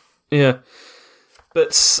that, yeah. Yeah.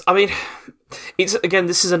 But, I mean,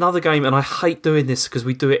 this is another game, and I hate doing this because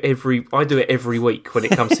I do it every week when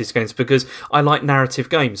it comes to these games, because I like narrative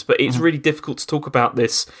games, but it's really difficult to talk about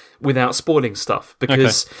this without spoiling stuff,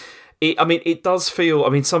 because it does feel,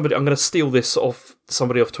 I'm going to steal this off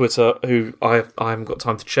somebody off Twitter who I haven't got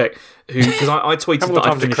time to check, because I tweeted that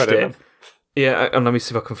I finished it. Yeah, and let me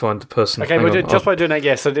see if I can find the person. Okay, just by doing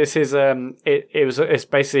that, so this is it's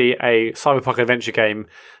basically a cyberpunk adventure game,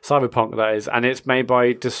 Cyberpunk that is, and it's made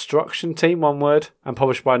by Destruction Team, one word, and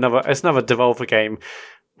published by another Devolver game,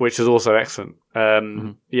 which is also excellent.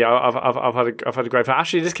 Yeah, I've had a great fan.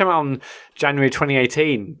 Actually, this came out on January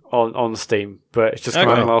 2018 on Steam, but it's just come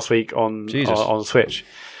out last week on Switch.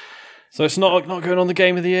 So it's not going on the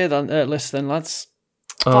Game of the Year list then, lads.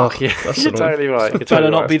 Oh yeah, you're totally right. You're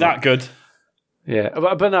better not be that good. Yeah,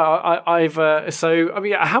 but no, I've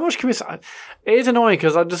how much can we say? It is annoying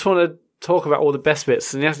because I just want to talk about all the best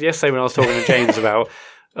bits. And yesterday when I was talking to James about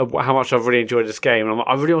how much I've really enjoyed this game, and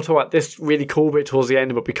I really want to talk about this really cool bit towards the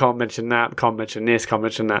end, but we can't mention that, we can't mention this, can't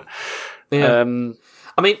mention that. Yeah.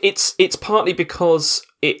 I mean, it's partly because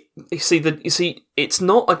it's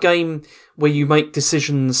not a game where you make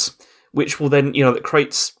decisions which will then, that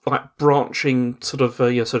creates like branching sort of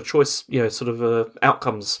choice,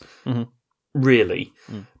 outcomes. Mm-hmm. Really,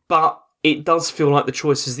 but it does feel like the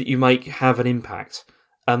choices that you make have an impact,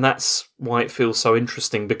 and that's why it feels so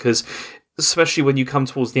interesting, because especially when you come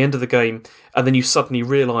towards the end of the game and then you suddenly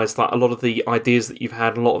realise that a lot of the ideas that you've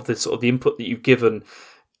had, a lot of the sort of the input that you've given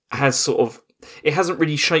it hasn't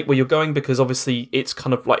really shaped where you're going, because obviously it's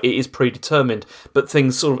kind of like it is predetermined, but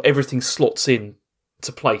everything slots in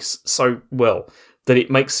to place so well that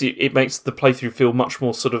it makes the playthrough feel much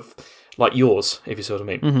more sort of like yours, if you see what I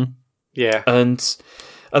mean. Mm-hmm. Yeah, and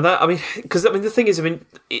that, because the thing is,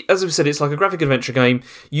 as we said, it's like a graphic adventure game.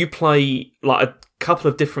 You play like a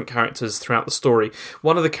couple of different characters throughout the story.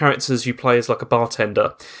 One of the characters you play is like a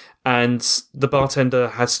bartender, and the bartender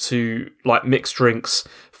has to like mix drinks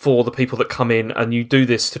for the people that come in, and you do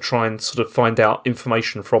this to try and sort of find out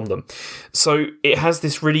information from them. So it has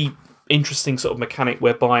this really interesting sort of mechanic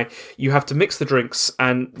whereby you have to mix the drinks,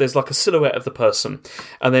 and there's like a silhouette of the person,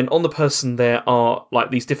 and then on the person there are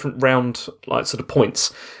like these different round like sort of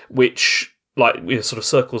points which like sort of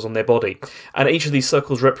circles on their body, and each of these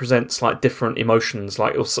circles represents like different emotions.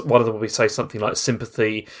 Like one of them will say something like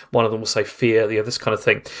sympathy, one of them will say fear, this kind of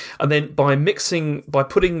thing. And then by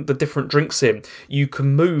putting the different drinks in, you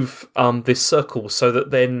can move this circle so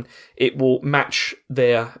that then it will match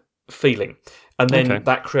their feeling. And then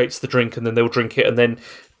that creates the drink, and then they'll drink it, and then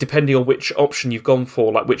depending on which option you've gone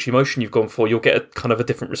for, like which emotion you've gone for, you'll get a kind of a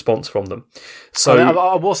different response from them. So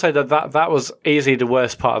I will say that was easily the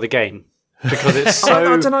worst part of the game, because it's so.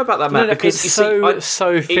 I don't know about that, Matt. Because it's so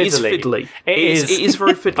fiddly. It is fiddly. It is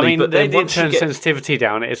very fiddly. But they didn't turn sensitivity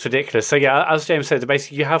down. It's ridiculous. So yeah, as James said,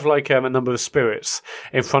 basically you have like a number of spirits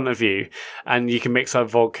in front of you, and you can mix up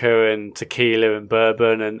vodka and tequila and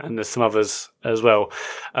bourbon, and there's some others as well.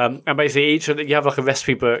 And basically each of you have like a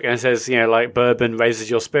recipe book, and it says, like bourbon raises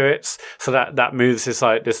your spirits. So that moves this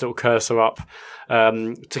little cursor up.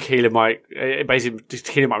 Tequila might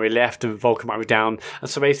be left and vodka might be down. And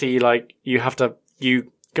so basically you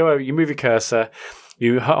move your cursor,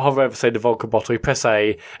 you hover over, say, the vodka bottle, you press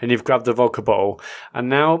A, and you've grabbed the vodka bottle. And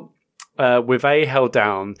now, with A held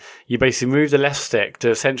down, you basically move the left stick to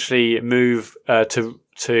essentially move to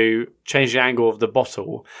change the angle of the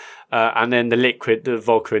bottle. And then the liquid, the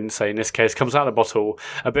vodka in this case, comes out of the bottle.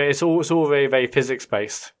 But it's all very, very physics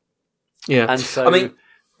based. Yeah. And so,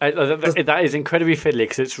 that is incredibly fiddly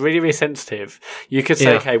because it's really, really sensitive. You could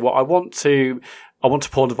say, okay, well, I want to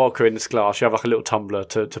pour the vodka in this glass. You have like a little tumbler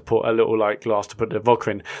to put a little glass to put the vodka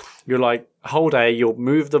in. You're like, hold A, you'll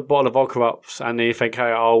move the bottle of vodka up, and then you think,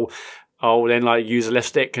 hey, I'll then use a left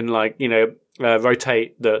stick and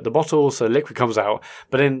rotate the bottle so the liquid comes out.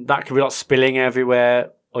 But then that could be spilling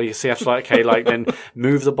everywhere. Or you see, have to then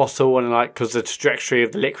move the bottle and because the trajectory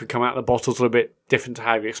of the liquid come out of the bottle is a little bit different to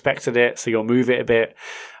how you expected it, so you'll move it a bit.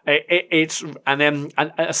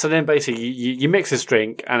 So then basically you mix this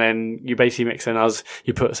drink, and then you basically mix in as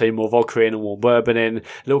you put, say, more vodka in or more bourbon in.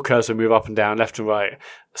 Little cursor move up and down, left and right,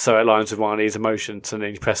 so it aligns with one of these emotions, and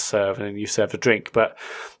then you press serve, and then you serve the drink. But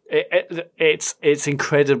it's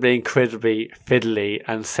incredibly, incredibly fiddly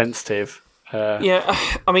and sensitive. I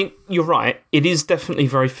mean, you're right. It is definitely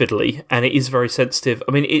very fiddly, and it is very sensitive.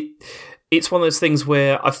 I mean, it's one of those things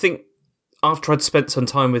where I think after I'd spent some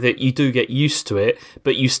time with it, you do get used to it,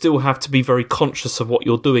 but you still have to be very conscious of what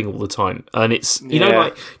you're doing all the time. And it's,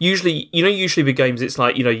 usually with games, it's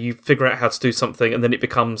you figure out how to do something, and then it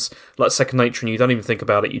becomes second nature, and you don't even think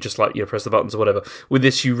about it. You just press the buttons or whatever. With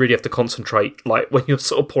this, you really have to concentrate, when you're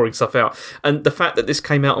sort of pouring stuff out. And the fact that this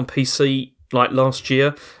came out on PC last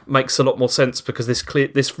year makes a lot more sense, because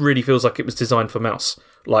this really feels like it was designed for mouse,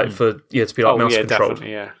 to be mouse controlled.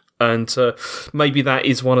 Definitely, yeah. And maybe that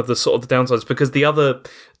is one of the sort of the downsides, because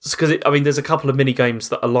there's a couple of mini games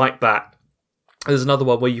that are like that. There's another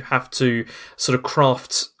one where you have to sort of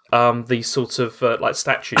craft these sorts of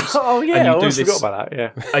statues. Oh yeah, I almost forgot about that.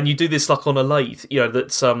 Yeah, and you do this on a lathe.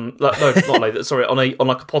 That's no, not a lathe. Sorry, on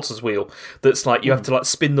a potter's wheel. That's you have to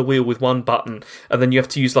spin the wheel with one button, and then you have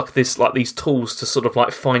to use these tools to sort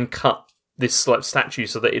of fine cut this statue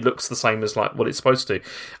so that it looks the same as what it's supposed to.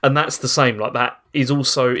 And that's the same. That is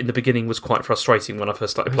also in the beginning was quite frustrating when I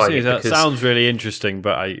first started playing it. That sounds really interesting,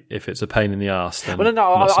 but if it's a pain in the arse, then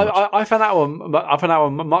I found that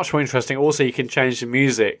one much more interesting. Also, you can change the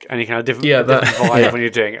music, and you can have different vibe when you're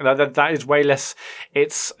doing it. That is way less.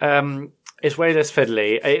 It's way less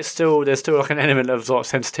fiddly. There's still an element of sort of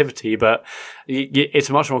sensitivity, but it's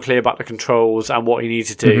much more clear about the controls and what you need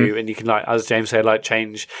to do. And you can, as James said,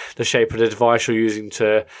 change the shape of the device you're using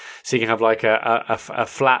so you can have a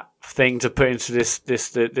flat thing to put into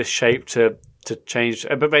this shape to change.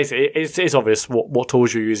 But basically, it's obvious what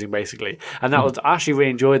tools you're using, basically. And that was, I actually really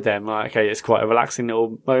enjoyed them. It's quite a relaxing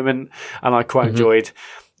little moment, and I quite enjoyed,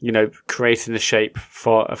 creating the shape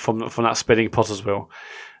from that spinning potter's wheel.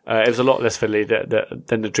 It was a lot less fiddly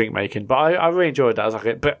than the drink making, but I really enjoyed that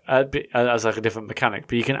as a different mechanic.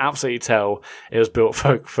 But you can absolutely tell it was built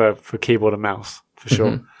for keyboard and mouse for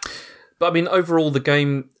sure. But I mean, overall, the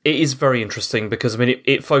game, it is very interesting because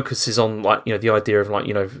it focuses on the idea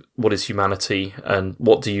of what is humanity and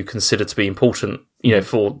what do you consider to be important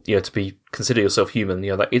to consider yourself human.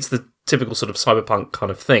 It's the typical sort of cyberpunk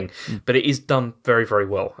kind of thing, but it is done very, very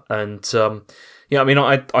well. And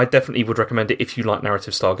I definitely would recommend it if you like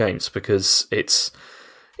narrative style games, because it's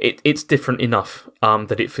different enough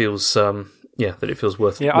that it feels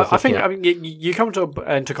worth. Yeah, I think you come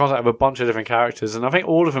into contact with a bunch of different characters, and I think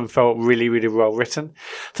all of them felt really, really well written,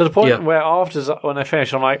 to the point where after when I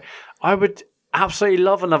finished, I'm like, I would absolutely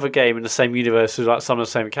love another game in the same universe with some of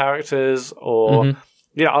the same characters, or.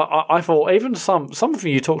 I thought even some of them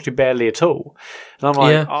you talk to barely at all, and I'm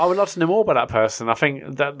like, I would love to know more about that person. I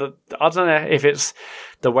think that I don't know if it's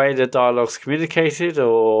the way the dialogue's communicated,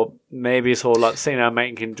 or maybe it's all sitting down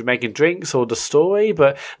making drinks, or the story.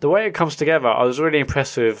 But the way it comes together, I was really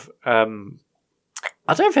impressed with. I don't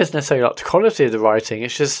know if it's necessarily the quality of the writing.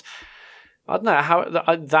 It's just. I don't know how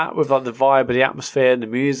that with the vibe of the atmosphere and the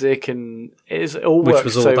music, and it all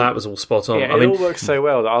works. That was all spot on. Yeah, it all works so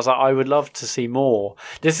well that I was like, I would love to see more.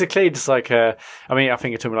 This is clearly just I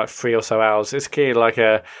think it took me 3 or so hours. It's clearly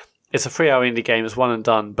it's a 3-hour indie game. It's one and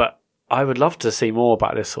done. But I would love to see more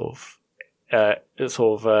about this sort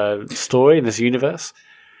of story in this universe.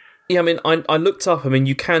 Yeah, I looked up.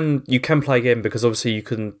 You can play again, because obviously you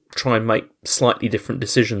can try and make slightly different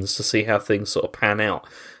decisions to see how things sort of pan out.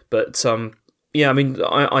 But Yeah, I mean,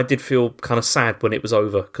 I did feel kind of sad when it was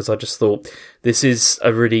over because I just thought this is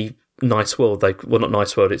a really nice world. Well, not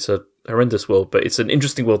nice world, it's a horrendous world, but it's an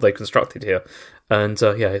interesting world they constructed here. And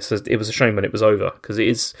it was a shame when it was over because it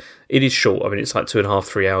is short. I mean, it's like 2.5,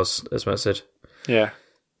 3 hours, as Matt said. Yeah.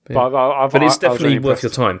 But it's definitely worth your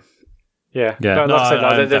time. Yeah. Yeah. Like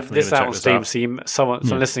I said, definitely this out on Steam, out. so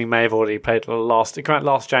someone listening may have already played it came out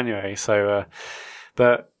last January, so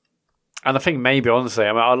and I think maybe, honestly,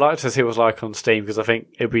 I mean, I'd like to see what it's like on Steam because I think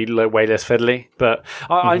it'd be way less fiddly. But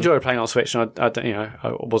I enjoyed playing on Switch, and I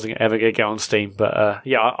wasn't ever going to get on Steam. But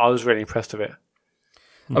I was really impressed with it.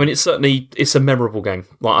 I mean, it's a memorable game.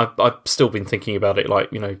 Like I've still been thinking about it,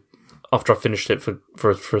 like, after I finished it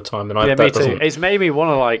for a time, and me too. It's made me want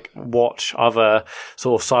to like watch other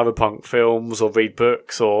sort of cyberpunk films or read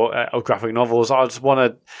books or graphic novels. I just want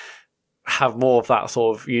to have more of that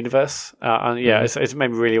sort of universe, it's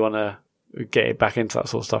made me really want to get it back into that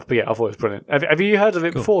sort of stuff. But I thought it was brilliant. Have you heard of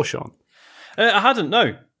it before, Sean? I hadn't,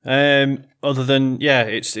 no. Other than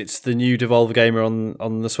it's the new Devolver Gamer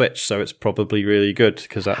on the Switch, so it's probably really good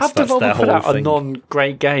because that's their whole put out thing. A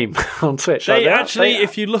non-great game on Switch.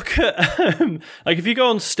 If you look at like if you go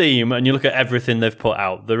on Steam and you look at everything they've put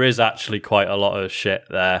out, there is actually quite a lot of shit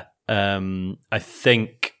there. I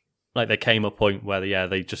think like there came a point where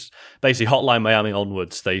they just basically Hotline Miami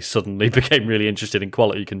onwards, they suddenly became really interested in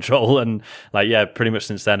quality control, and pretty much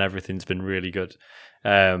since then everything's been really good.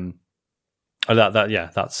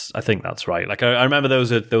 I think that's right. Like I remember there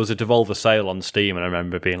was a Devolver sale on Steam, and I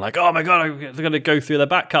remember being like, oh my god, they're going to go through their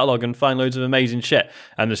back catalogue and find loads of amazing shit.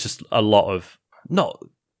 And there's just a lot of not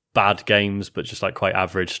bad games, but just like quite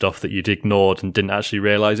average stuff that you'd ignored and didn't actually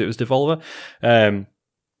realise it was Devolver.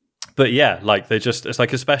 But yeah, like it's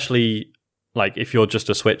like, especially like if you're just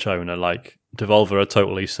a Switch owner, like Devolver are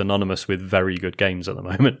totally synonymous with very good games at the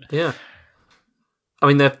moment. Yeah. I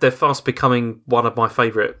mean, they're fast becoming one of my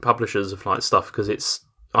favourite publishers of like stuff because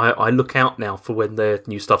I look out now for when their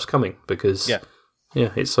new stuff's coming because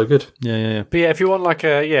it's so good. Yeah. But if you want like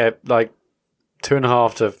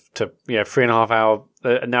 2.5 to 3.5 hour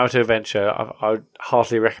narrative adventure, I would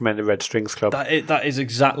heartily recommend the Red Strings Club. That is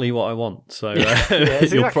exactly what I want. So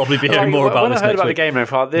you'll probably be hearing more about when this I heard next about week. the game, I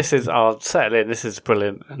thought I'll settle in. This is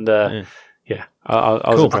brilliant, and I was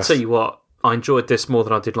I'll impressed. tell you what. I enjoyed this more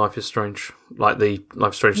than I did Life is Strange, like the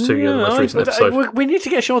Life is Strange 2, the most recent episode. We need to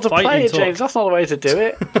get Sean to play it, James. That's not the way to do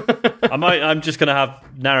it. I'm just going to have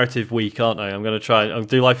narrative week, aren't I? I'm going to I'll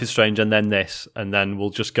do Life is Strange and then this, and then we'll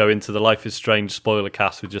just go into the Life is Strange spoiler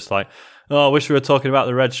cast with just like, I wish we were talking about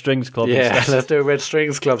the Red Strings Club. Yeah, instead. Let's do a Red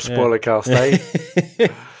Strings Club spoiler cast, eh?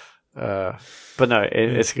 But no,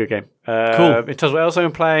 it's a good game. Cool. In terms of what else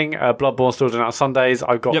I'm playing, Bloodborne still doing out on Sundays.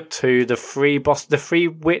 I got to the free bosses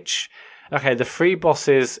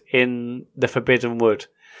in the Forbidden Wood.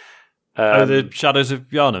 The Shadows of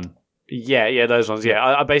Yharnam. Yeah, those ones. Yeah,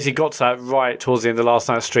 I basically got to that right towards the end of last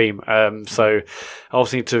night's stream. So I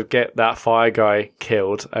also need to get that fire guy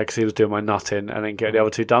killed because he was doing my nutting, and then get the other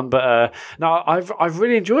two done. But no, I've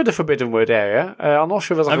really enjoyed the Forbidden Wood area. I'm not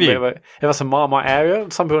sure if that's a Marmite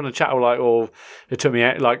area. Some people in the chat were like, "Oh, it took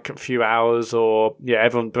me like a few hours," or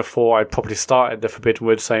everyone before I probably started the Forbidden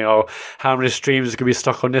Wood saying, "Oh, how many streams are going to be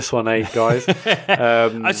stuck on this one, guys?"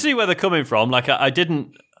 I see where they're coming from. Like I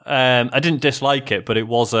didn't dislike it, but it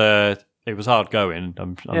was hard going.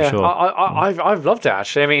 I'm sure. I've loved it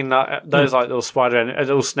actually. I mean, those like little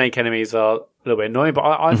little snake enemies are a little bit annoying, but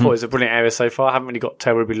I thought it was a brilliant area so far. I haven't really got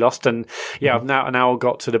terribly lost, and I've now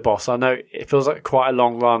got to the boss. I know it feels like quite a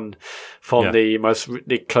long run from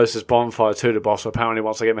the closest bonfire to the boss. So apparently,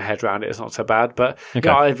 once I get my head around it, it's not so bad. But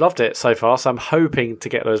I've loved it so far. So I'm hoping to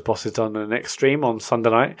get those bosses done in the next stream on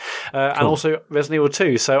Sunday night, and also Resident Evil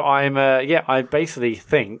 2. So I'm I basically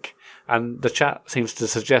think. And the chat seems to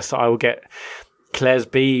suggest that I will get Claire's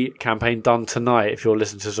B campaign done tonight. If you're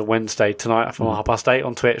listening to this on Wednesday tonight from 8:30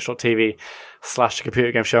 on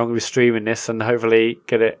twitch.tv/Computer Game Show, I'm going to be streaming this and hopefully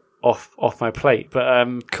get it off my plate. But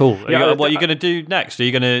cool. What are you going to do next? Are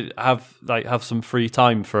you going to have some free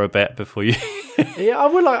time for a bit before you? Yeah, I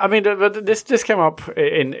would like. I mean, this came up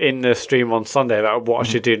in the stream on Sunday about what I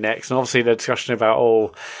should do next, and obviously the discussion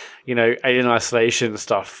about Alien Isolation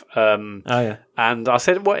stuff. And I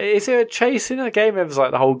said, "What is there a chase in a game?" It was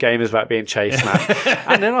like the whole game is about being chased, man.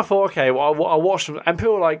 And then I thought, okay, well, I watched them, and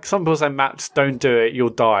some people say, "Matt, don't do it, you'll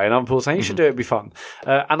die," and other people saying, "You should do it, it'd be fun."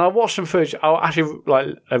 And I watched some footage. I actually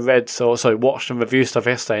watched some review stuff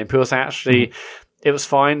yesterday, and people saying actually. It was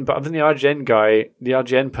fine, but I think the IGN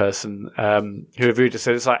person who reviewed it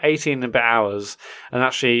said it's like 18 and a bit hours, and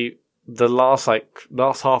actually the last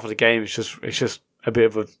half of the game is just a bit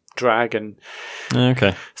of a drag and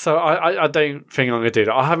okay. So I don't think I'm going to do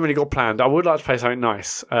that. I haven't really got planned. I would like to play something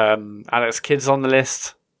nice. Alex Kidd's on the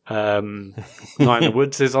list. Night in the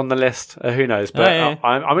Woods is on the list. Who knows? But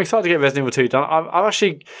I'm excited to get Resident Evil 2 done. I've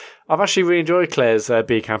actually really enjoyed Claire's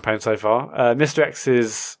B campaign so far. Mr. X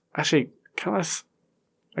is actually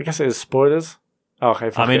I guess it is spoilers. Oh,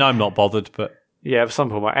 okay. I'm not bothered, but yeah, some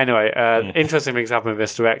people might. Anyway, interesting things happen with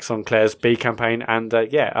Mr. X on Claire's B campaign, and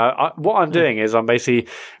what I'm doing is I'm basically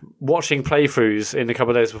watching playthroughs in a couple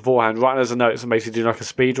of days beforehand, writing as a notes, and basically doing like a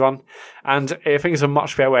speed run. And I think it's a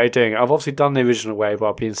much better way of doing it. I've obviously done the original way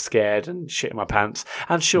while being scared and shitting my pants,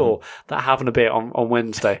 and sure, that happened a bit on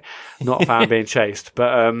Wednesday. Not a fan of being chased, but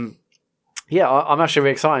I'm actually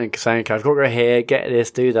really excited saying, okay, I've got to go here, get this,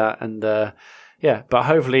 do that, and but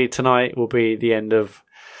hopefully tonight will be the end of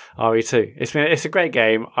RE2. It's a great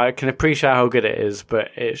game. I can appreciate how good it is, but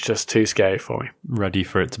it's just too scary for me. Ready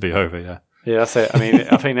for it to be over, yeah. Yeah, that's it. I mean,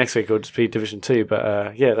 I think next week will just be Division 2,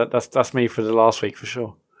 but that's me for the last week for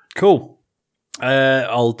sure. Cool.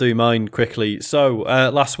 I'll do mine quickly. So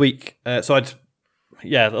last week, the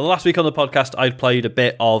last week on the podcast, I played a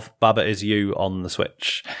bit of Baba Is You on the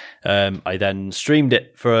Switch. I then streamed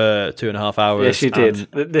it for 2.5 hours. Yes, you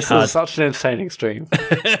did. This was such an entertaining stream.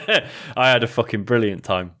 I had a fucking brilliant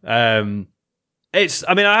time. I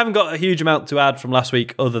haven't got a huge amount to add from last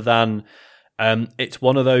week other than it's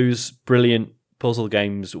one of those brilliant puzzle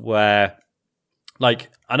games where,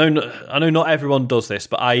 like, I know not everyone does this,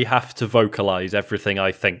 but I have to vocalize everything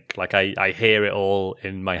I think. Like, I hear it all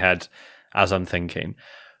in my head as I'm thinking.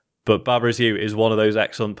 But Baba Is You is one of those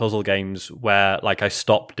excellent puzzle games where, like, I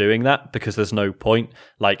stop doing that because there's no point.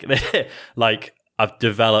 Like, I've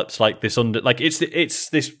developed like this it's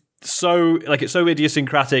this so like it's so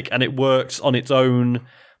idiosyncratic and it works on its own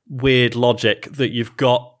weird logic that you've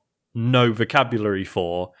got no vocabulary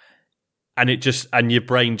for, and your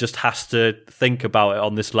brain just has to think about it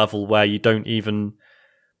on this level where you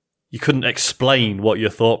couldn't explain what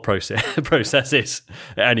your thought process is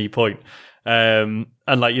at any point. And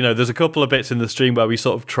like, you know, there's a couple of bits in the stream where we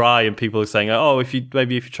sort of try and people are saying, oh, if you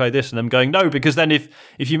try this, and I'm going, no, because then if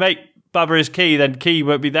you make Baba is Key, then Key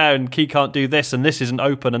won't be there and Key can't do this and this isn't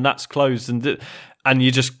open and that's closed, and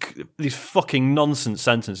you just, these fucking nonsense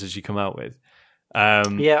sentences you come out with.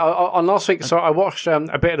 On last week, so I watched a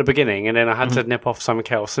bit at the beginning and then I had to nip off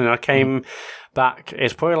something else, and I came back.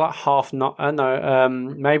 It's probably like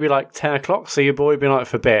maybe like 10 o'clock. So your boy been like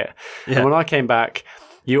for a bit, and when I came back,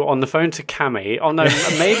 you were on the phone to Cammy. Oh no,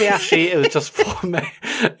 maybe actually it was just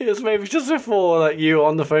maybe just before like you were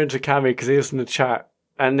on the phone to Cammy because he was in the chat.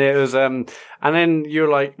 And it was, and then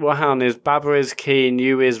you're like, well, hang on, is Baba is Key and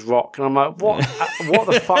you is Rock, and I'm like, what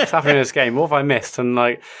the fuck's happening in this game? What have I missed? And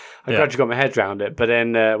like, I gradually got my head around it. But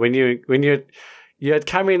then when you had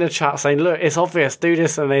Cammy in the chat saying, look, it's obvious, do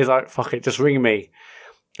this, and he's like, fuck it, just ring me.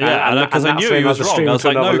 Yeah, because I knew he was wrong. I was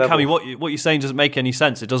like, no, Cammy, what you're saying doesn't make any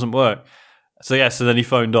sense. It doesn't work. So then he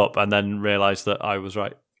phoned up and then realised that I was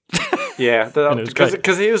right. Yeah,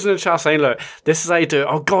 because he was in the chat saying, look, this is how you do it.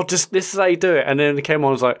 Oh, God, this is how you do it. And then he came on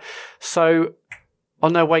and was like, so, oh,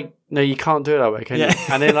 no, wait, no, you can't do it that way, can you?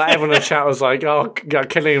 And then like, everyone in the chat was like, oh,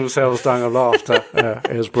 killing themselves dying of laughter.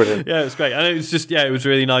 It was brilliant. Yeah, it was great. And it was just, it was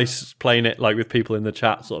really nice playing it like with people in the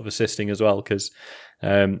chat sort of assisting as well, because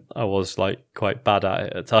I was like quite bad at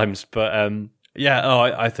it at times. But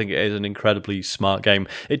I think it is an incredibly smart game.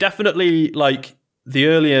 It definitely, like, the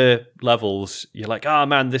earlier levels, you're like, oh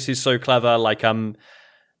man, this is so clever. Like, I'm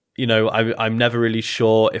never really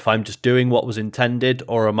sure if I'm just doing what was intended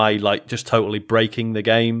or am I like just totally breaking the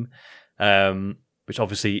game, which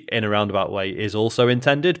obviously in a roundabout way is also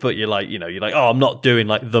intended. But you're like, oh, I'm not doing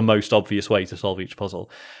like the most obvious way to solve each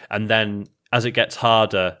puzzle. And then as it gets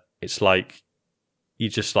harder, it's like, you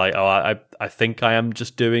just like, oh, I think I am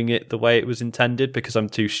just doing it the way it was intended because I'm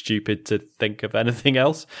too stupid to think of anything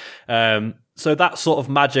else. So that sort of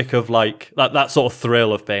magic of like, that sort of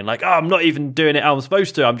thrill of being like, oh, I'm not even doing it how I'm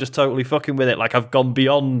supposed to. I'm just totally fucking with it. Like, I've gone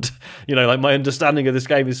beyond, like my understanding of this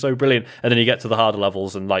game is so brilliant. And then you get to the harder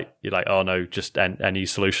levels and like, you're like, oh no, just any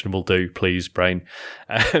solution will do, please, brain.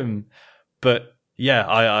 But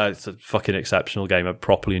yeah, it's a fucking exceptional game. I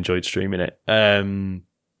properly enjoyed streaming it.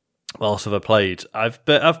 What else have I played? I've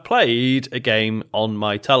played a game on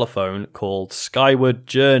my telephone called Skyward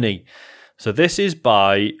Journey. So this is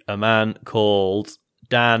by a man called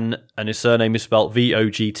Dan, and his surname is spelled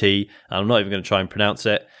VOGT, and I'm not even going to try and pronounce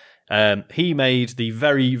it. He made the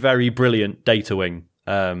very, very brilliant Data Wing.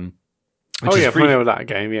 Familiar with that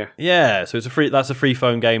game, yeah. Yeah, so that's a free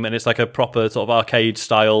phone game, and it's like a proper sort of arcade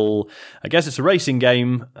style. I guess it's a racing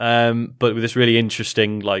game, but with this really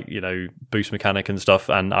interesting, like, boost mechanic and stuff.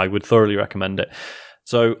 And I would thoroughly recommend it.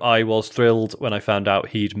 So I was thrilled when I found out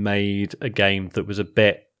he'd made a game that was a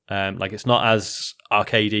bit like it's not as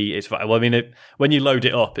arcadey. When you load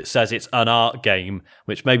it up, it says it's an art game,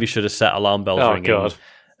 which maybe should have set alarm bells ringing. Oh god,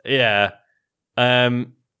 yeah.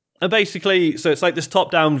 And basically, so it's like this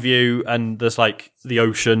top-down view, and there's like the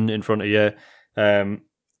ocean in front of you, and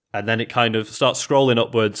then it kind of starts scrolling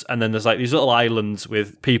upwards, and then there's like these little islands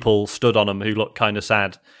with people stood on them who look kind of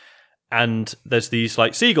sad, and there's these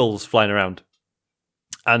like seagulls flying around.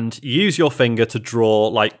 And you use your finger to draw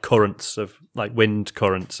like currents of like wind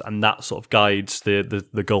currents, and that sort of guides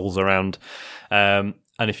the gulls around. And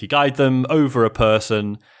if you guide them over a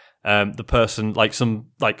person, the person like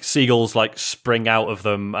some like seagulls like spring out of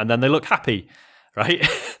them, and then they look happy, right?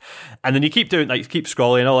 And then you keep doing you keep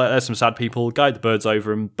scrolling. Oh, there's some sad people. Guide the birds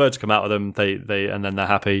over them. Birds come out of them. They and then they're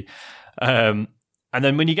happy. And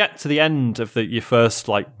then when you get to the end of your first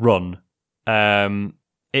like run,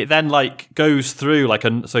 it then like goes through like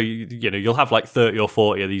so you'll have like 30 or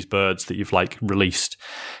 40 of these birds that you've like released,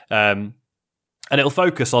 and it'll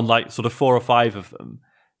focus on like sort of 4 or 5 of them,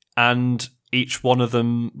 and each one of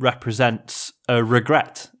them represents a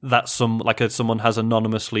regret that someone has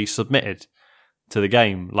anonymously submitted to the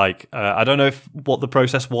game. Like I don't know what the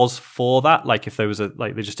process was for that, like if there was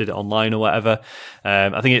they just did it online or whatever.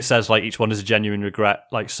 I think it says like each one is a genuine regret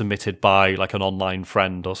like submitted by like an online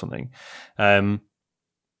friend or something.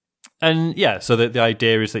 And yeah, so the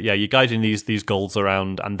idea is that you're guiding these gulls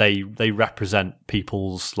around, and they represent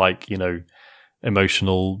people's like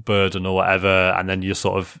emotional burden or whatever, and then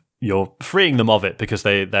you're freeing them of it because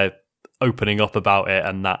they're opening up about it,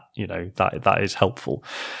 and that that is helpful.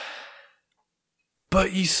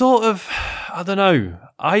 But you sort of, I don't know,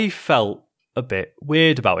 I felt a bit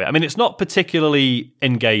weird about it. I mean, it's not particularly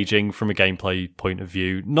engaging from a gameplay point of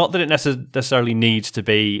view. Not that it necessarily needs to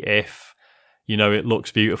be if it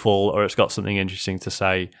looks beautiful or it's got something interesting to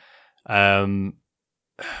say. I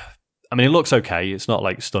mean, it looks okay. It's not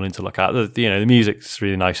like stunning to look at. The music's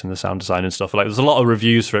really nice and the sound design and stuff. Like, there's a lot of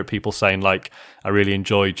reviews for it. People saying like, I really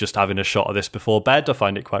enjoyed just having a shot of this before bed. I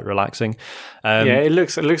find it quite relaxing. It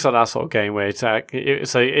looks like that sort of game where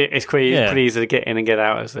it's pretty easy to get in and get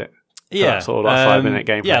out, is it? Yeah, sort of like 5-minute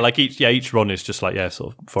gameplay. Yeah, like each run is just like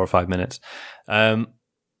sort of 4 or 5 minutes.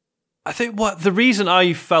 I think the reason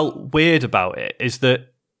I felt weird about it is that,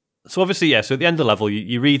 so obviously, so at the end of the level,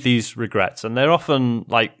 you read these regrets, and they're often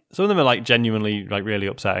like, some of them are like genuinely like really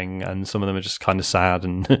upsetting, and some of them are just kind of sad,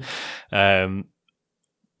 and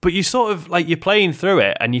but you sort of like, you're playing through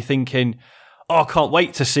it and you're thinking, oh, I can't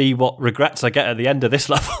wait to see what regrets I get at the end of this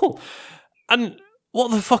level. And what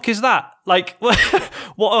the fuck is that? Like, what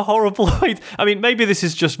a horrible way. I mean, maybe this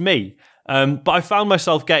is just me. But I found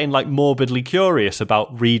myself getting like morbidly curious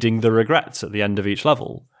about reading the regrets at the end of each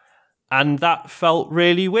level. And that felt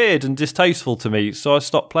really weird and distasteful to me, so I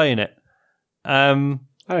stopped playing it. And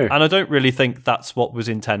I don't really think that's what was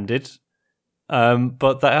intended.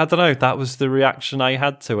 But I don't know, that was the reaction I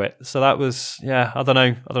had to it. So that was, I don't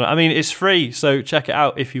know. I mean, it's free, so check it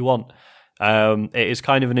out if you want. It is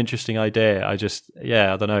kind of an interesting idea. I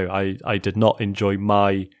don't know. I did not enjoy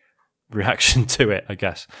my reaction to it, I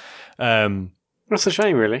guess. That's a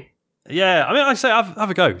shame, really. Yeah, I mean, I say have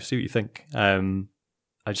a go, see what you think.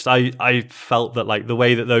 I felt that like the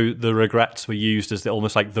way that the regrets were used as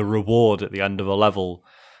almost like the reward at the end of a level,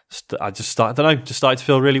 I started to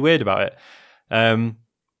feel really weird about it.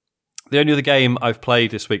 The only other game I've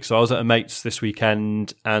played this week, so I was at a mate's this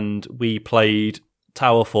weekend and we played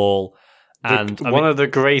Towerfall. One of the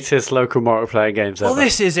greatest local multiplayer games ever. Well,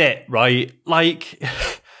 this is it, right? Like,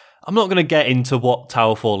 I'm not going to get into what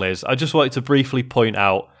Towerfall is. I just wanted to briefly point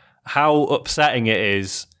out how upsetting it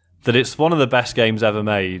is that it's one of the best games ever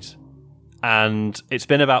made. And it's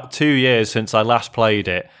been about 2 years since I last played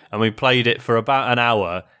it. And we played it for about an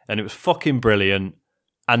hour. And it was fucking brilliant.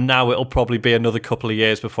 And now it'll probably be another couple of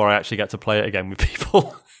years before I actually get to play it again with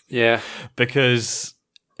people. Yeah. Because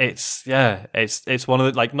it's one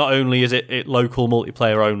of the, like, not only is it local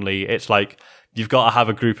multiplayer only, it's like, you've got to have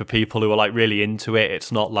a group of people who are like really into it.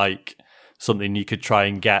 It's not like something you could try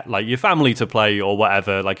and get like your family to play or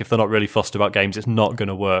whatever. Like, if they're not really fussed about games, it's not going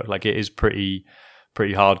to work. Like, it is pretty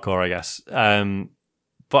hardcore, I guess.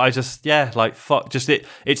 But I just, fuck,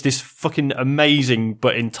 it's this fucking amazing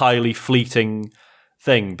but entirely fleeting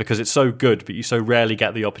thing because it's so good, but you so rarely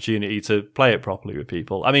get the opportunity to play it properly with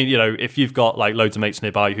people. I mean, if you've got like loads of mates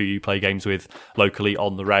nearby who you play games with locally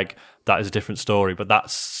on the reg, that is a different story. But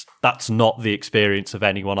that's not the experience of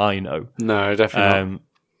anyone I know. No, definitely not.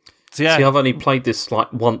 So yeah. See, I've only played this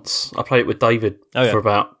like once. I played it with David for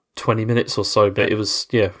about 20 minutes or so, but it was,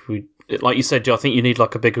 like you said, I think you need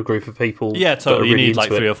like a bigger group of people. Yeah, totally. Really you need like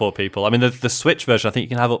 3 it. or 4 people. I mean, the Switch version, I think you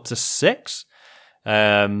can have up to 6.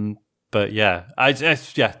 But yeah,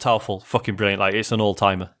 Towerfall, fucking brilliant. Like, it's an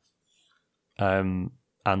all-timer. And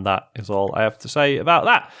that is all I have to say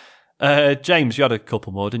about that. James, you had a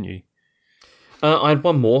couple more, didn't you? I had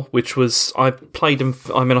one more, which was I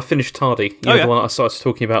finished Tardy, the one I started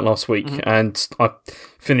talking about last week, and I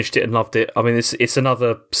finished it and loved it. I mean, it's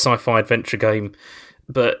another sci-fi adventure game,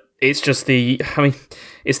 but it's just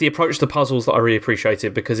it's the approach to puzzles that I really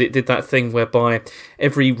appreciated, because it did that thing whereby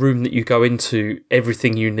every room that you go into,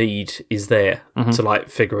 everything you need is there to like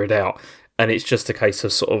figure it out, and it's just a case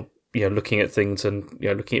of sort of looking at things and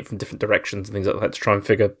looking at it from different directions and things like that to try and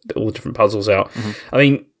figure all the different puzzles out. I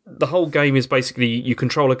mean, the whole game is basically you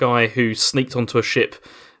control a guy who sneaked onto a ship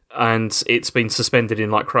and it's been suspended in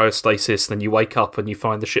like cryostasis. Then you wake up and you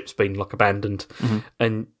find the ship's been like abandoned,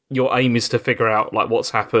 and your aim is to figure out like what's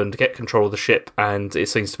happened, get control of the ship, and it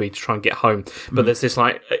seems to be to try and get home. But there's this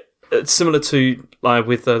like similar to like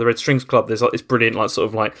with the Red Strings Club, there's like this brilliant like sort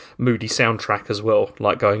of like moody soundtrack as well,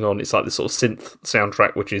 like going on. It's like this sort of synth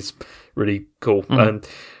soundtrack, which is really cool. And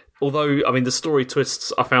although, I mean, the story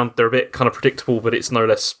twists, I found they're a bit kind of predictable, but it's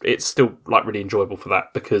still like really enjoyable for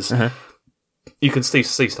that, because you can see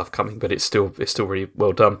stuff coming, but it's still really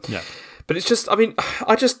well done. Yeah. But it's just, I mean,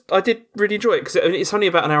 I did really enjoy it, because it's only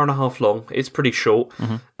about an hour and a half long. It's pretty short,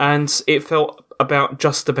 and it felt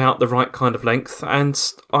just about the right kind of length, and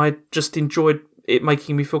I just enjoyed it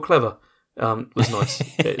making me feel clever. Was nice.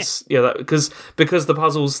 It's because the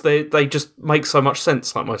puzzles they just make so much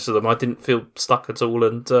sense. Like most of them, I didn't feel stuck at all,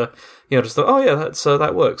 and just thought,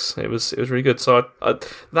 that works. It was really good. So I'd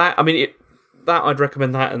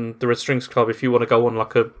recommend that, and the Red Strings Club if you want to go on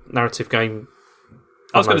like a narrative game.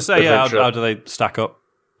 I was going to say, how do they stack up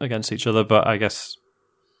against each other? But I guess,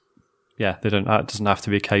 they don't. It doesn't have to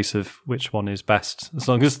be a case of which one is best, as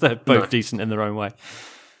long as they're both decent in their own way.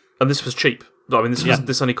 And this was cheap. I mean,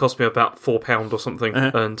 this only cost me about £4 or something,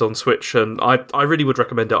 and on Switch, and I really would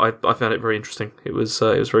recommend it. I found it very interesting. It was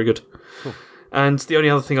very good. Cool. And the only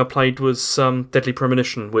other thing I played was Deadly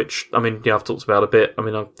Premonition, which I've talked about a bit. I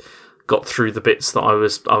mean, I got through the bits that I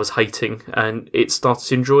was hating, and it started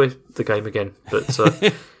to enjoy the game again. But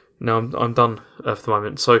no, I'm done for the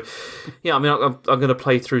moment. So I'm going to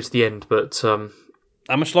play through to the end. But how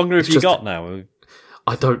much longer have you got now?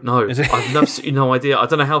 I don't know. I've absolutely no idea. I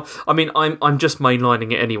don't know how. I mean, I'm just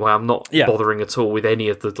mainlining it anyway. I'm not bothering at all with any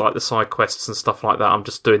of the side quests and stuff like that. I'm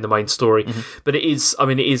just doing the main story. But it is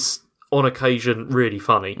on occasion really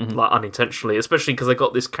funny, like unintentionally, especially because they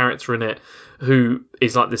got this character in it who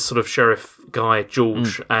is like this sort of sheriff guy,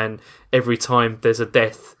 George, and every time there's a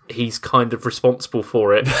death, he's kind of responsible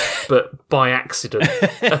for it, but by accident.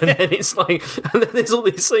 And then it's like, and then there's all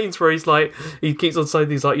these scenes where he's like, he keeps on saying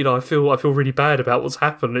things like, I feel really bad about what's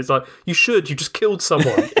happened. And it's like, you just killed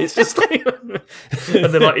someone. It's just like,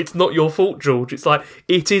 and then like, it's not your fault, George. It's like,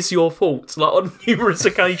 it is your fault. Like on numerous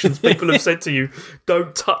occasions, people have said to you,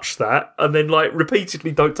 don't touch that, and then like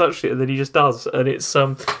repeatedly don't touch it, and then he just does, and it's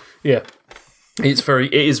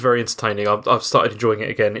it is very entertaining. I've started enjoying it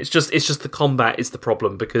again. It's just the combat is the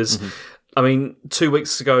problem, because I mean, 2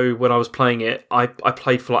 weeks ago when I was playing it, I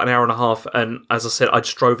played for like an hour and a half, and as I said, I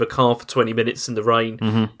just drove a car for 20 minutes in the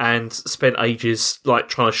rain and spent ages like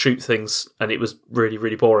trying to shoot things, and it was really,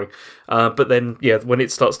 really boring. But then when it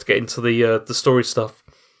starts to get into the story stuff,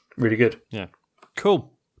 really good. Yeah,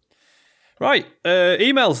 cool. Right,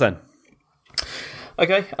 emails then.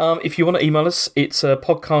 Okay, if you want to email us, it's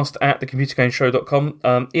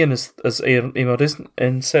podcast@thecomputergameshow.com. Ian has emailed us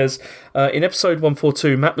and says, in episode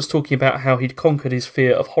 142, Matt was talking about how he'd conquered his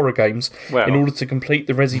fear of horror games in order to complete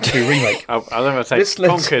the Resi 2 remake. I don't know if I say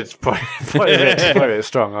conquered, probably a bit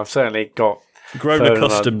strong. I've certainly got... grown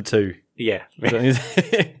accustomed to. Yeah.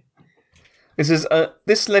 It says,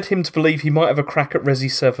 this led him to believe he might have a crack at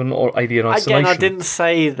Resi 7 or Alien Isolation. Again, I didn't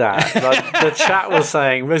say that. The chat was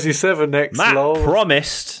saying Resi 7 next. Matt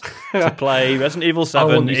promised to play Resident Evil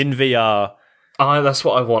 7 in VR. That's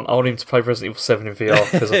what I want. I want him to play Resident Evil 7 in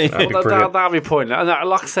VR, because I think that'd be brilliant. That'd be pointless. And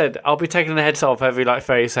like I said, I'll be taking the headset off every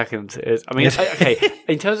 30 seconds. Okay,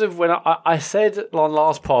 in terms of when I said on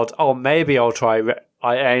last pod, maybe I'll try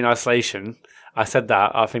Alien Isolation. I said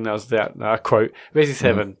that. I think that was the quote. Resi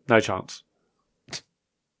 7, no chance.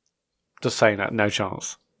 Just saying that, no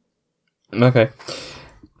chance. Okay.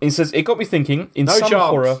 He says, it got me thinking, in some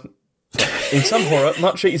horror,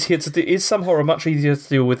 much easier to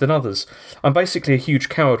deal with than others. I'm basically a huge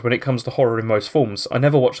coward when it comes to horror in most forms. I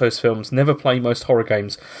never watch those films, never play most horror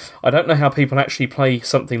games. I don't know how people actually play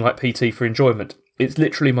something like PT for enjoyment. It's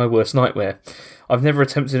literally my worst nightmare. I've never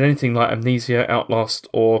attempted anything like Amnesia, Outlast,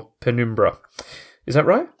 or Penumbra. Is that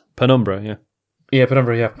right? Penumbra, yeah. Yeah,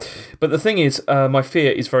 Penumbra, yeah. But the thing is, my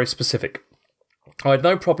fear is very specific. I had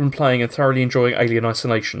no problem playing and thoroughly enjoying Alien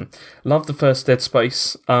Isolation. Loved the first Dead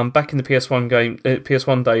Space. Back in the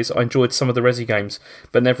PS1 days, I enjoyed some of the Resi games,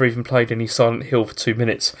 but never even played any Silent Hill for 2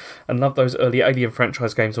 minutes, and loved those early Alien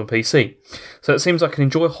franchise games on PC. So it seems I can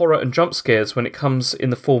enjoy horror and jump scares when it comes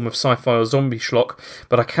in the form of sci-fi or zombie schlock,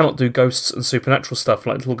 but I cannot do ghosts and supernatural stuff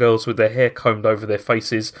like little girls with their hair combed over their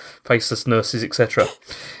faces, faceless nurses, etc.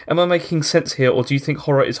 Am I making sense here, or do you think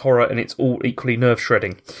horror is horror and it's all equally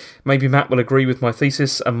nerve-shredding? Maybe Matt will agree with my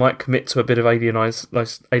thesis and might commit to a bit of Alien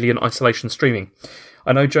Isolation streaming.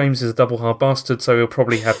 I know James is a double hard bastard, so he'll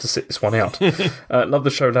probably have to sit this one out. Love the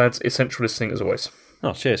show, lads. Essential listening as always.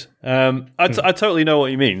 Oh, cheers. I totally know what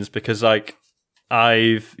he means because, like,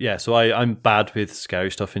 I'm bad with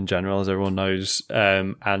scary stuff in general, as everyone knows.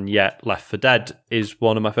 And yet, Left 4 Dead is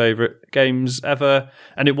one of my favourite games ever.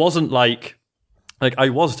 And it wasn't like I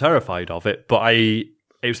was terrified of it, but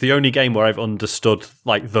it was the only game where I've understood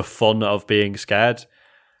like the fun of being scared.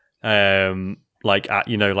 Like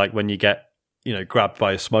when you get, grabbed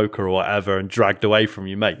by a smoker or whatever and dragged away from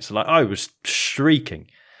your mates. Like I was shrieking.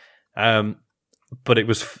 But it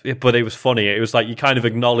was funny. It was like you kind of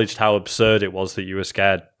acknowledged how absurd it was that you were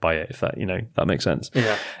scared by it. If that that makes sense.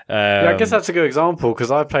 Yeah. I guess that's a good example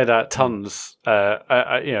because I played that tons. When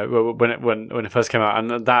it first came out,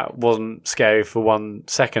 and that wasn't scary for 1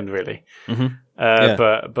 second really. Mm-hmm.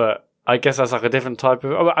 But I guess that's like a different type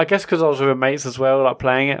of. I guess because I was with mates as well, like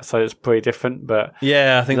playing it, so it's pretty different. But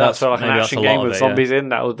yeah, I think that's sort of like an action game with zombies in.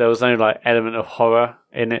 There was no like element of horror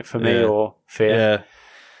in it for me or fear. Yeah.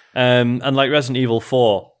 And like Resident Evil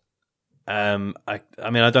 4, I mean,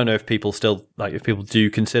 I don't know if people still if people do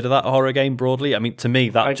consider that a horror game broadly. I mean, to me,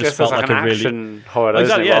 that just felt like a really action horror.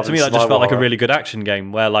 Exactly, yeah. To me, that just felt like a really good action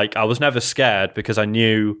game where like I was never scared because I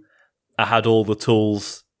knew I had all the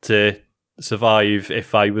tools to survive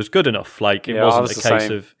if I was good enough. Like it wasn't a case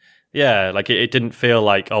of like it didn't feel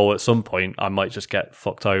like at some point I might just get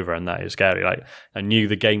fucked over and that is scary. Like I knew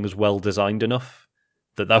the game was well designed enough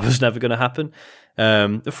that was never going to happen.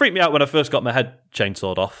 It freaked me out when I first got my head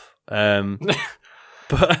chainsawed off. But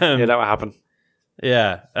that would happen.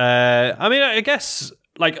 Yeah. I mean, I guess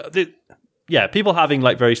people having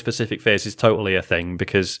like very specific fears is totally a thing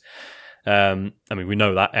because I mean, we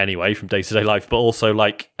know that anyway from day-to-day life, but also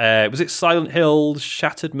like was it Silent Hill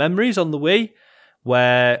Shattered Memories on the Wii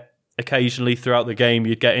where occasionally throughout the game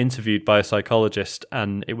you'd get interviewed by a psychologist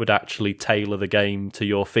and it would actually tailor the game to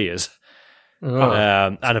your fears.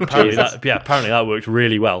 And apparently that worked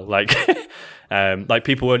really well. Like, like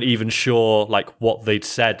people weren't even sure like what they'd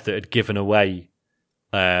said that had given away,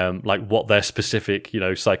 like what their specific,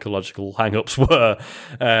 psychological hang-ups were.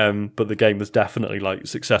 But the game was definitely like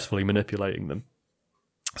successfully manipulating them.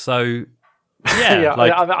 So, yeah.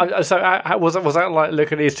 Was that like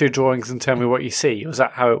look at these two drawings and tell me what you see? Was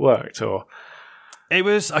that how it worked, or? It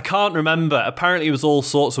was, I can't remember. Apparently it was all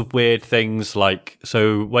sorts of weird things like,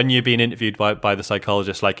 so when you're being interviewed by the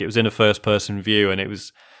psychologist, like it was in a first person view and it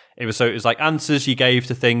was like answers you gave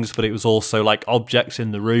to things, but it was also like objects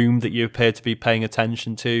in the room that you appeared to be paying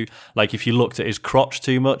attention to. Like if you looked at his crotch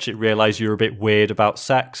too much, it realised you were a bit weird about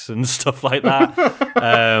sex and stuff like that.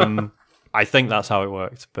 I think that's how it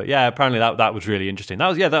worked. But yeah, apparently that was really interesting.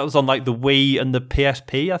 That was on like the Wii and the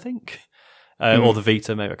PSP, I think. Or the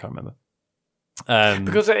Vita, maybe, I can't remember.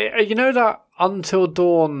 Because that Until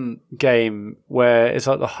Dawn game where it's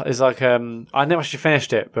like I never actually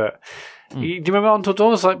finished it, but do you remember Until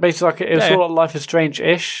Dawn? It's like basically like it was sort of like Life is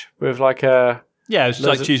Strange-ish with like a it was just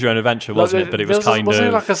like choose your own adventure, wasn't it? But it was wasn't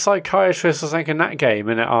it like a psychiatrist or something in that game,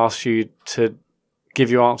 and it asked you to give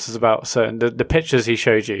you answers about certain the pictures he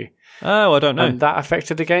showed you. Oh, I don't know. And that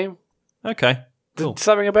affected the game. Okay, cool. Does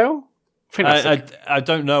that ring a bell? I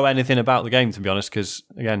don't know anything about the game, to be honest, because,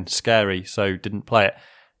 again, scary, so didn't play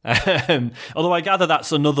it. Although I gather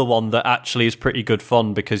that's another one that actually is pretty good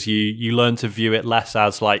fun because you learn to view it less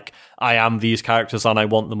as, like, I am these characters and I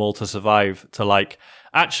want them all to survive, to, like,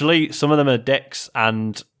 actually, some of them are dicks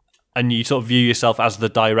and you sort of view yourself as the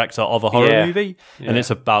director of a horror movie. Yeah. And it's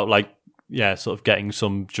about, like, sort of getting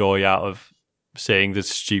some joy out of seeing the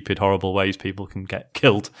stupid, horrible ways people can get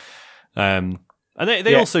killed. And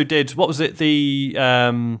they also did, what was it, the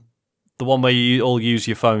one where you all use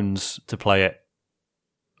your phones to play it?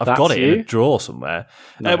 I've got it in a drawer somewhere.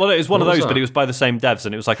 No. Well, it was one of those, but it was by the same devs,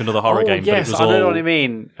 and it was like another horror game. Yes, but it was I know what you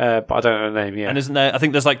mean, but I don't know the name, yeah. And isn't there, I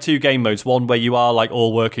think there's like two game modes, one where you are like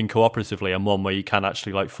all working cooperatively, and one where you can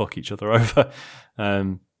actually like fuck each other over.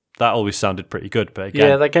 that always sounded pretty good. But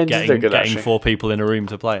again, that game did look good, getting actually. 4 people in a room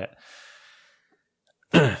to play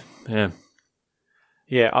it. Yeah.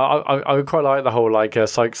 Yeah, I would quite like the whole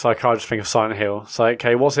psychiatrist thing of Silent Hill. It's like,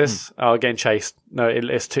 okay, what's this? Oh, getting chased. No,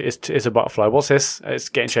 it's a butterfly. What's this? It's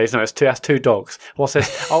getting chased. No, that's 2 dogs. What's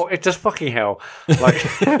this? Oh, it's just fucking hell. Like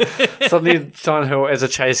suddenly Silent Hill is a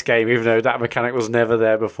chase game, even though that mechanic was never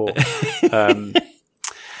there before.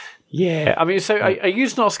 Yeah, I mean, so are you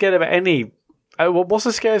just not scared of any? What's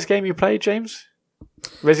the scariest game you played, James?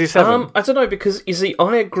 Resi 7? I don't know, because you see,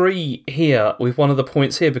 I agree here with one of the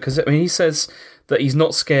points here, because I mean, he says that he's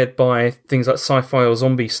not scared by things like sci-fi or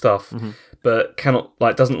zombie stuff, but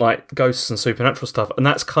doesn't like ghosts and supernatural stuff, and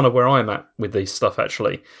that's kind of where I'm at with these stuff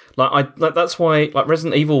actually. That's why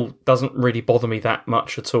Resident Evil doesn't really bother me that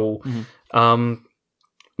much at all.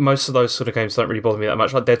 Most of those sort of games don't really bother me that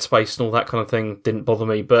much. Like Dead Space and all that kind of thing didn't bother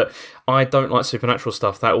me, but I don't like supernatural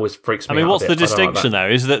stuff. That always freaks me out. I mean, what's the I don't like distinction that.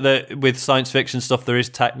 though? Is that with science fiction stuff, there is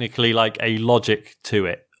technically like a logic to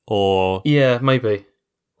it, or Yeah, maybe.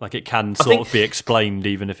 like it can sort of be explained,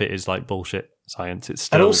 even if it is like bullshit science. It's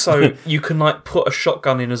still... And also, you can like put a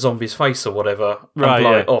shotgun in a zombie's face or whatever and Right,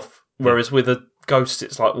 blow yeah. it off. Whereas with a ghost,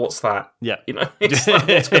 it's like, what's that? Yeah. You know, it's like,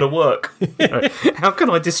 what's going to work? You know, how can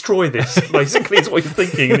I destroy this? Basically, is what you're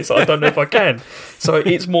thinking. And it's like, I don't know if I can. So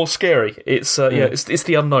it's more scary. It's it's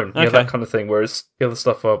the unknown, Okay. that kind of thing. Whereas the other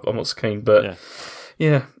stuff, I'm not so keen. But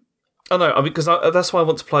yeah. I know, because that's why I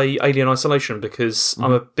want to play Alien Isolation, because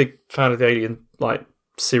I'm a big fan of the Alien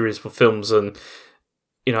series for films, and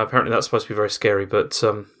apparently that's supposed to be very scary. But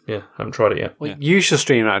I haven't tried it yet. Well, you should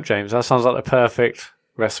stream that, James. That sounds like the perfect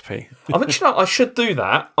recipe. I should do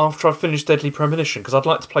that after I've finished Deadly Premonition, because I'd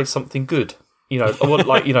like to play something good. I want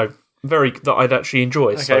very that I'd actually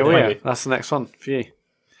enjoy. Okay, so maybe. that's the next one for you.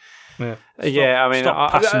 Yeah. I mean,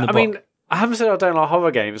 stop passing the I mean, buck. I haven't said I don't like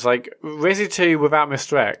horror games. Like Resi 2 without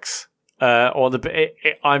Mr. X,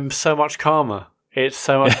 I'm so much calmer. It's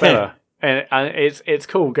so much better. And it's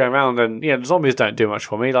cool going around, and the zombies don't do much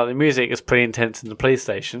for me. Like the music is pretty intense in the police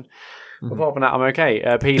station. Apart from that, I'm okay.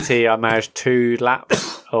 PT, I managed 2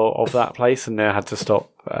 laps of that place, and then I had to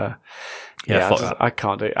stop. I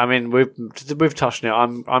can't do it. I mean, we've touched on it.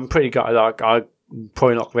 I'm pretty gutted. I'm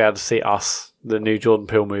probably not going to be able to see Us, the new Jordan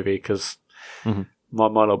Peele movie, because my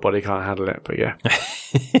little body can't handle it. But yeah.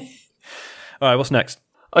 All right, what's next?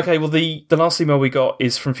 Okay, well, the last email we got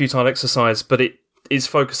is from Futile Exercise, but it is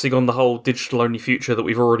focusing on the whole digital-only future that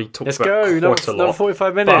we've already talked Let's about go. quite a lot. Not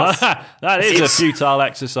 45 minutes. That is a futile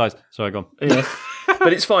exercise. Sorry, go on. Yeah.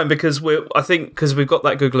 But it's fine, because we've got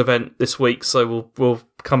that Google event this week, so we'll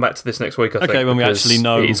come back to this next week, I think. Okay, when we because actually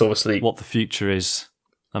know it is obviously what the future is.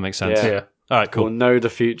 That makes sense. Yeah. All right, cool. We'll know the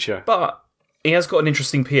future. But he has got an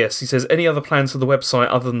interesting PS. He says, any other plans for the website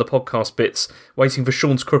other than the podcast bits? Waiting for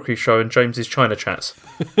Sean's Cookery Show and James's China Chats.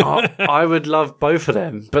 I would love both of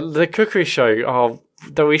them, but the cookery show,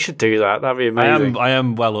 we should do that. That'd be amazing. I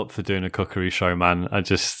am well up for doing a cookery show, man.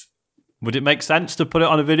 Would it make sense to put it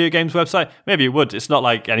on a video games website? Maybe it would. It's not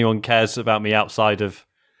like anyone cares about me outside of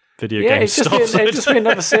video game stuff. It'd just be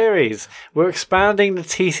another series. We're expanding the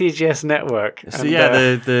TCGS network. So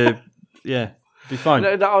and, be fine.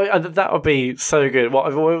 That would be so good.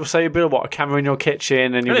 So you build a camera in your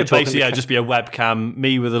kitchen, and you'll be talking. Basically, just be a webcam.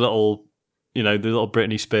 Me with a little, the little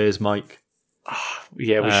Britney Spears mic.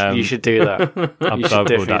 Yeah, you should do that. You should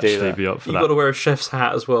definitely do that. Be up for You've that. got to wear a chef's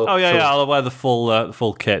hat as well. Oh yeah, Sure. yeah. I'll wear the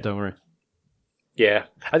full kit. Don't worry. Yeah,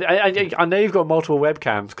 I know you've got multiple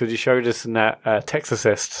webcams because you showed us in that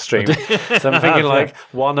Texasist stream. So I'm thinking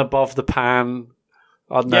one above the pan.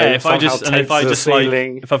 I don't know. Yeah, if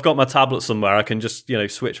I've got my tablet somewhere, I can just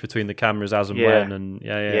switch between the cameras as and when, and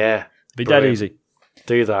be dead easy.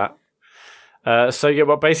 Do that.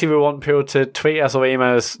 But basically we want people to tweet us or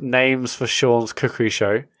email us names for Sean's Cookery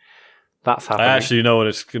Show. That's happening. I actually know what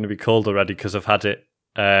it's going to be called already because I've had it.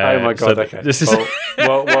 Oh my god! So Okay. This is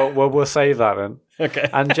well, we'll save that then. Okay.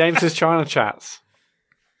 And James's China Chats.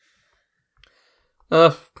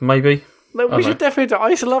 Maybe. No, we should definitely do. I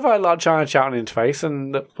used to love our China Chat on interface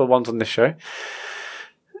and the ones on this show.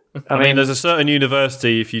 I mean, there's a certain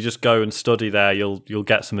university. If you just go and study there, you'll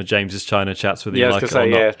get some of James's China Chats whether you like it or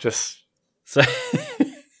not. Just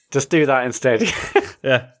do that instead.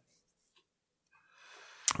 Yeah.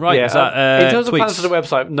 Right. Yeah, is that, in terms of tweets? plans for the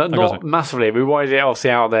website, not massively. We wanted it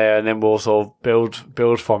obviously out there, and then we'll sort of build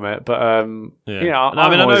from it. But I'm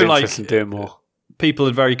always interested in doing more. People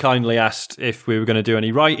had very kindly asked if we were going to do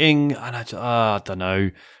any writing, and I don't know.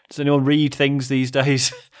 Does anyone read things these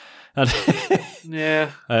days?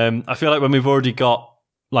 Yeah. I feel like when we've already got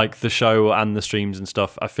the show and the streams and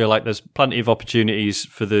stuff, I feel like there's plenty of opportunities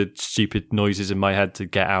for the stupid noises in my head to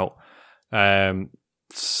get out.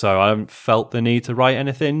 So I haven't felt the need to write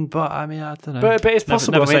anything, but I mean, I don't know. But it's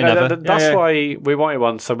possible. Never say never. That's why we wanted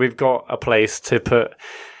one. So we've got a place to put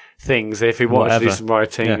things if we wanted to do some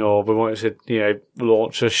writing or we wanted to,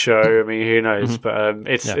 launch a show. I mean, who knows? But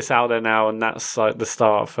it's out there now, and that's like the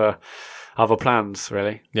start for other plans,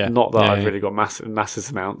 really. Yeah. Not that I've really got massive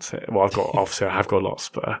amounts. Well, obviously I have got lots,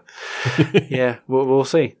 but we'll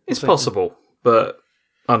see. It's possible, but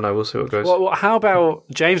I don't know. We'll see what goes. Well, how about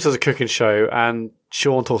James does a cooking show and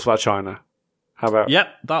Sean talks about China? How about? Yep,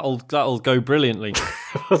 that'll go brilliantly.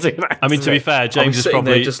 I mean, to be fair, James is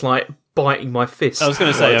probably there just like biting my fist. I was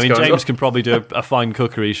going to say, I mean, James can probably do a fine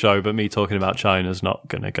cookery show, but me talking about China's not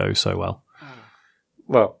going to go so well.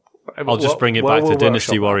 Well, I'll just bring it back to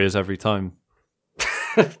Dynasty Warriors every time.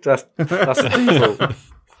 that's the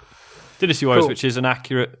Dynasty Warriors, which is an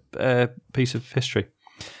accurate piece of history.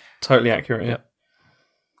 Totally accurate, yeah.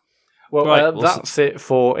 Well, right, that's it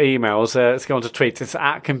for emails. Let's go on to tweets. It's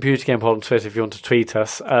at Computer Game Pod on Twitter if you want to tweet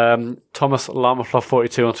us. Thomas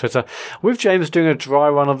Lamafluff42 on Twitter. With James doing a dry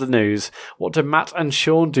run of the news, what do Matt and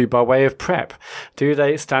Sean do by way of prep? Do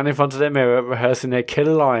they stand in front of their mirror rehearsing their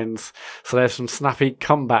killer lines so they have some snappy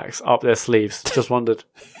comebacks up their sleeves? Just wondered.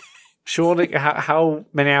 Sean, how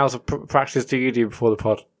many hours of practice do you do before the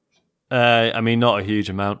pod? I mean, not a huge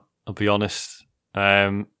amount, I'll be honest.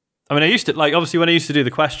 I mean, I used to obviously when I used to do the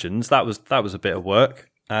questions, that was a bit of work.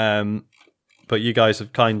 But you guys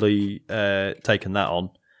have kindly taken that on.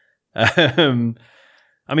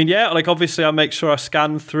 I mean, obviously I make sure I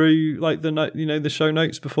scan through the show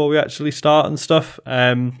notes before we actually start and stuff.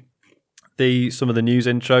 Some of the news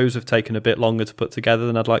intros have taken a bit longer to put together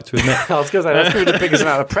than I'd like to admit. I was going to say that's probably the biggest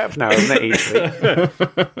amount of prep now, isn't it? Each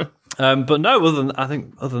week. But no,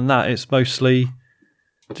 other than that, it's mostly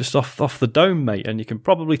just off the dome, mate, and you can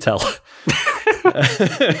probably tell.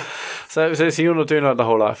 So you're not doing the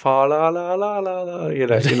whole fa la la la la la, you're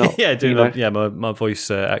not. My voice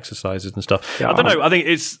exercises and stuff. Yeah, I don't know. I think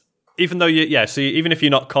it's even though even if you're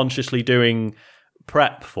not consciously doing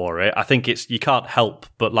prep for it, I think you can't help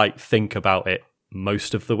but think about it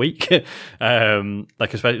most of the week.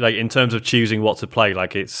 Especially in terms of choosing what to play.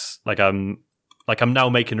 I'm now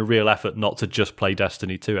making a real effort not to just play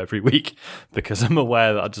Destiny 2 every week because I'm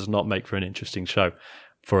aware that it does not make for an interesting show,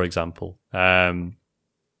 for example. So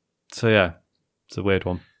yeah, it's a weird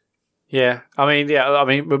one. Yeah, I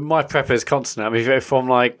mean, my prep is constant. I mean, it's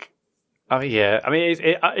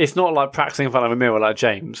not like practicing in front of a mirror like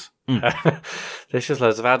James. There's just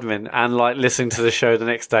loads of admin and listening to the show the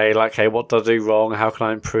next day. Hey, what did I do wrong? How can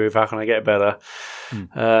I improve? How can I get better? I'm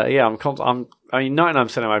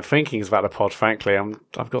 99% of my thinking is about the pod. Frankly,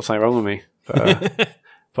 I've got something wrong with me,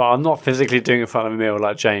 but I'm not physically doing it in front of a mirror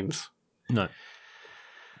like James. No.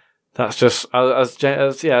 That's just it's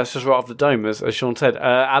just right off the dome, as Sean said.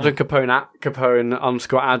 Adam Capone at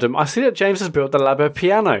Capone_Adam. I see that James has built the Labo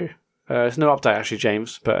piano. It's no update actually,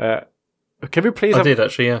 James. But can we please? I did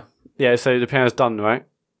actually, yeah. Yeah, so the piano's done, right?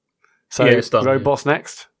 So yeah, it's done. Robots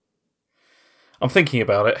next. I'm thinking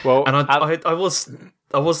about it. Well, and I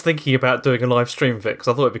was thinking about doing a live stream of it because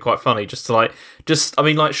I thought it'd be quite funny just to like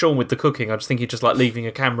Sean with the cooking. I just think you're just leaving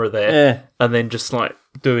a camera there and then just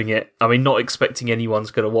doing it. I mean, not expecting anyone's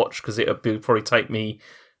going to watch because it would probably take me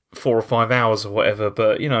 4 or 5 hours or whatever.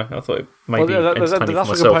 But I thought it maybe entertaining for myself.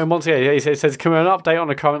 That's what Capone wants. Yeah, he says, "Can we have an update on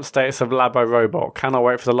the current status of Labo Robot? Cannot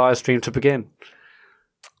wait for the live stream to begin."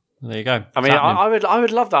 There you go. I mean, I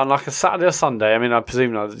would love that on a Saturday or Sunday. I mean, I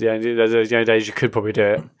presume there's the only days you could probably do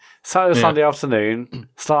it. Saturday or Sunday afternoon,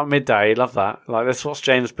 start midday. Love that. Let's watch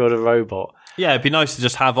James build a robot. Yeah, it'd be nice to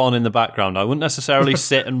just have on in the background. I wouldn't necessarily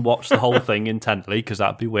sit and watch the whole thing intently because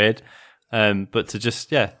that'd be weird. But to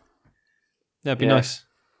just it'd be nice.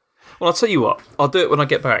 Well, I'll tell you what. I'll do it when I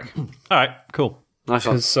get back. All right, cool. Nice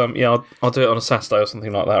one. Because I'll do it on a Saturday or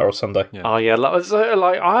something like that, or a Sunday. Yeah. Oh yeah,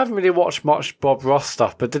 I haven't really watched much Bob Ross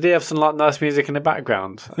stuff, but did he have some nice music in the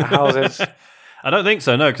background? How's it? I don't think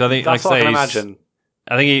so. No, because I think that's what I can imagine.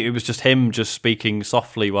 I think it was just him just speaking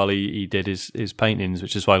softly while he did his paintings,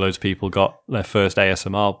 which is why loads of people got their first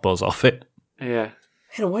ASMR buzz off it. Yeah.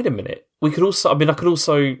 Hey, wait a minute. We could also. I mean,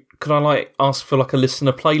 could I ask for a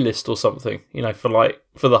listener playlist or something?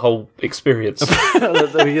 For the whole experience.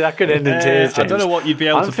 That could end in tears. James. I don't know what you'd be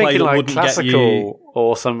able to play that wouldn't classical get you,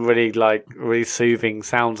 or some really soothing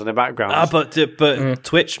sounds in the background. But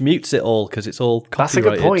Twitch mutes it all because it's all copyrighted. That's a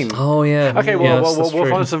good point. Oh yeah. Okay, we'll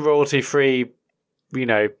find some royalty-free,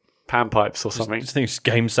 pan pipes or something. I think it's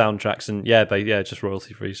game soundtracks and just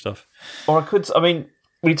royalty-free stuff. Or I could. I mean,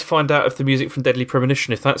 we need to find out if the music from Deadly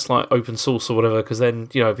Premonition, if that's like open source or whatever, because then,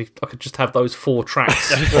 you know, I could just have those 4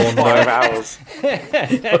 tracks on 5 hours.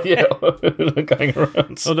 Going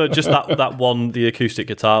around. Oh no, just that one, the acoustic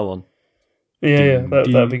guitar one. Yeah,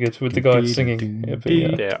 that'd be good with the guys singing. It'd be,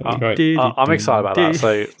 great. I'm excited about that.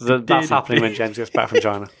 So that's happening when James gets back from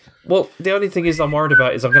China. Well, the only thing I'm worried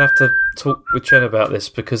about is I'm going to have to talk with Chen about this,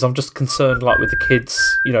 because I'm just concerned, like with the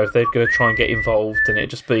kids, you know, if they're going to try and get involved and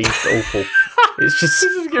it just be awful. It's just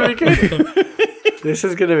this is going to be good. This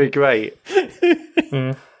is going to be great.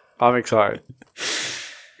 Yeah. I'm excited.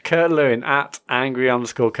 Kurt Lewin at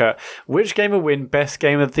 @angry_Kurt. Which game will win best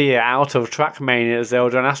game of the year out of Trackmania,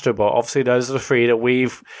 Zelda, and Astrobot? Obviously, those are the 3 that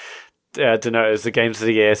we've denoted as the games of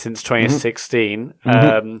the year since 2016.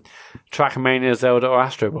 Trackmania, Zelda, or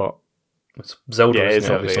Astrobot? It's Zelda. Yeah, it's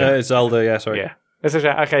Zelda. It's Zelda. Yeah, sorry.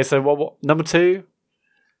 Yeah. Okay, so what number 2?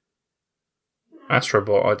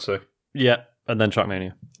 Astrobot, I'd say. Yeah, and then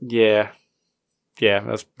Trackmania. Yeah.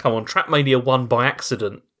 That's Come on, Trackmania won by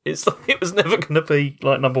accident. It was never going to be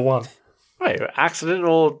like number 1. wait, accident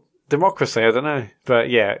or democracy? I don't know, but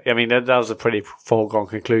yeah, I mean that was a pretty foregone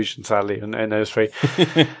conclusion, sadly, in those 3.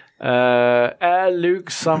 Luke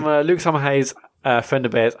Summerhays, friend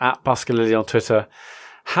of Bears at Busker Lily on Twitter.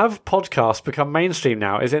 Have podcasts become mainstream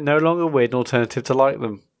now? Is it no longer weird and alternative to like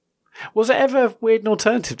them? Was it ever weird and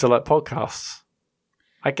alternative to like podcasts?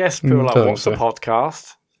 I guess people what's a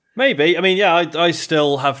podcast? Maybe. I mean, yeah, I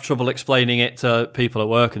still have trouble explaining it to people at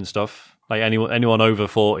work and stuff. Like anyone over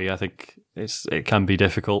 40, I think it can be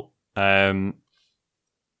difficult. Although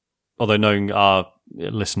knowing our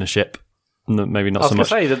listenership, maybe not so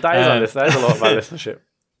much. I was going to say, the days on this, there's a lot of our listenership.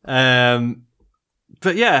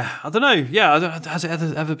 But yeah, I don't know. Yeah, has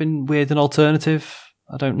it ever been weird and alternative?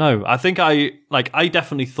 I don't know. I think I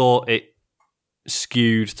definitely thought it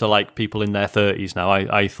skewed to like people in their 30s now.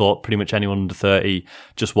 I thought pretty much anyone under 30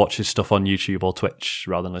 just watches stuff on YouTube or Twitch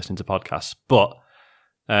rather than listening to podcasts. But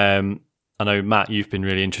I know, Matt, you've been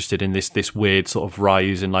really interested in this weird sort of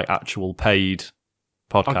rise in like actual paid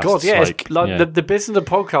podcasts. Oh God, yeah, the business of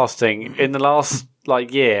podcasting in the last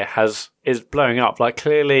like year is blowing up. Like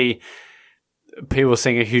clearly people are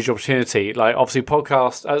seeing a huge opportunity. Like obviously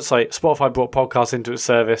Spotify brought podcasts into its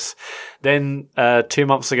service. Then 2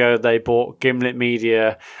 months ago they bought Gimlet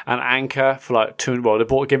Media and Anchor for like they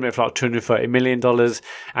bought Gimlet for like $230 million.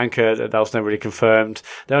 Anchor, that was never really confirmed.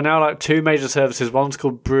 There are now like 2 major services. One's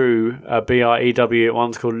called Brew, BREW, and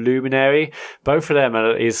one's called Luminary. Both of them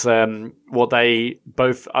is what they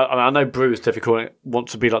both. I know Brew is difficult. It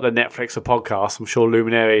wants to be like the Netflix of podcasts. I'm sure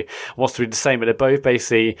Luminary wants to be the same, but they're both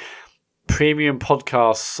basically premium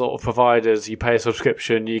podcast sort of providers. You pay a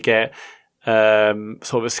subscription, you get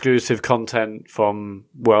sort of exclusive content from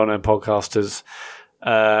well-known podcasters,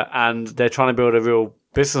 and they're trying to build a real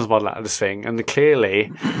business model out of this thing. And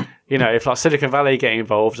clearly, you know, if like Silicon Valley get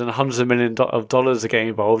involved and hundreds of millions of dollars are getting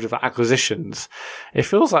involved with acquisitions, it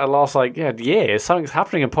feels like the last year something's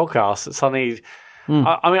happening in podcasts that suddenly.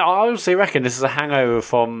 I mean, I honestly reckon this is a hangover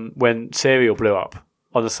from when Serial blew up.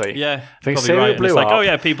 Honestly, yeah, I think probably right. blew it's like, up. oh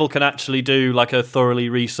yeah, people can actually do like a thoroughly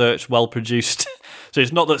researched, well-produced. So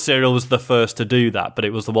it's not that Serial was the first to do that, but it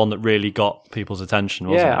was the one that really got people's attention.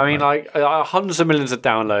 Wasn't it? I mean, hundreds of millions of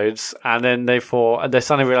downloads, and then they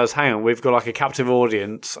suddenly realised, hang on, we've got like a captive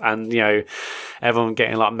audience, and you know, everyone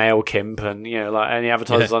getting like MailChimp and you know, like any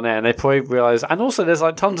advertisers on there, and they probably realised, and also there's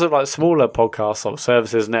like tons of like smaller podcast sort of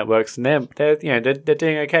services, networks, and they're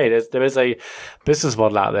doing okay. There is a business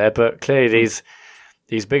model out there, but clearly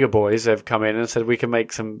these bigger boys have come in and said we can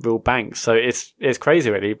make some real banks. So it's crazy,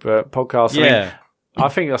 really. But podcasts, I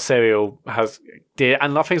think our Serial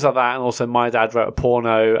and things like that, and also My Dad Wrote a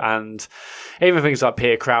Porno, and even things like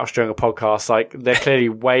Peter Crouch doing a podcast. Like they're clearly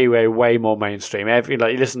way, way, way more mainstream. You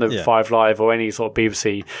listen to 5 Live or any sort of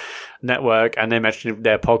BBC network, and they mention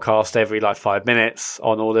their podcast every like 5 minutes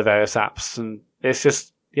on all the various apps, and it's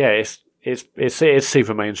just it's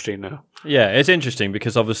super mainstream now. Yeah, it's interesting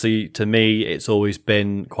because obviously to me it's always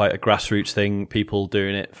been quite a grassroots thing, people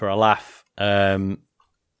doing it for a laugh, and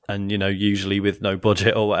you know, usually with no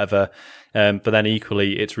budget or whatever. But then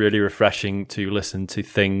equally, it's really refreshing to listen to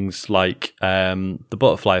things like The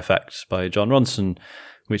Butterfly Effect by Jon Ronson,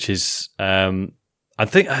 which is I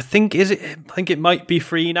think it might be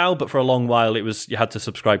free now, but for a long while you had to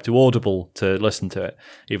subscribe to Audible to listen to it,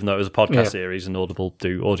 even though it was a podcast series and Audible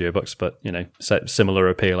do audiobooks, but you know, similar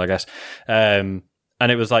appeal, I guess. And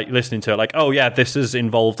it was like listening to it, like, oh yeah, this has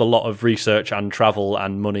involved a lot of research and travel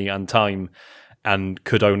and money and time, and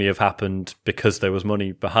could only have happened because there was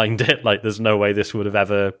money behind it. Like, there's no way this would have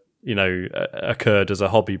ever, you know, occurred as a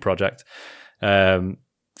hobby project.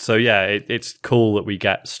 So yeah, it's cool that we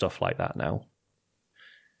get stuff like that now.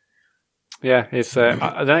 Yeah, it's the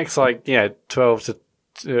next 12 to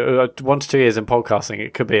 1 to 2 years in podcasting.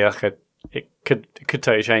 It could be it could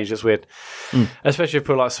totally change. It's weird, especially if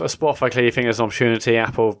people like Spotify clearly think there's an opportunity.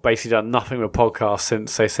 Apple have basically done nothing with podcasts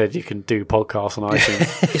since they said you can do podcasts on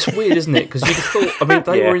iTunes. It's weird, isn't it? Because you'd have thought. I mean,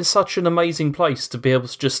 they were in such an amazing place to be able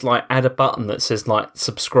to just add a button that says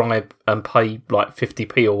subscribe and pay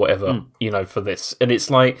 50p or whatever, for this, and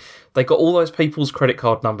it's they got all those people's credit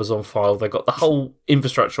card numbers on file. They got the whole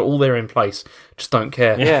infrastructure all there in place. Just don't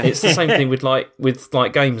care. Yeah. It's the same thing with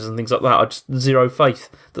games and things like that. I just zero faith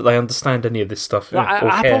that they understand any of this stuff.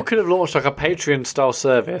 Apple could have launched a Patreon style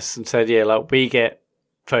service and said, we get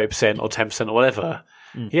 30% or 10% or whatever.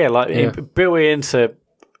 Built it into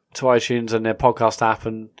iTunes and their podcast app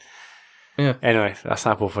and. Yeah. Anyway, that's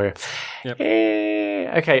Apple for you. Yep.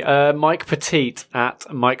 Okay. Mike Petite at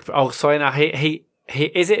Mike. Oh, sorry. Now he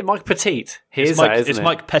is it Mike Petite? It's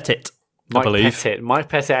Mike Pettit. I believe. Mike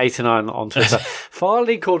Pettit 89 on Twitter.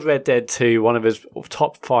 Finally called Red Dead 2 one of his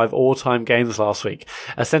top 5 all-time games last week.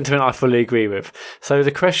 A sentiment I fully agree with. So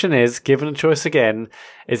the question is, given a choice again,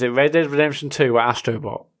 is it Red Dead Redemption 2 or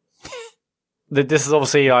Astrobot? This is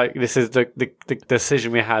obviously this is the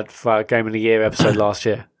decision we had for our Game of the Year episode last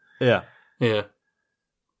year. Yeah. Yeah.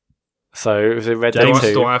 So is it Red Dead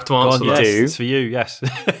 2? Do I have to answer that? Yes, it's for you, yes.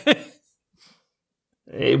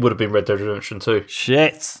 It would have been Red Dead Redemption 2.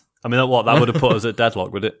 Shit. I mean, that would have put us at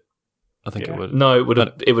deadlock, would it? I think it would. No, it would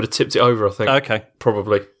have tipped it over, I think. Okay.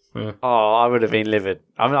 Probably. Yeah. Oh, I would have been livid.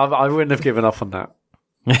 I mean, I wouldn't have given up on that.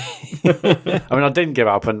 I mean, I didn't give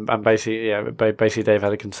up, and basically Dave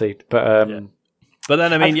had a concede. But But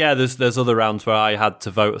then, I mean, there's other rounds where I had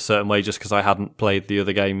to vote a certain way just because I hadn't played the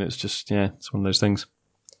other game. It's just, it's one of those things.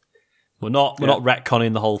 We're not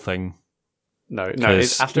retconning the whole thing. No.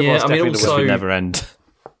 Astrobot's definitely the would never end.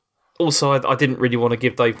 Also, I didn't really want to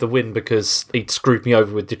give Dave the win because he'd screwed me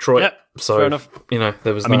over with Detroit. Yep, so, fair enough.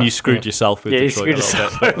 There was. I mean, you screwed yourself with Detroit. You screwed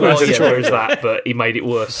yourself. There is that, but he made it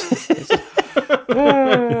worse.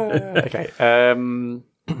 Okay.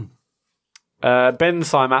 Ben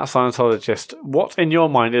Syme at Scientologist. What in your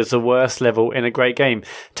mind is the worst level in a great game?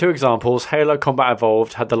 2 examples. Halo Combat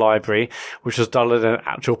Evolved had the library, which was duller than an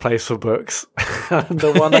actual place for books.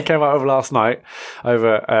 The one that came out over last night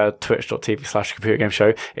over twitch.tv/computer game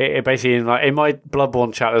show. It basically, in my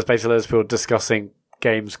Bloodborne chat, there's basically loads of people discussing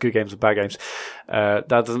games, good games and bad games. That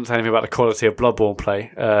doesn't say anything about the quality of Bloodborne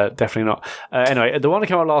play. Definitely not. Anyway, the one that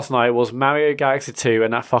came out last night was Mario Galaxy 2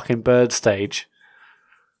 and that fucking bird stage.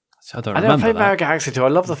 I never played Mario Galaxy 2. I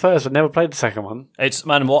love the first, but never played the second one.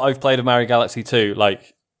 What I've played of Mario Galaxy 2, I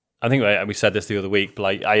think we said this the other week,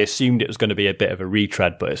 but I assumed it was going to be a bit of a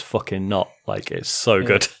retread, but it's fucking not. It's so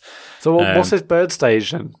good. So what's this bird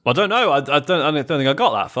stage then? I don't know. I don't think I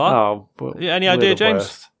got that far. Oh, well, any idea, James?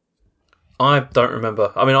 Worst. I don't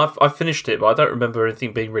remember. I mean, I finished it, but I don't remember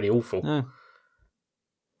anything being really awful. Yeah.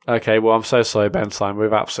 Okay, well, I'm so sorry, Ben Syme.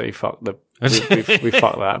 We've absolutely fucked we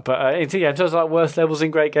fucked that. But in terms of worst levels in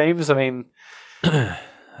great games, I mean, my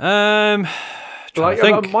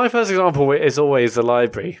first example is always the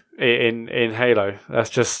library in Halo. That's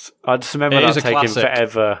just I just remember that taking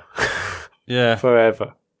forever. Yeah,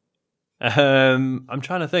 forever. I'm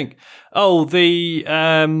trying to think. Oh, the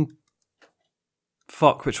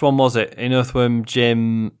which one was it? In Earthworm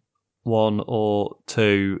Jim 1 or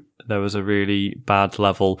 2, there was a really bad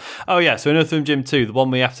level. Oh yeah, so in Earthworm Jim 2, the one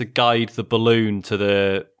where you have to guide the balloon to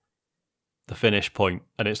the finish point,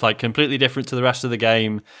 and it's completely different to the rest of the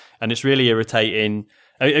game, and it's really irritating.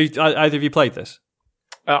 Either of you played this?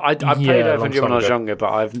 I played Earthworm Jim when I was younger,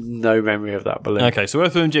 but I have no memory of that balloon. Okay, so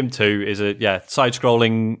Earthworm Jim 2 is a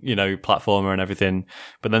side-scrolling, platformer and everything,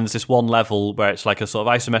 but then there's this one level where it's like a sort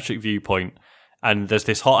of isometric viewpoint, and there's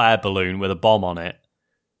this hot air balloon with a bomb on it,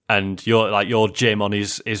 and you're Jim on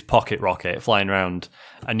his pocket rocket flying around,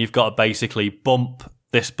 and you've got to basically bump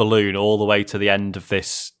this balloon all the way to the end of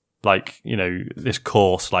this, this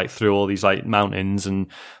course, through all these mountains, and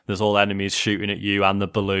there's all enemies shooting at you and the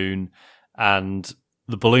balloon, and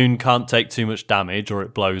the balloon can't take too much damage or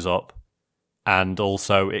it blows up, and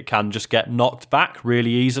also it can just get knocked back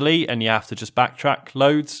really easily, and you have to just backtrack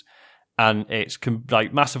loads, and it's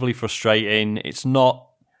massively frustrating. It's not.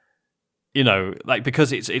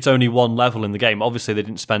 Because it's only one level in the game, obviously they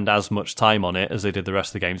didn't spend as much time on it as they did the rest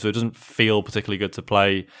of the game, so it doesn't feel particularly good to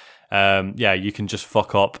play. You can just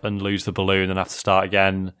fuck up and lose the balloon and have to start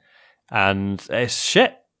again, and it's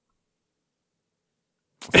shit.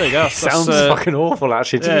 There you go. Sounds fucking awful,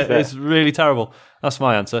 actually. It's really terrible. That's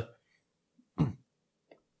my answer.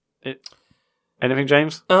 Anything,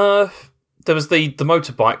 James? There was the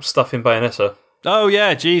motorbike stuff in Bayonetta. Oh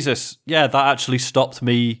yeah, Jesus. Yeah, that actually stopped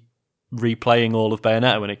me replaying all of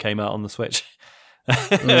Bayonetta when it came out on the Switch.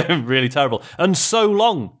 Really terrible. And so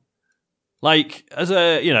long. Like,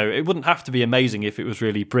 it wouldn't have to be amazing if it was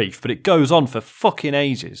really brief, but it goes on for fucking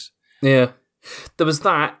ages. Yeah. There was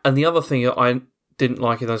that, and the other thing that I didn't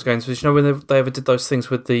like in those games was, when they ever did those things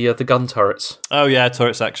with the gun turrets. Oh, yeah,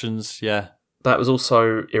 turret sections, yeah. That was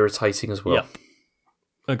also irritating as well. Yep.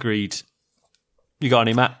 Agreed. You got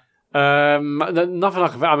any, Matt? Nothing I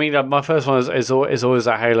can... I mean, my first one is always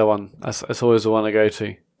that Halo one. That's always the one I go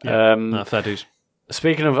to. Yeah, fair dues.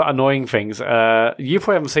 Speaking of annoying things, you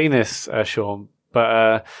probably haven't seen this, Sean,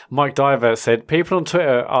 but Mike Diver said, people on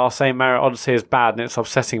Twitter are saying Mario Odyssey is bad and it's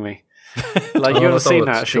upsetting me. Like, you haven't seen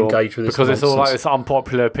that, Sean, because it's all like this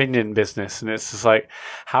unpopular opinion business, and it's just like,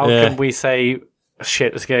 how can we say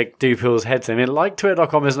shit that's going to do people's heads in? I mean, like,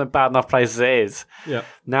 Twitter.com isn't a bad enough place as it is. Yeah.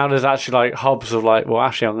 Now there's actually like hubs of like, well,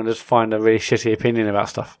 actually, I'm going to just find a really shitty opinion about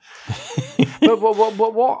stuff. But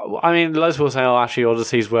what? I mean, loads of people saying, oh, actually,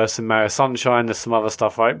 Odyssey's worse than Mario Sunshine. There's some other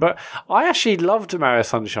stuff, right? But I actually loved Mario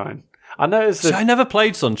Sunshine. I noticed that... I never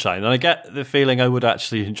played Sunshine, and I get the feeling I would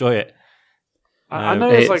actually enjoy it. I know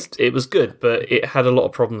it was good, but it had a lot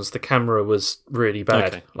of problems. The camera was really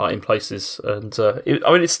bad, like in places, and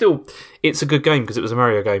it's a good game because it was a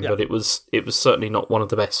Mario game, but it was certainly not one of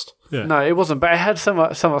the best. Yeah. No, it wasn't, but it had so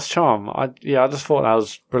much charm. I just thought that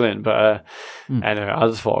was brilliant. But anyway, I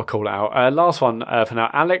just thought I'd call it out. Last one for now,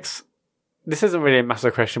 Alex. This isn't really a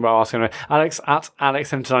massive question, but I'll ask anyway. Alex at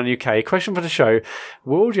Alex79 UK. Question for the show: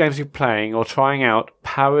 will James be playing or trying out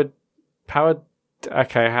powered?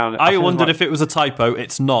 Okay, I wondered if it was a typo.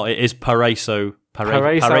 It's not. It is Paraiso.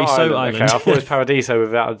 Paraiso Island. Okay, I thought it was Paradiso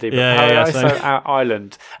without a D. Paraiso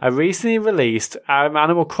Island, a recently released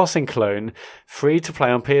Animal Crossing clone, free to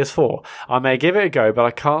play on PS4. I may give it a go, but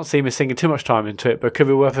I can't see me sinking too much time into it. But could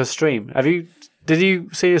be worth a stream. Did you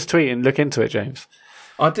see his tweet and look into it, James?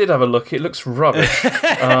 I did have a look. It looks rubbish.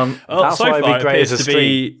 That's so why it'd be great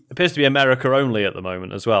it appears to be America only at the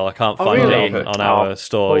moment as well. I can't find it on our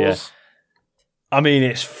store. Yeah. I mean,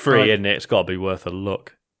 it's free, isn't it? It's got to be worth a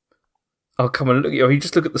look. Oh, come on, look! You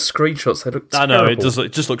just look at the screenshots; they look terrible. I know it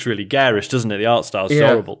just looks really garish, doesn't it? The art style's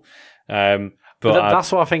horrible. But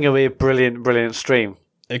that's what I think it'll be a brilliant stream.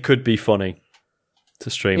 It could be funny to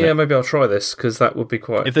stream it. Yeah, maybe I'll try this because that would be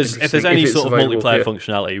quite. If there's any sort of multiplayer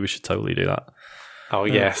functionality, we should totally do that. Oh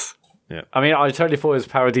yes. Yeah. I mean, I totally thought it was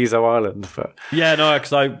Paradiso Island, but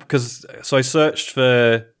because I searched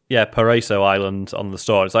for. Yeah, Paraiso Island on the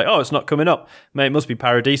store. It's like, oh, it's not coming up. Mate, it must be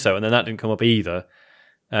Paradiso, and then that didn't come up either.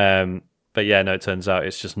 But yeah, no, it turns out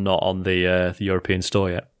it's just not on the European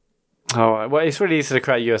store yet. Oh, right. Well, it's really easy to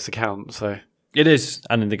create a US account, so it is,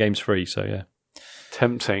 and the game's free, so yeah,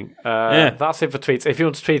 tempting. That's it for tweets. If you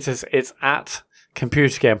want to tweet us, it's at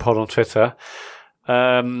Computer Game Pod on Twitter.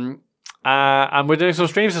 And we're doing some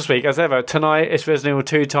streams this week, as ever. Tonight, it's Resident Evil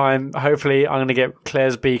 2 time. Hopefully, I'm going to get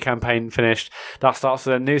Claire's B campaign finished. That starts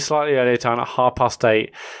at a new, slightly earlier time at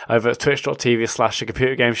 8:30 over at twitch.tv/The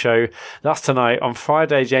Computer Game Show. That's tonight. On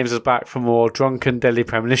Friday, James is back for more Drunken Deadly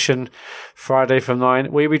Premonition. Friday from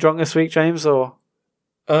 9. Will you be drunk this week, James, or...?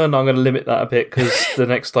 No, I'm going to limit that a bit because the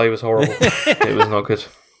next day was horrible. It was not good.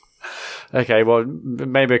 Okay, well,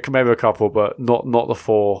 maybe a couple, but not the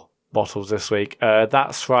 4 bottles this week.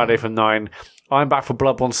 That's Friday from 9. I'm back for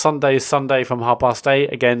Bloodborne Sunday from 8:30,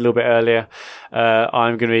 again a little bit earlier.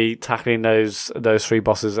 I'm going to be tackling those 3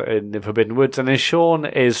 bosses in the Forbidden Woods, and then Sean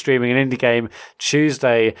is streaming an indie game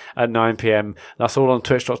Tuesday at 9 p.m. That's all on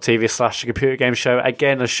twitch.tv/The Computer Game Show.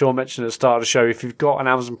 Again, as Sean mentioned at the start of the show, if you've got an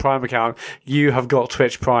Amazon Prime account, you have got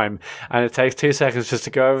Twitch Prime, and it takes 2 seconds just to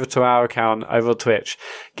go over to our account over on Twitch,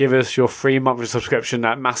 give us your free monthly subscription.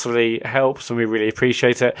 That massively helps, and we really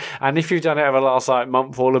appreciate it. And if you've done it over the last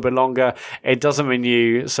month or a little bit longer, it doesn't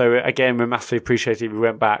renew, so again, we massively appreciate it if you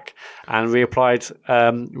went back and reapplied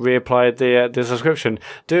the subscription.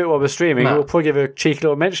 Do it while we're streaming. We'll probably give a cheeky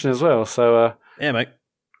little mention as well. So yeah, mate.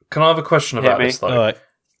 Can I have a question about this though? All right.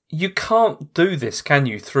 You can't do this, can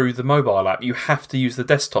you, through the mobile app? You have to use the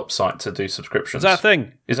desktop site to do subscriptions. Is that a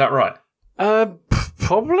thing? Is that right?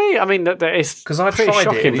 Probably. I mean, it's because I've pretty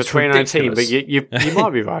shocking for 2019, but you might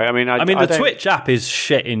be right. I mean, the Twitch app is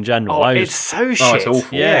shit in general. It's so shit. It's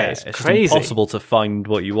awful. Yeah, it's crazy. Impossible to find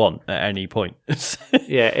what you want at any point.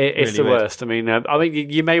 Yeah, it's really the worst. I mean,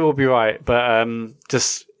 you may well be right, but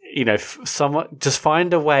just just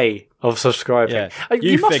find a way of subscribing. Yeah.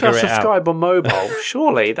 You must have subscribe on mobile.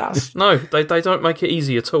 Surely that's no. They don't make it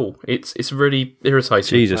easy at all. It's really irritating.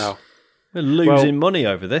 Jesus. Wow. We're losing money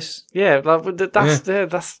over this. Yeah,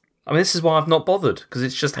 that's. I mean, this is why I've not bothered because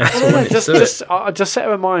it's just hassle. Just set a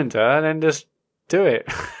reminder and then just do it.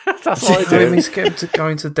 That's what I do. He's getting to go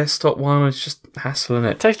into desktop one. It's just hassling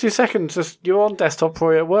it. It takes 2 seconds. Just you're on desktop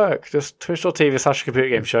or you're at work. Just twitch.tv/computer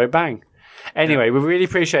game show. Bang. Anyway, we really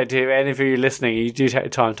appreciate it. If any of you listening, you do take the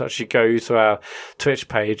time to actually go to our Twitch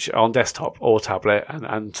page on desktop or tablet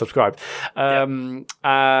and subscribe. What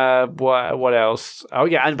else? Oh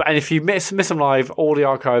yeah, and if you miss them live, all the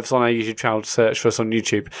archives on our YouTube channel. Search for us on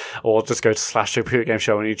YouTube, or just go to /Computer Game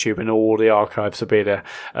Show on YouTube, and all the archives will be there.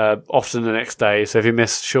 Often the next day. So if you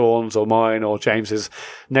miss Sean's or mine or James's,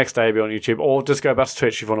 next day will be on YouTube, or just go back to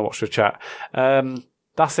Twitch if you want to watch the chat.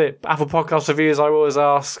 That's it. Apple Podcast reviews, I always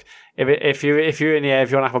ask. If you're in the air, if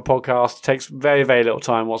you're on Apple Podcast, it takes very, very little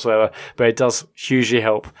time whatsoever, but it does hugely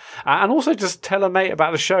help. And also just tell a mate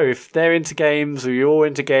about the show. If they're into games or you're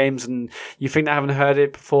into games and you think they haven't heard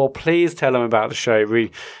it before, please tell them about the show.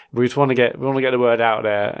 We just want to get the word out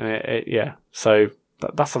there. And so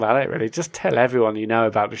that's about it, really. Just tell everyone you know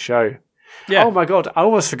about the show. Yeah. Oh my God, I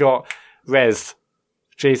almost forgot Rezzed.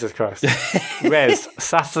 Jesus Christ. Rezzed,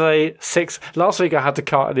 Saturday 6. Last week I had to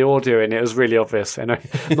cut the audio in. It was really obvious. I'm not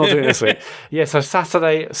doing it this week. Yeah, so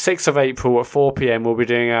Saturday 6th of April at 4 p.m. we'll be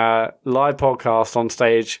doing a live podcast on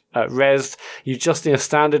stage at Rezzed. You just need a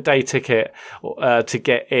standard day ticket to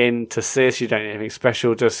get in to see us. You don't need anything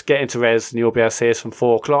special. Just get into Rezzed and you'll be able to see us from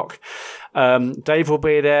 4 o'clock. Dave will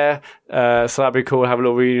be there, so that'd be cool. Have a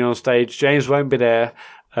little reunion on stage. James won't be there.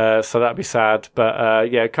 So that'd be sad, but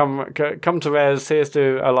come to Rez, see us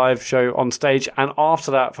do a live show on stage, and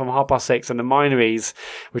after that, from 6:30 in the Minories,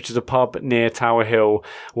 which is a pub near Tower Hill,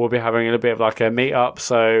 we'll be having a little bit of like a meet up.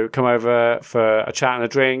 So come over for a chat and a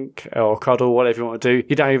drink, or cuddle, whatever you want to do.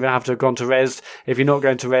 You don't even have to have gone to Rez. If you're not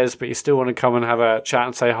going to Rez, but you still want to come and have a chat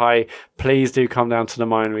and say hi, please do come down to the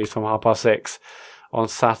Minories from 6:30 on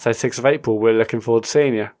Saturday, 6th of April. We're looking forward to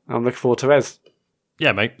seeing you. I'm looking forward to Rez.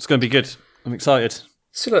 Yeah, mate, it's going to be good. I'm excited.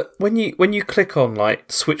 So look, when you click on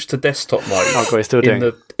like switch to desktop mode, we're still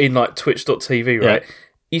doing in like twitch.tv, right? Yeah.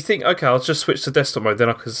 You think, okay, I'll just switch to desktop mode, then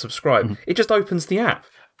I can subscribe. Mm-hmm. It just opens the app.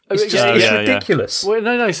 It's ridiculous. Yeah. Well,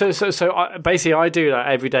 no. So basically, I do that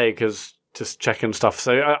every day because just checking stuff.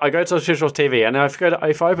 So I go to twitch.tv, and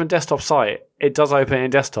if I open desktop site, it does open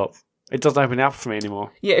in desktop. It doesn't open the app for me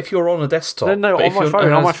anymore. Yeah, if you're on a desktop. No,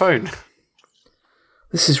 on my phone.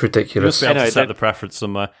 This is ridiculous. You must be able to set the preference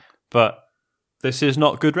somewhere, but. This is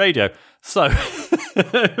not good radio. So, thanks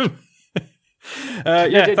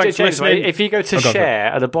for listening. If you go to share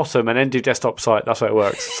at the bottom and then do desktop site, that's how it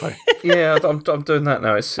works. So. Yeah, I'm doing that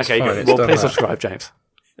now. It's okay, fine. Good. Well, please subscribe, James.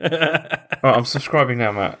 Right, I'm subscribing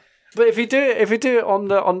now, Matt. But if you do it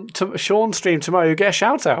on Sean's stream tomorrow, you get a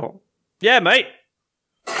shout out. Yeah, mate.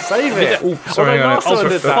 Save it. Oh, sorry,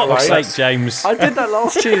 for fuck's sake, James. I did that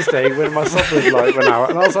last Tuesday when my Sunderland light went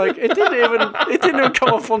out, and I was like, it didn't even come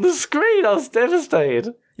off on the screen. I was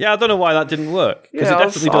devastated. Yeah, I don't know why that didn't work, because it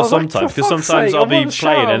definitely does sometimes. Because sometimes I'll be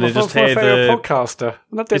playing and I just hear the podcaster.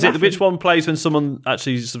 Is it which one plays when someone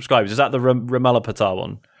actually subscribes? Is that the Ramela Patar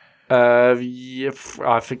one? Yeah,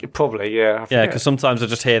 I think probably. Yeah, because sometimes I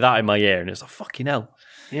just hear that in my ear, and it's like fucking hell.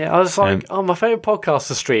 Yeah, I was like, my favourite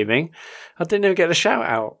podcast is streaming. I didn't even get a shout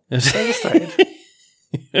out.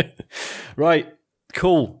 Right,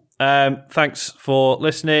 cool. Thanks for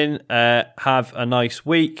listening. Have a nice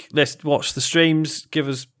week. Let's watch the streams. Give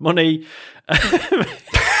us money.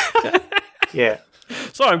 Yeah.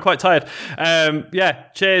 Sorry, I'm quite tired.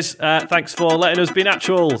 Cheers. Thanks for letting us be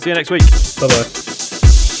natural. See you next week. Bye-bye.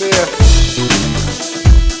 See ya.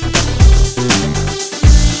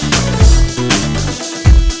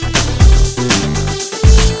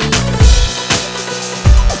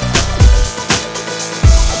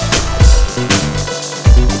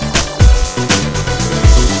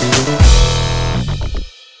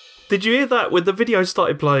 Did you hear that when the video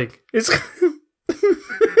started playing? It's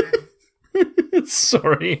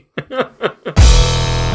sorry.